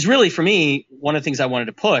 which is really, for me, one of the things I wanted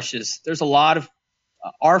to push is there's a lot of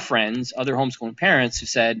our friends, other homeschooling parents, who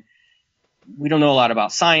said, we don't know a lot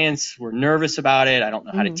about science. We're nervous about it. I don't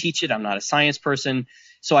know how to teach it. I'm not a science person.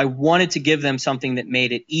 So I wanted to give them something that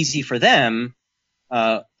made it easy for them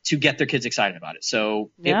to get their kids excited about it. So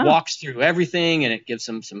it walks through everything, and it gives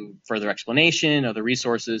them some further explanation, other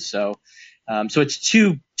resources. So it's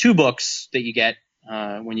two books that you get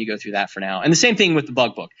when you go through that for now. And the same thing with the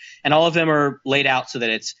bug book. And all of them are laid out so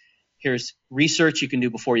that here's research you can do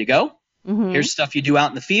before you go. Here's stuff you do out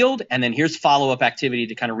in the field, and then here's follow-up activity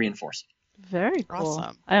to kind of reinforce it. Very cool.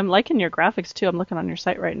 Awesome. I'm liking your graphics too. I'm looking on your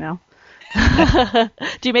site right now.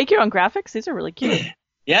 Do you make your own graphics? These are really cute.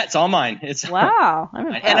 Yeah, it's all mine. Wow.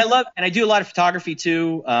 And I do a lot of photography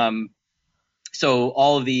too. So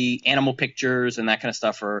all of the animal pictures and that kind of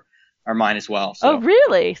stuff are mine as well. So, oh,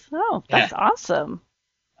 really? Oh, that's awesome.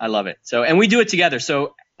 I love it. So, and we do it together.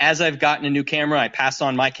 So as I've gotten a new camera, I pass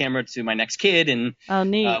on my camera to my next kid, and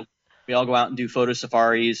neat. We all go out and do photo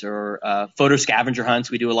safaris or photo scavenger hunts.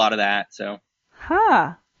 We do a lot of that. So.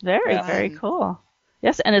 Very cool.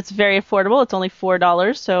 Yes, and it's very affordable. It's only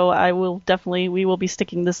 $4, so we will be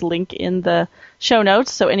sticking this link in the show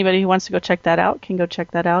notes. So anybody who wants to go check that out can go check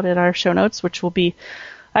that out at our show notes, which will be,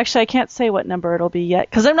 actually I can't say what number it'll be yet,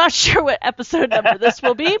 because I'm not sure what episode number this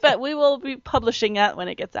will be, but we will be publishing that when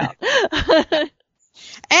it gets out.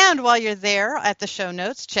 And while you're there at the show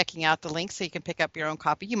notes, checking out the link so you can pick up your own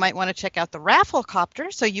copy, you might want to check out the raffle copter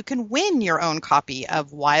so you can win your own copy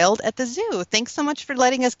of Wild at the Zoo. Thanks so much for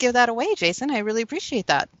letting us give that away, Jason. I really appreciate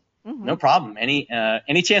that. No problem. Any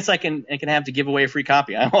chance I can have to give away a free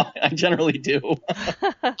copy, I generally do.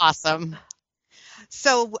 Awesome.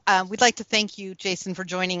 So we'd like to thank you, Jason, for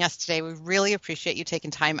joining us today. We really appreciate you taking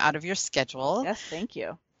time out of your schedule. Yes, thank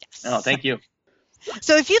you. Yes. Oh, thank you.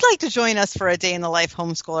 So if you'd like to join us for a day in the life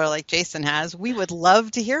homeschooler like Jason has, we would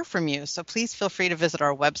love to hear from you. So please feel free to visit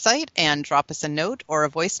our website and drop us a note or a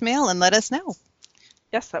voicemail and let us know.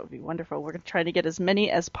 Yes, that would be wonderful. We're going to try to get as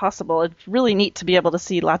many as possible. It's really neat to be able to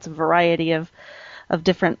see lots of variety of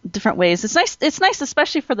different ways. It's nice,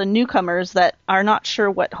 especially for the newcomers that are not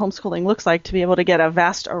sure what homeschooling looks like, to be able to get a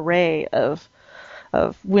vast array of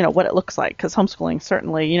what it looks like, because homeschooling,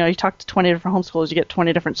 certainly, you talk to 20 different homeschoolers, you get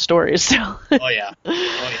 20 different stories. So. Oh yeah.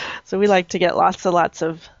 So we like to get lots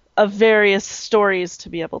of various stories to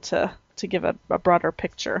be able to give a broader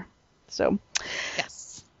picture. So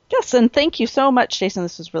yes, and thank you so much, Jason.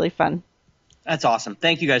 This was really fun. That's awesome.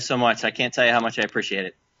 Thank you guys so much. I can't tell you how much I appreciate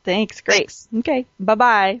it. Thanks. Great. Thanks. Okay.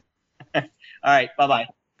 Bye-bye. All right. Bye-bye.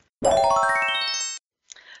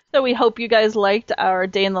 So we hope you guys liked our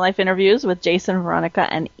Day in the Life interviews with Jason, Veronica,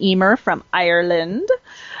 and Emer from Ireland.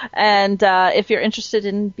 And if you're interested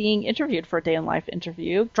in being interviewed for a Day in Life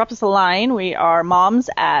interview, drop us a line. We are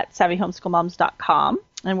moms@savvyhomeschoolmoms.com.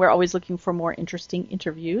 And we're always looking for more interesting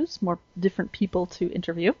interviews, more different people to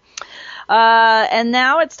interview. And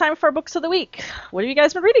now it's time for our Books of the Week. What have you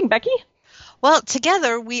guys been reading, Becky? Well,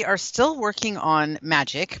 together we are still working on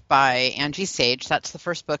Magic by Angie Sage. That's the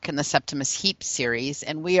first book in the Septimus Heap series,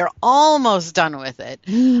 and we are almost done with it.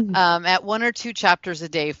 At 1 or 2 chapters a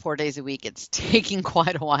day, 4 days a week. It's taking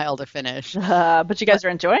quite a while to finish. But you guys are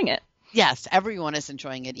enjoying it. Yes, everyone is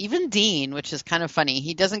enjoying it. Even Dean, which is kind of funny.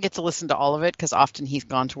 He doesn't get to listen to all of it because often he's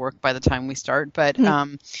gone to work by the time we start. But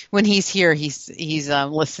when he's here, he's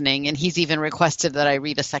listening, and he's even requested that I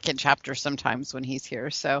read a second chapter sometimes when he's here.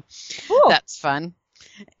 So That's fun.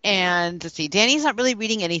 And let's see, Danny's not really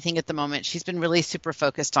reading anything at the moment. She's been really super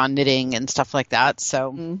focused on knitting and stuff like that.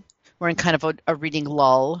 So we're in kind of a reading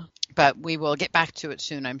lull. But we will get back to it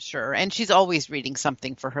soon, I'm sure. And she's always reading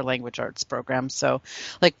something for her language arts program. So,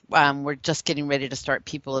 we're just getting ready to start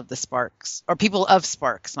People of Sparks, which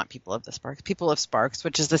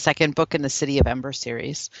is the second book in the City of Ember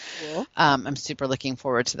series. Cool. I'm super looking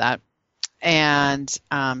forward to that. And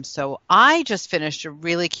so I just finished a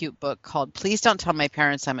really cute book called Please Don't Tell My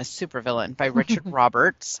Parents I'm a Supervillain by Richard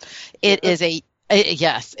Roberts. It is a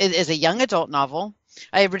young adult novel.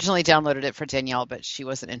 I originally downloaded it for Danielle, but she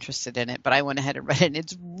wasn't interested in it. But I went ahead and read it, and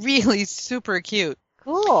it's really super cute.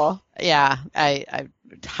 Cool. Yeah, I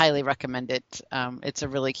highly recommend it. It's a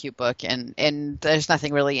really cute book, and there's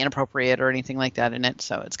nothing really inappropriate or anything like that in it,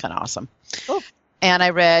 so it's kind of awesome. Cool. And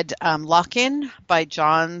I read Lock-In by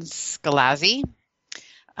John Scalzi,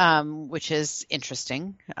 which is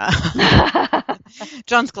interesting.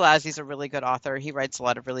 John Scalzi is a really good author. He writes a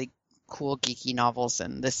lot of really cool, geeky novels,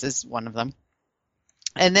 and this is one of them.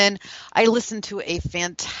 And then I listened to a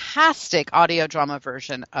fantastic audio drama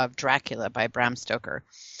version of Dracula by Bram Stoker.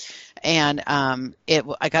 And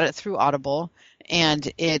I got it through Audible,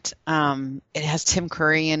 and it has Tim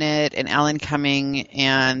Curry in it and Alan Cumming,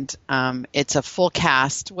 and it's a full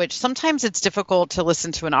cast, which sometimes it's difficult to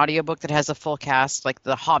listen to an audiobook that has a full cast, like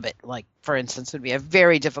The Hobbit, for instance, would be a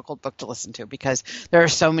very difficult book to listen to because there are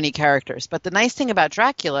so many characters. But the nice thing about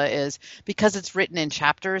Dracula is because it's written in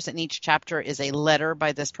chapters, and each chapter is a letter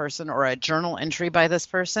by this person or a journal entry by this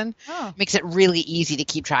person, makes it really easy to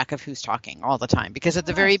keep track of who's talking all the time. Because at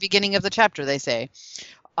the very beginning of the chapter, they say,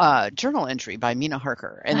 journal entry by Mina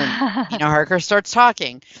Harker. And then Mina Harker starts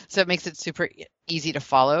talking. So it makes it super easy to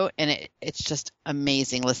follow. And it's just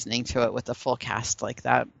amazing listening to it with a full cast like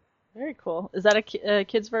that. Very cool. Is that a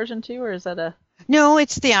kid's version too, or is that a... No,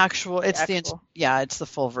 it's the actual. It's the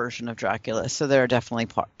full version of Dracula. So there are definitely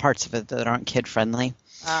parts of it that aren't kid friendly.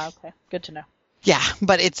 Okay. Good to know. Yeah,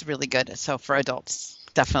 but it's really good. So for adults,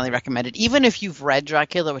 definitely recommend it. Even if you've read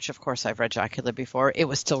Dracula, which of course I've read Dracula before, it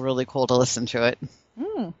was still really cool to listen to it.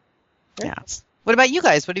 Yeah. What about you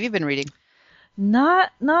guys? What have you been reading?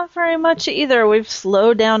 Not very much either. We've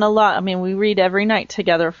slowed down a lot. I mean, we read every night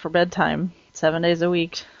together for bedtime, 7 days a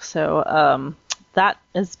week. So that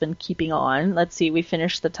has been keeping on. Let's see, we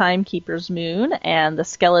finished The Timekeeper's Moon and The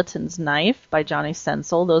Skeleton's Knife by Johnny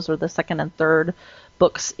Sensel. Those were the second and third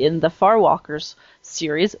books in the Farwalkers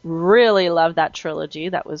series. Really love that trilogy.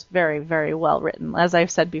 That was very, very well written. As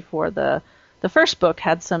I've said before, the first book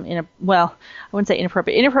had some, I wouldn't say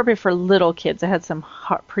inappropriate for little kids. It had some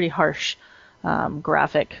pretty harsh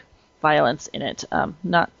graphic violence in it.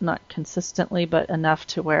 Not consistently, but enough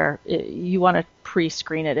to where you want to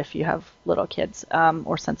pre-screen it if you have little kids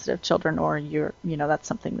or sensitive children, or that's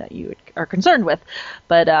something that you are concerned with.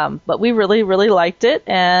 But we really, really liked it,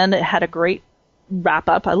 and it had a great wrap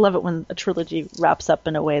up. I love it when a trilogy wraps up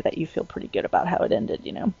in a way that you feel pretty good about how it ended.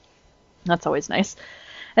 That's always nice.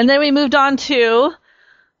 And then we moved on to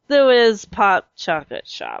The Whiz Pop Chocolate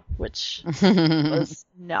Shop, which was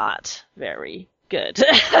not very good.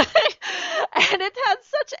 And it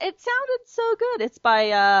sounded so good. It's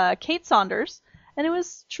by Kate Saunders, and it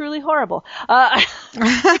was truly horrible.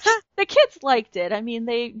 The kids liked it. I mean,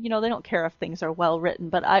 they don't care if things are well written,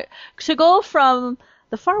 but to go from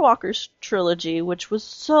the Farwalkers trilogy, which was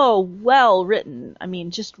so well written, I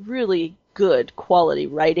mean, just really good quality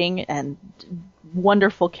writing and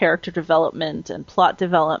wonderful character development and plot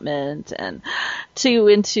development, and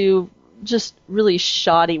into just really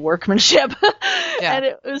shoddy workmanship. Yeah. And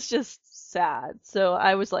it was just sad. So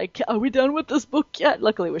I was like, are we done with this book yet?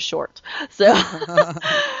 Luckily it was short. So,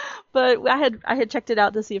 but I had checked it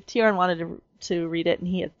out to see if Tieran wanted to read it, and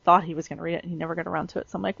he had thought he was going to read it, and he never got around to it.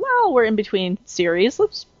 So I'm like, well, we're in between series.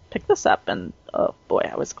 Let's pick this up. And oh boy,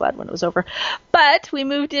 I was glad when it was over. But we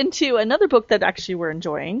moved into another book that actually we're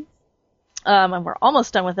enjoying. And we're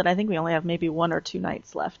almost done with it. I think we only have maybe 1 or 2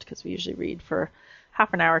 nights left, because we usually read for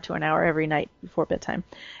half an hour to an hour every night before bedtime.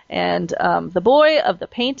 And The Boy of the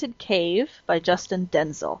Painted Cave by Justin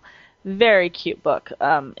Denzel. Very cute book.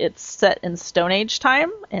 It's set in Stone Age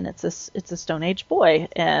time, and it's a Stone Age boy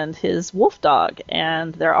and his wolf dog,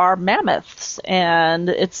 and there are mammoths, and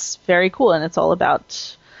it's very cool, and it's all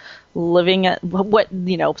about living at what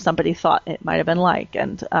somebody thought it might have been like,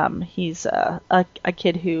 and he's a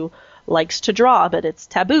kid who likes to draw, but it's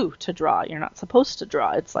taboo to draw. You're not supposed to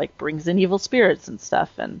draw. It's like brings in evil spirits and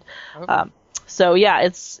stuff, and so yeah,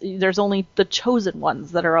 there's only the chosen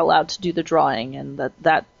ones that are allowed to do the drawing, and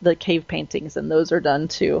that the cave paintings, and those are done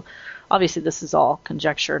too. Obviously, this is all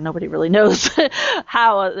conjecture. Nobody really knows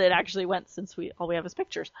how it actually went, since all we have is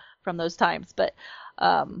pictures from those times. But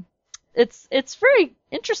it's very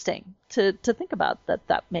interesting to think about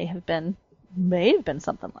that may have been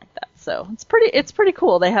something like that. So it's pretty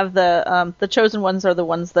cool. They have the chosen ones are the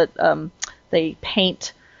ones that they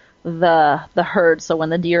paint the herd. So when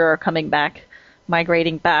the deer are coming back,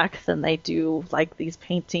 migrating back, then they do like these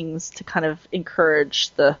paintings to kind of encourage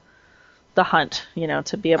the hunt,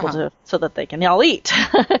 to be able to, so that they can all eat.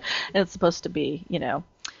 And it's supposed to be,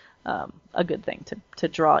 a good thing to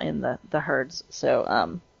draw in the herds.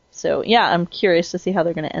 So yeah, I'm curious to see how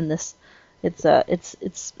they're going to end this.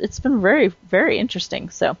 It's been very, very interesting.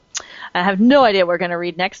 So I have no idea what we're going to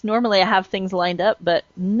read next. Normally I have things lined up, but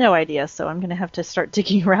no idea. So I'm going to have to start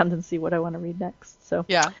digging around and see what I want to read next. So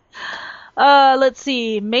yeah. Let's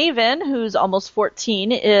see. Maven, who's almost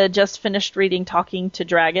 14, just finished reading Talking to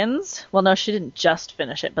Dragons. Well, no, she didn't just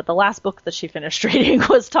finish it, but the last book that she finished reading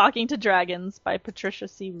was Talking to Dragons by Patricia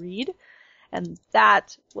C. Reed. And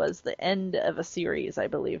that was the end of a series, I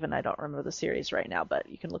believe, and I don't remember the series right now, but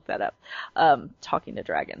you can look that up. Talking to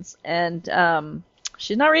Dragons. And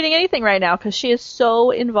she's not reading anything right now because she is so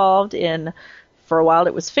involved in, for a while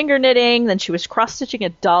it was finger knitting, then she was cross-stitching a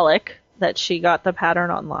Dalek that she got the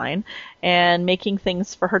pattern online, and making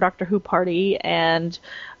things for her Doctor Who party, and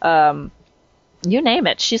you name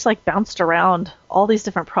it. She's like bounced around all these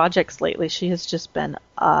different projects lately. She has just been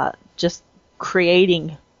just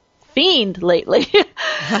creating fiend lately. She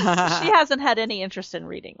hasn't had any interest in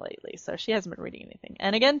reading lately, so she hasn't been reading anything.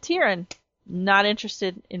 And again, Tyrion, not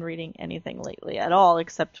interested in reading anything lately at all,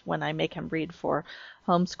 except when I make him read for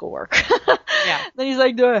homeschool work. Yeah. Then he's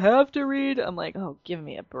like, do I have to read? I'm like, oh, give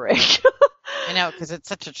me a break. I know, because it's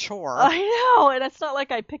such a chore. I know, and it's not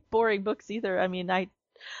like I pick boring books either. I mean, I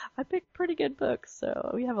pick pretty good books,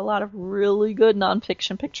 so we have a lot of really good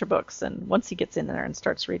nonfiction picture books, and once he gets in there and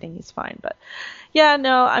starts reading, he's fine. But yeah,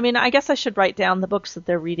 no, I mean, I guess I should write down the books that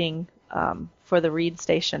they're reading for the read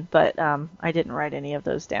station, but I didn't write any of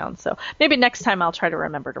those down, so maybe next time I'll try to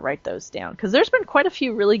remember to write those down, because there's been quite a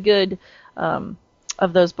few really good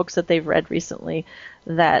of those books that they've read recently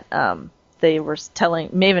that they were telling.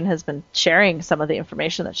 Maven has been sharing some of the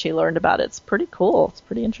information that she learned about it. It's pretty cool. It's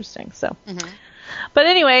pretty interesting. So. Mm-hmm. But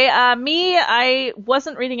anyway, I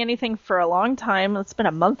wasn't reading anything for a long time. It's been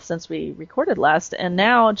a month since we recorded last, and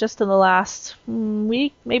now just in the last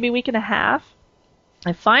week, maybe week and a half,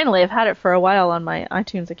 I've had it for a while on my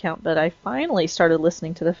iTunes account, but I finally started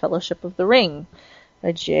listening to The Fellowship of the Ring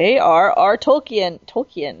by J.R.R. Tolkien.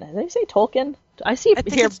 Did I say Tolkien? I hear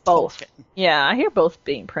both. Tolkien. Yeah, I hear both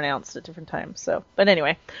being pronounced at different times. So, but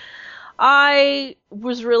anyway, I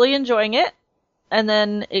was really enjoying it, and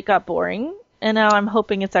then it got boring. And now I'm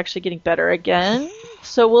hoping it's actually getting better again.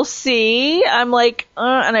 So we'll see. I'm like,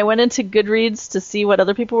 and I went into Goodreads to see what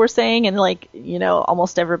other people were saying. And like,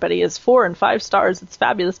 almost everybody is 4 and 5 stars. It's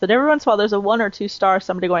fabulous. But every once in a while there's a 1 or 2 star,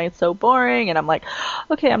 somebody going, it's so boring. And I'm like,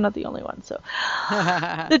 okay, I'm not the only one. So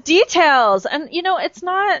the details, and it's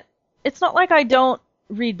not like I don't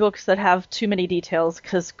read books that have too many details,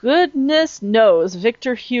 because goodness knows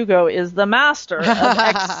Victor Hugo is the master of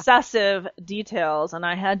excessive details, and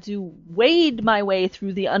I had to wade my way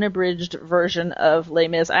through the unabridged version of Les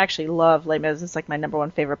Mis. I actually love Les Mis. It's like my number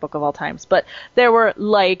one favorite book of all times, but there were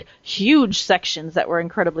like huge sections that were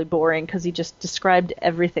incredibly boring because he just described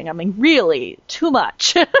everything. I mean, really, too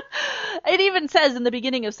much. It even says in the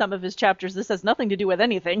beginning of some of his chapters, this has nothing to do with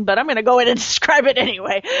anything, but I'm going to go in and describe it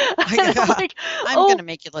anyway. I'm going to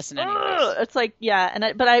make you listen anyways. It's like,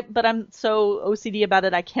 yeah, but I'm so OCD about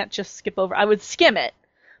it, I can't just skip over. I would skim it,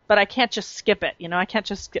 but I can't just skip it. I can't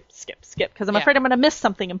just skip because I'm afraid I'm going to miss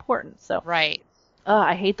something important. So right.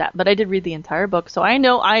 I hate that, but I did read the entire book, so I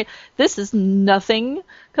know this is nothing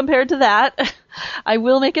compared to that. I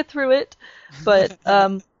will make it through it, but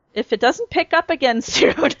if it doesn't pick up again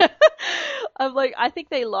soon, I'm like, I think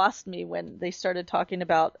they lost me when they started talking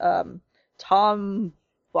about Tom.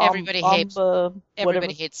 Everybody hates Tom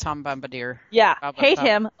Bombadil. Yeah, hate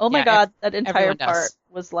him. Oh my God, that entire part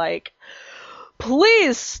was like,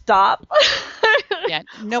 please stop. Yeah,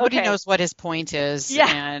 nobody Okay. knows what his point is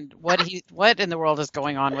and what in the world is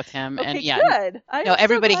going on with him. Okay, And yeah, good. no,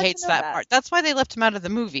 everybody glad to hates know that that. part. That's why they left him out of the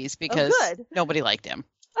movies because good. nobody liked him.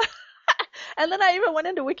 And then I even went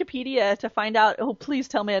into Wikipedia to find out, oh, please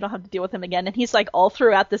tell me I don't have to deal with him again. And he's like all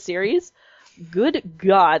throughout the series. Good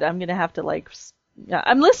God, I'm going to have to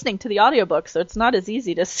I'm listening to the audiobook, so it's not as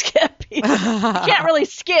easy to skip. You can't really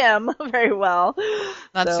skim very well.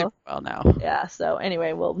 Not super well now. Yeah, so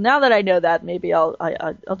anyway, well, now that I know that, maybe I'll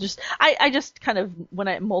just kind of, when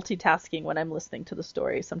I'm multitasking, when I'm listening to the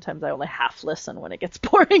story, sometimes I only half listen when it gets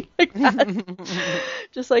boring like that.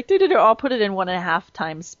 Just like, I'll put it in 1.5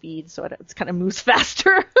 times speed so it kind of moves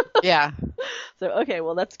faster. Yeah. So, okay,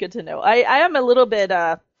 well, that's good to know. I am a little bit,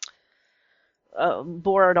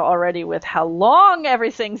 bored already with how long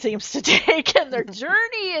everything seems to take, and their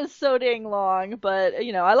journey is so dang long. But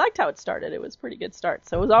I liked how it started. It was a pretty good start,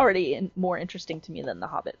 so it was already more interesting to me than The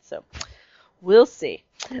Hobbit. So we'll see.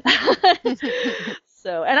 So,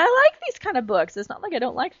 and I like these kind of books. It's not like I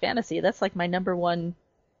don't like fantasy. That's like my number one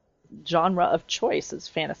genre of choice is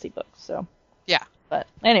fantasy books. So yeah. But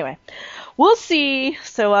anyway, we'll see.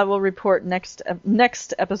 So I will report next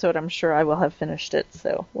episode. I'm sure I will have finished it.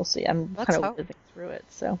 So we'll see. I'm kind of living through it.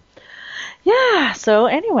 So yeah. So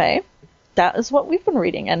anyway, that is what we've been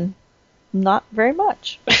reading, and not very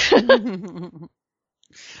much.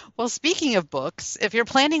 Well, speaking of books, if you're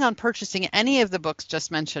planning on purchasing any of the books just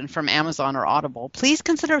mentioned from Amazon or Audible, please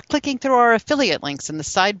consider clicking through our affiliate links in the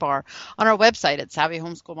sidebar on our website at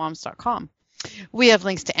SavvyHomeschoolMoms.com. We have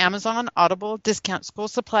links to Amazon, Audible, Discount School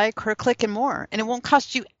Supply, CurrClick, and more. And it won't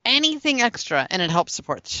cost you anything extra, and it helps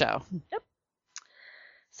support the show. Yep.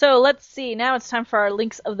 So let's see. Now it's time for our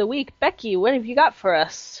links of the week. Becky, what have you got for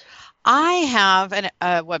us? I have a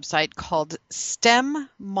website called stemmom.org.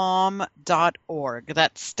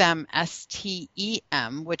 That's STEM,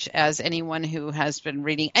 S-T-E-M, which, as anyone who has been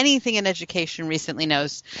reading anything in education recently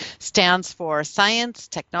knows, stands for Science,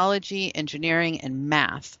 Technology, Engineering, and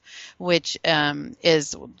Math, which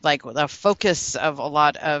is like the focus of a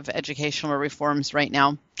lot of educational reforms right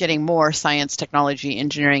now, getting more science, technology,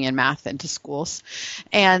 engineering, and math into schools.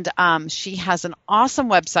 And she has an awesome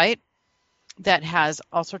website that has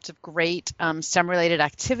all sorts of great STEM-related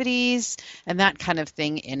activities and that kind of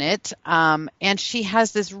thing in it. And she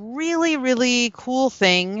has this really, really cool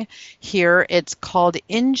thing here. It's called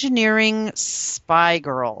Engineering Spy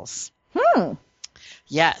Girls.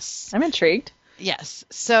 Yes. I'm intrigued. Yes.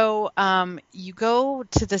 So you go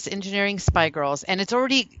to this Engineering Spy Girls, and it's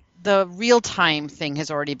already... The real-time thing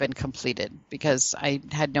has already been completed because I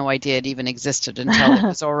had no idea it even existed until it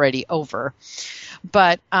was already over.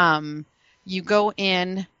 But... you go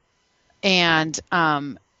in and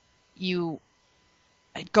you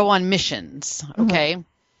go on missions, okay?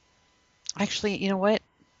 Mm-hmm. Actually, you know what?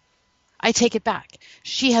 I take it back.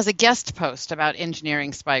 She has a guest post about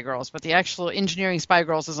Engineering Spy Girls, but the actual Engineering Spy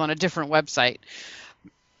Girls is on a different website.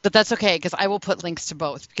 But that's okay, because I will put links to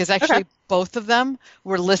both, because actually both of them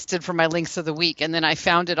were listed for my links of the week, and then I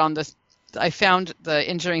found the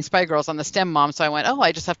Engineering Spy Girls on the STEM Mom, so I went,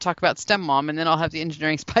 I just have to talk about STEM Mom, and then I'll have the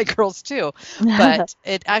Engineering Spy Girls too. But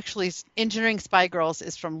it actually, Engineering Spy Girls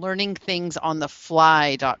is from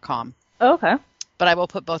learningthingsonthefly.com. Okay. But I will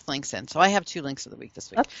put both links in. So I have 2 links of the week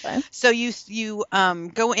this week. That's fine. So you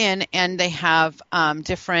go in, and they have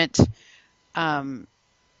different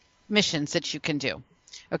missions that you can do.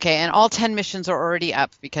 Okay, and all 10 missions are already up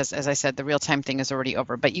because, as I said, the real-time thing is already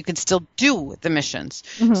over. But you can still do the missions.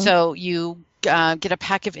 Mm-hmm. So you get a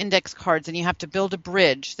pack of index cards, and you have to build a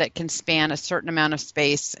bridge that can span a certain amount of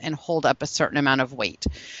space and hold up a certain amount of weight.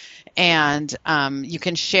 And you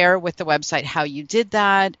can share with the website how you did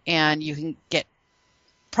that, and you can get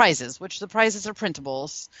prizes, which the prizes are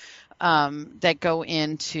printables that go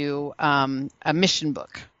into a mission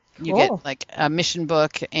book. You get like a mission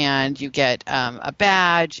book, and you get a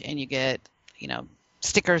badge, and you get,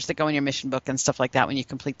 stickers that go in your mission book and stuff like that when you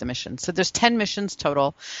complete the mission. So there's 10 missions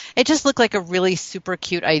total. It just looked like a really super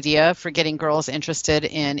cute idea for getting girls interested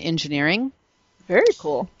in engineering. Very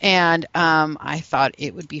cool. And I thought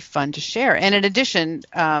it would be fun to share. And in addition,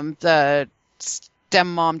 the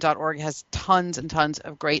stemmom.org has tons and tons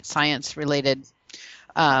of great science-related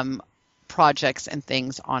projects and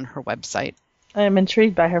things on her website. I'm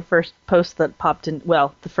intrigued by her first post that popped in.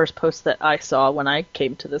 Well, the first post that I saw when I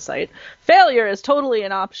came to the site. Failure is totally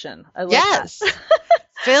an option. I love that.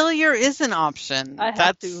 Failure is an option. I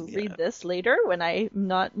have to read this later when I'm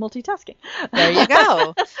not multitasking. There you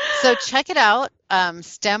go. So check it out,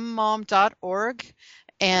 stemmom.org,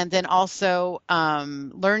 and then also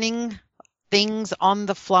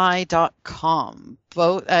learningthingsonthefly.com.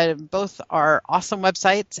 Both are awesome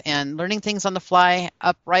websites, and Learning Things on the Fly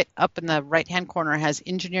right up in the right-hand corner has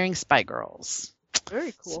Engineering Spy Girls.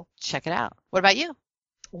 Very cool. So check it out. What about you?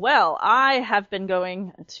 Well, I have been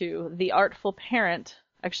going to The Artful Parent.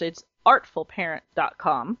 Actually, it's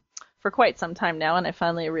artfulparent.com for quite some time now, and I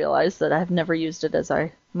finally realized that I've never used it as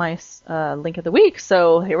my link of the week.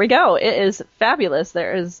 So here we go. It is fabulous.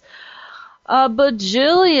 There is a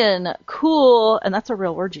bajillion cool, and that's a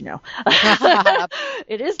real word, you know.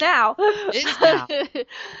 It is now. It is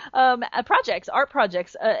now. Projects, art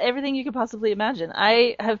projects, everything you could possibly imagine.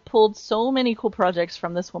 I have pulled so many cool projects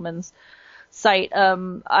from this woman's site.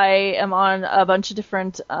 I am on a bunch of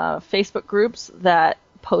different Facebook groups that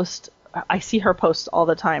post. I see her post all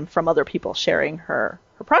the time from other people sharing her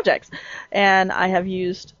projects, and I have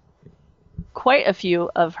used quite a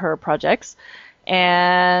few of her projects.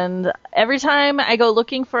 And every time I go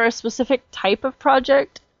looking for a specific type of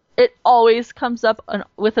project, it always comes up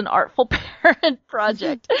with an Artful Parent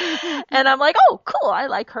project. And I'm like, oh, cool, I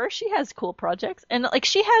like her. She has cool projects. And like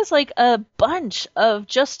she has like a bunch of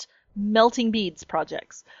just melting beads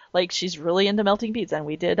projects. Like she's really into melting beads.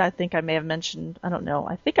 And I think I may have mentioned, I don't know,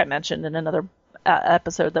 I think I mentioned in another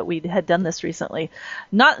episode that we had done this recently.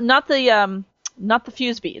 Not the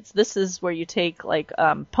fuse beads. This is where you take like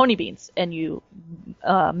pony beans and you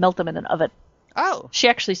melt them in an oven. Oh. She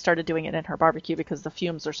actually started doing it in her barbecue because the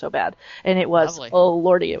fumes are so bad. And it was, Lovely. oh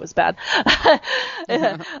lordy, it was bad. I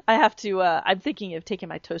have to, I'm thinking of taking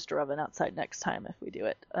my toaster oven outside next time if we do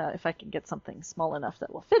it, if I can get something small enough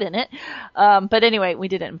that will fit in it. But anyway, we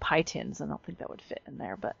did it in pie tins. I don't think that would fit in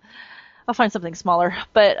there, but I'll find something smaller.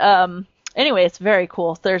 But anyway, it's very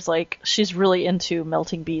cool. There's she's really into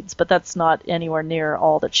melting beads, but that's not anywhere near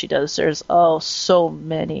all that she does. There's, so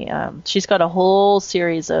many. She's got a whole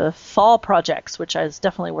series of fall projects, which is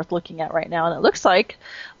definitely worth looking at right now. And it looks like,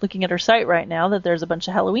 looking at her site right now, that there's a bunch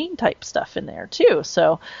of Halloween type stuff in there too.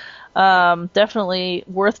 So, definitely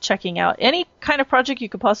worth checking out. Any kind of project you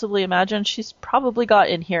could possibly imagine, she's probably got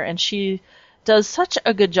in here, and she does such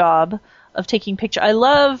a good job of taking pictures. I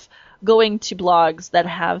love going to blogs that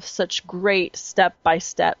have such great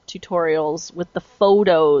step-by-step tutorials with the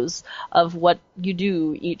photos of what you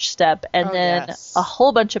do each step, and a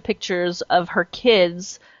whole bunch of pictures of her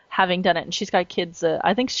kids having done it. And she's got kids,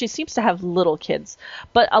 I think she seems to have little kids,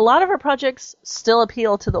 but a lot of her projects still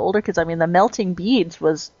appeal to the older kids. I mean, the melting beads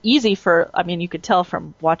was easy you could tell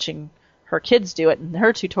from watching her kids do it, and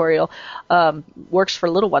her tutorial works for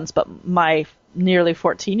little ones, but my nearly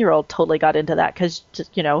 14-year-old totally got into that because,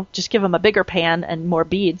 just give them a bigger pan and more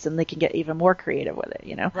beads and they can get even more creative with it,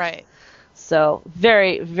 Right. So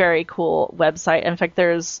very, very cool website. In fact,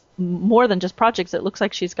 there's more than just projects. It looks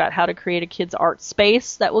like she's got how to create a kid's art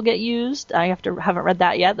space that will get used. I haven't read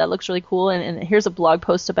that yet. That looks really cool. And here's a blog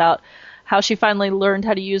post about how she finally learned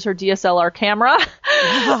how to use her DSLR camera.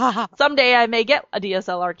 Someday I may get a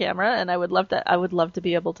DSLR camera, and I would love to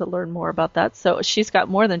be able to learn more about that. So she's got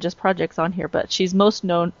more than just projects on here, but she's most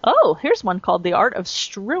known. Oh, here's one called The Art of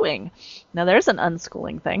Strewing. Now there's an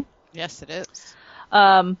unschooling thing. Yes, it is.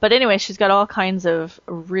 But anyway, she's got all kinds of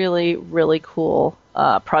really, really cool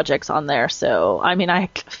projects on there. So, I mean,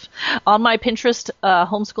 on my Pinterest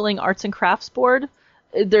homeschooling arts and crafts board,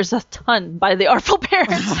 there's a ton by the Artful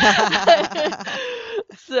Parents.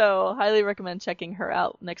 So, highly recommend checking her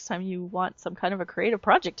out next time you want some kind of a creative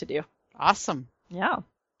project to do. Awesome. Yeah.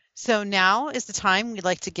 So now is the time we'd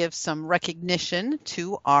like to give some recognition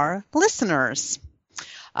to our listeners.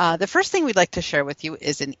 The first thing we'd like to share with you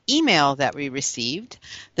is an email that we received.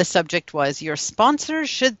 The subject was, "Your sponsors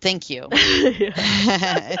should thank you."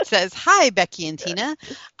 It says, "Hi, Becky and Tina.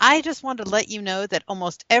 I just want to let you know that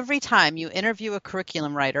almost every time you interview a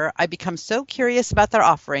curriculum writer, I become so curious about their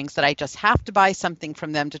offerings that I just have to buy something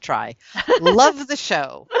from them to try. Love the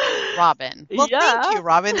show, Robin." Well, thank you,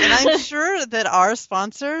 Robin. And I'm sure that our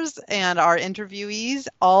sponsors and our interviewees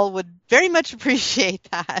all would very much appreciate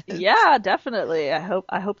that. Yeah, definitely. I hope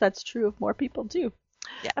that's true of more people too.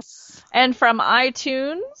 Yes. And from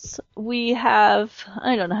iTunes, we have,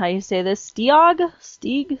 I don't know how you say this,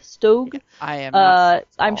 Stog. I am not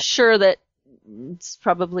I'm sure that it's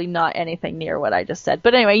probably not anything near what I just said.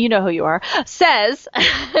 But anyway, you know who you are. Says,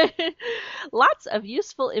 lots of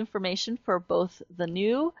useful information for both the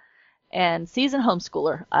new and seasoned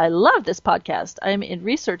homeschooler. I love this podcast. I'm in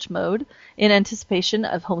research mode in anticipation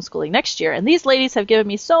of homeschooling next year, and these ladies have given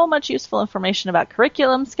me so much useful information about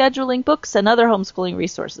curriculum, scheduling, books, and other homeschooling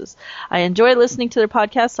resources. I enjoy listening to their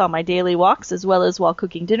podcasts on my daily walks as well as while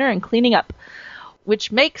cooking dinner and cleaning up,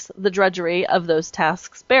 which makes the drudgery of those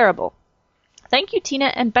tasks bearable. Thank you, Tina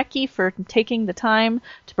and Becky, for taking the time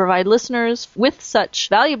to provide listeners with such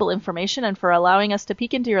valuable information and for allowing us to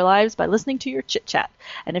peek into your lives by listening to your chit-chat.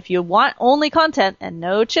 And if you want only content and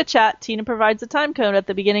no chit-chat, Tina provides a time code at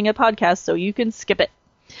the beginning of the podcast so you can skip it.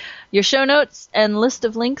 Your show notes and list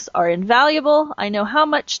of links are invaluable. I know how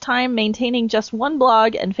much time maintaining just one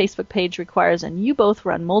blog and Facebook page requires, and you both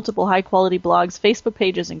run multiple high-quality blogs, Facebook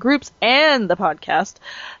pages, and groups, and the podcast.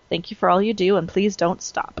 Thank you for all you do, and please don't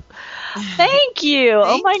stop. Thank you.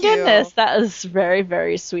 Oh, my goodness. That is very,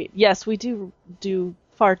 very sweet. Yes, we do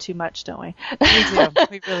far too much, don't we? We do.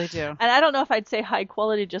 We really do. And I don't know if I'd say high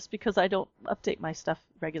quality just because I don't update my stuff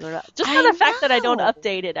regularly. Just for the fact that I don't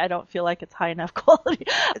update it, I don't feel like it's high enough quality.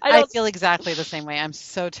 I feel exactly the same way. I'm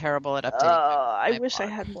so terrible at updating. I wish I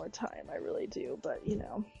had more time. I really do. But, you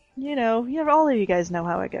have all of you guys know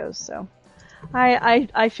how it goes. So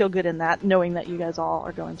I feel good in that, knowing that you guys all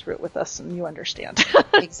are going through it with us and you understand.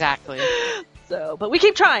 Exactly. So, but we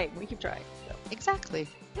keep trying. So. Exactly.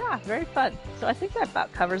 Yeah, very fun. So I think that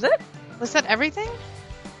about covers it. Was that everything?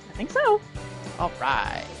 I think so. All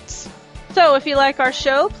right. So if you like our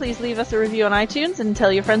show, please leave us a review on iTunes and tell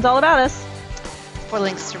your friends all about us. For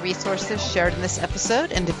links to resources shared in this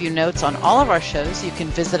episode and to view notes on all of our shows, you can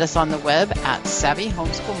visit us on the web at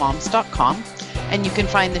savvyhomeschoolmoms.com. And you can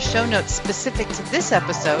find the show notes specific to this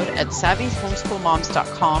episode at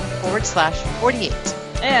savvyhomeschoolmoms.com/48.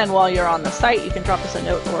 And while you're on the site, you can drop us a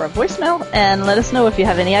note or a voicemail and let us know if you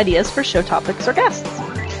have any ideas for show topics or guests.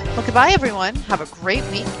 Well, goodbye, everyone. Have a great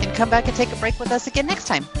week, and come back and take a break with us again next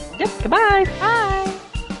time. Yep, goodbye.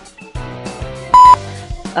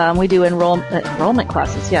 Bye. We do enrollment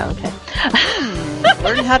classes. Yeah, okay.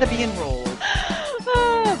 Learn how to be enrolled.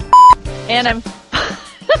 And I'm...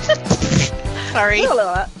 Sorry.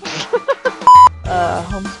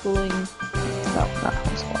 Homeschooling... No, not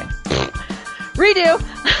homeschooling. Redo!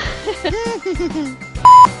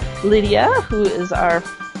 Lydia, who is our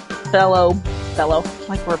fellow,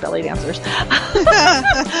 like we're belly dancers. God,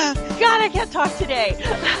 I can't talk today.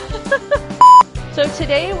 So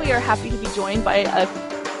today we are happy to be joined by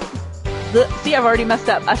see, I've already messed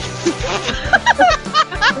up.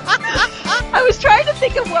 I was trying to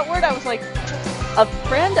think of what word. I was like, a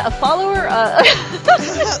friend, a follower,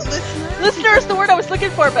 listener is the word I was looking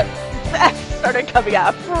for, but started coming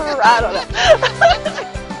out. I don't know.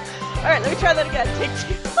 All right, let me try that again. Take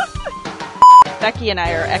 2. Becky and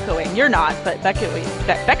I are echoing. You're not, but Beckoey,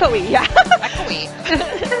 yeah. Beckoey.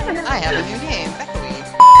 I have a new name, Beckoey.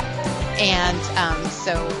 And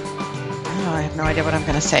so, I have no idea what I'm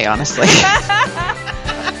going to say, honestly.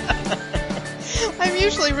 I'm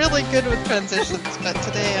usually really good with transitions, but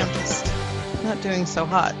today I'm just not doing so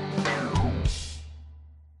hot.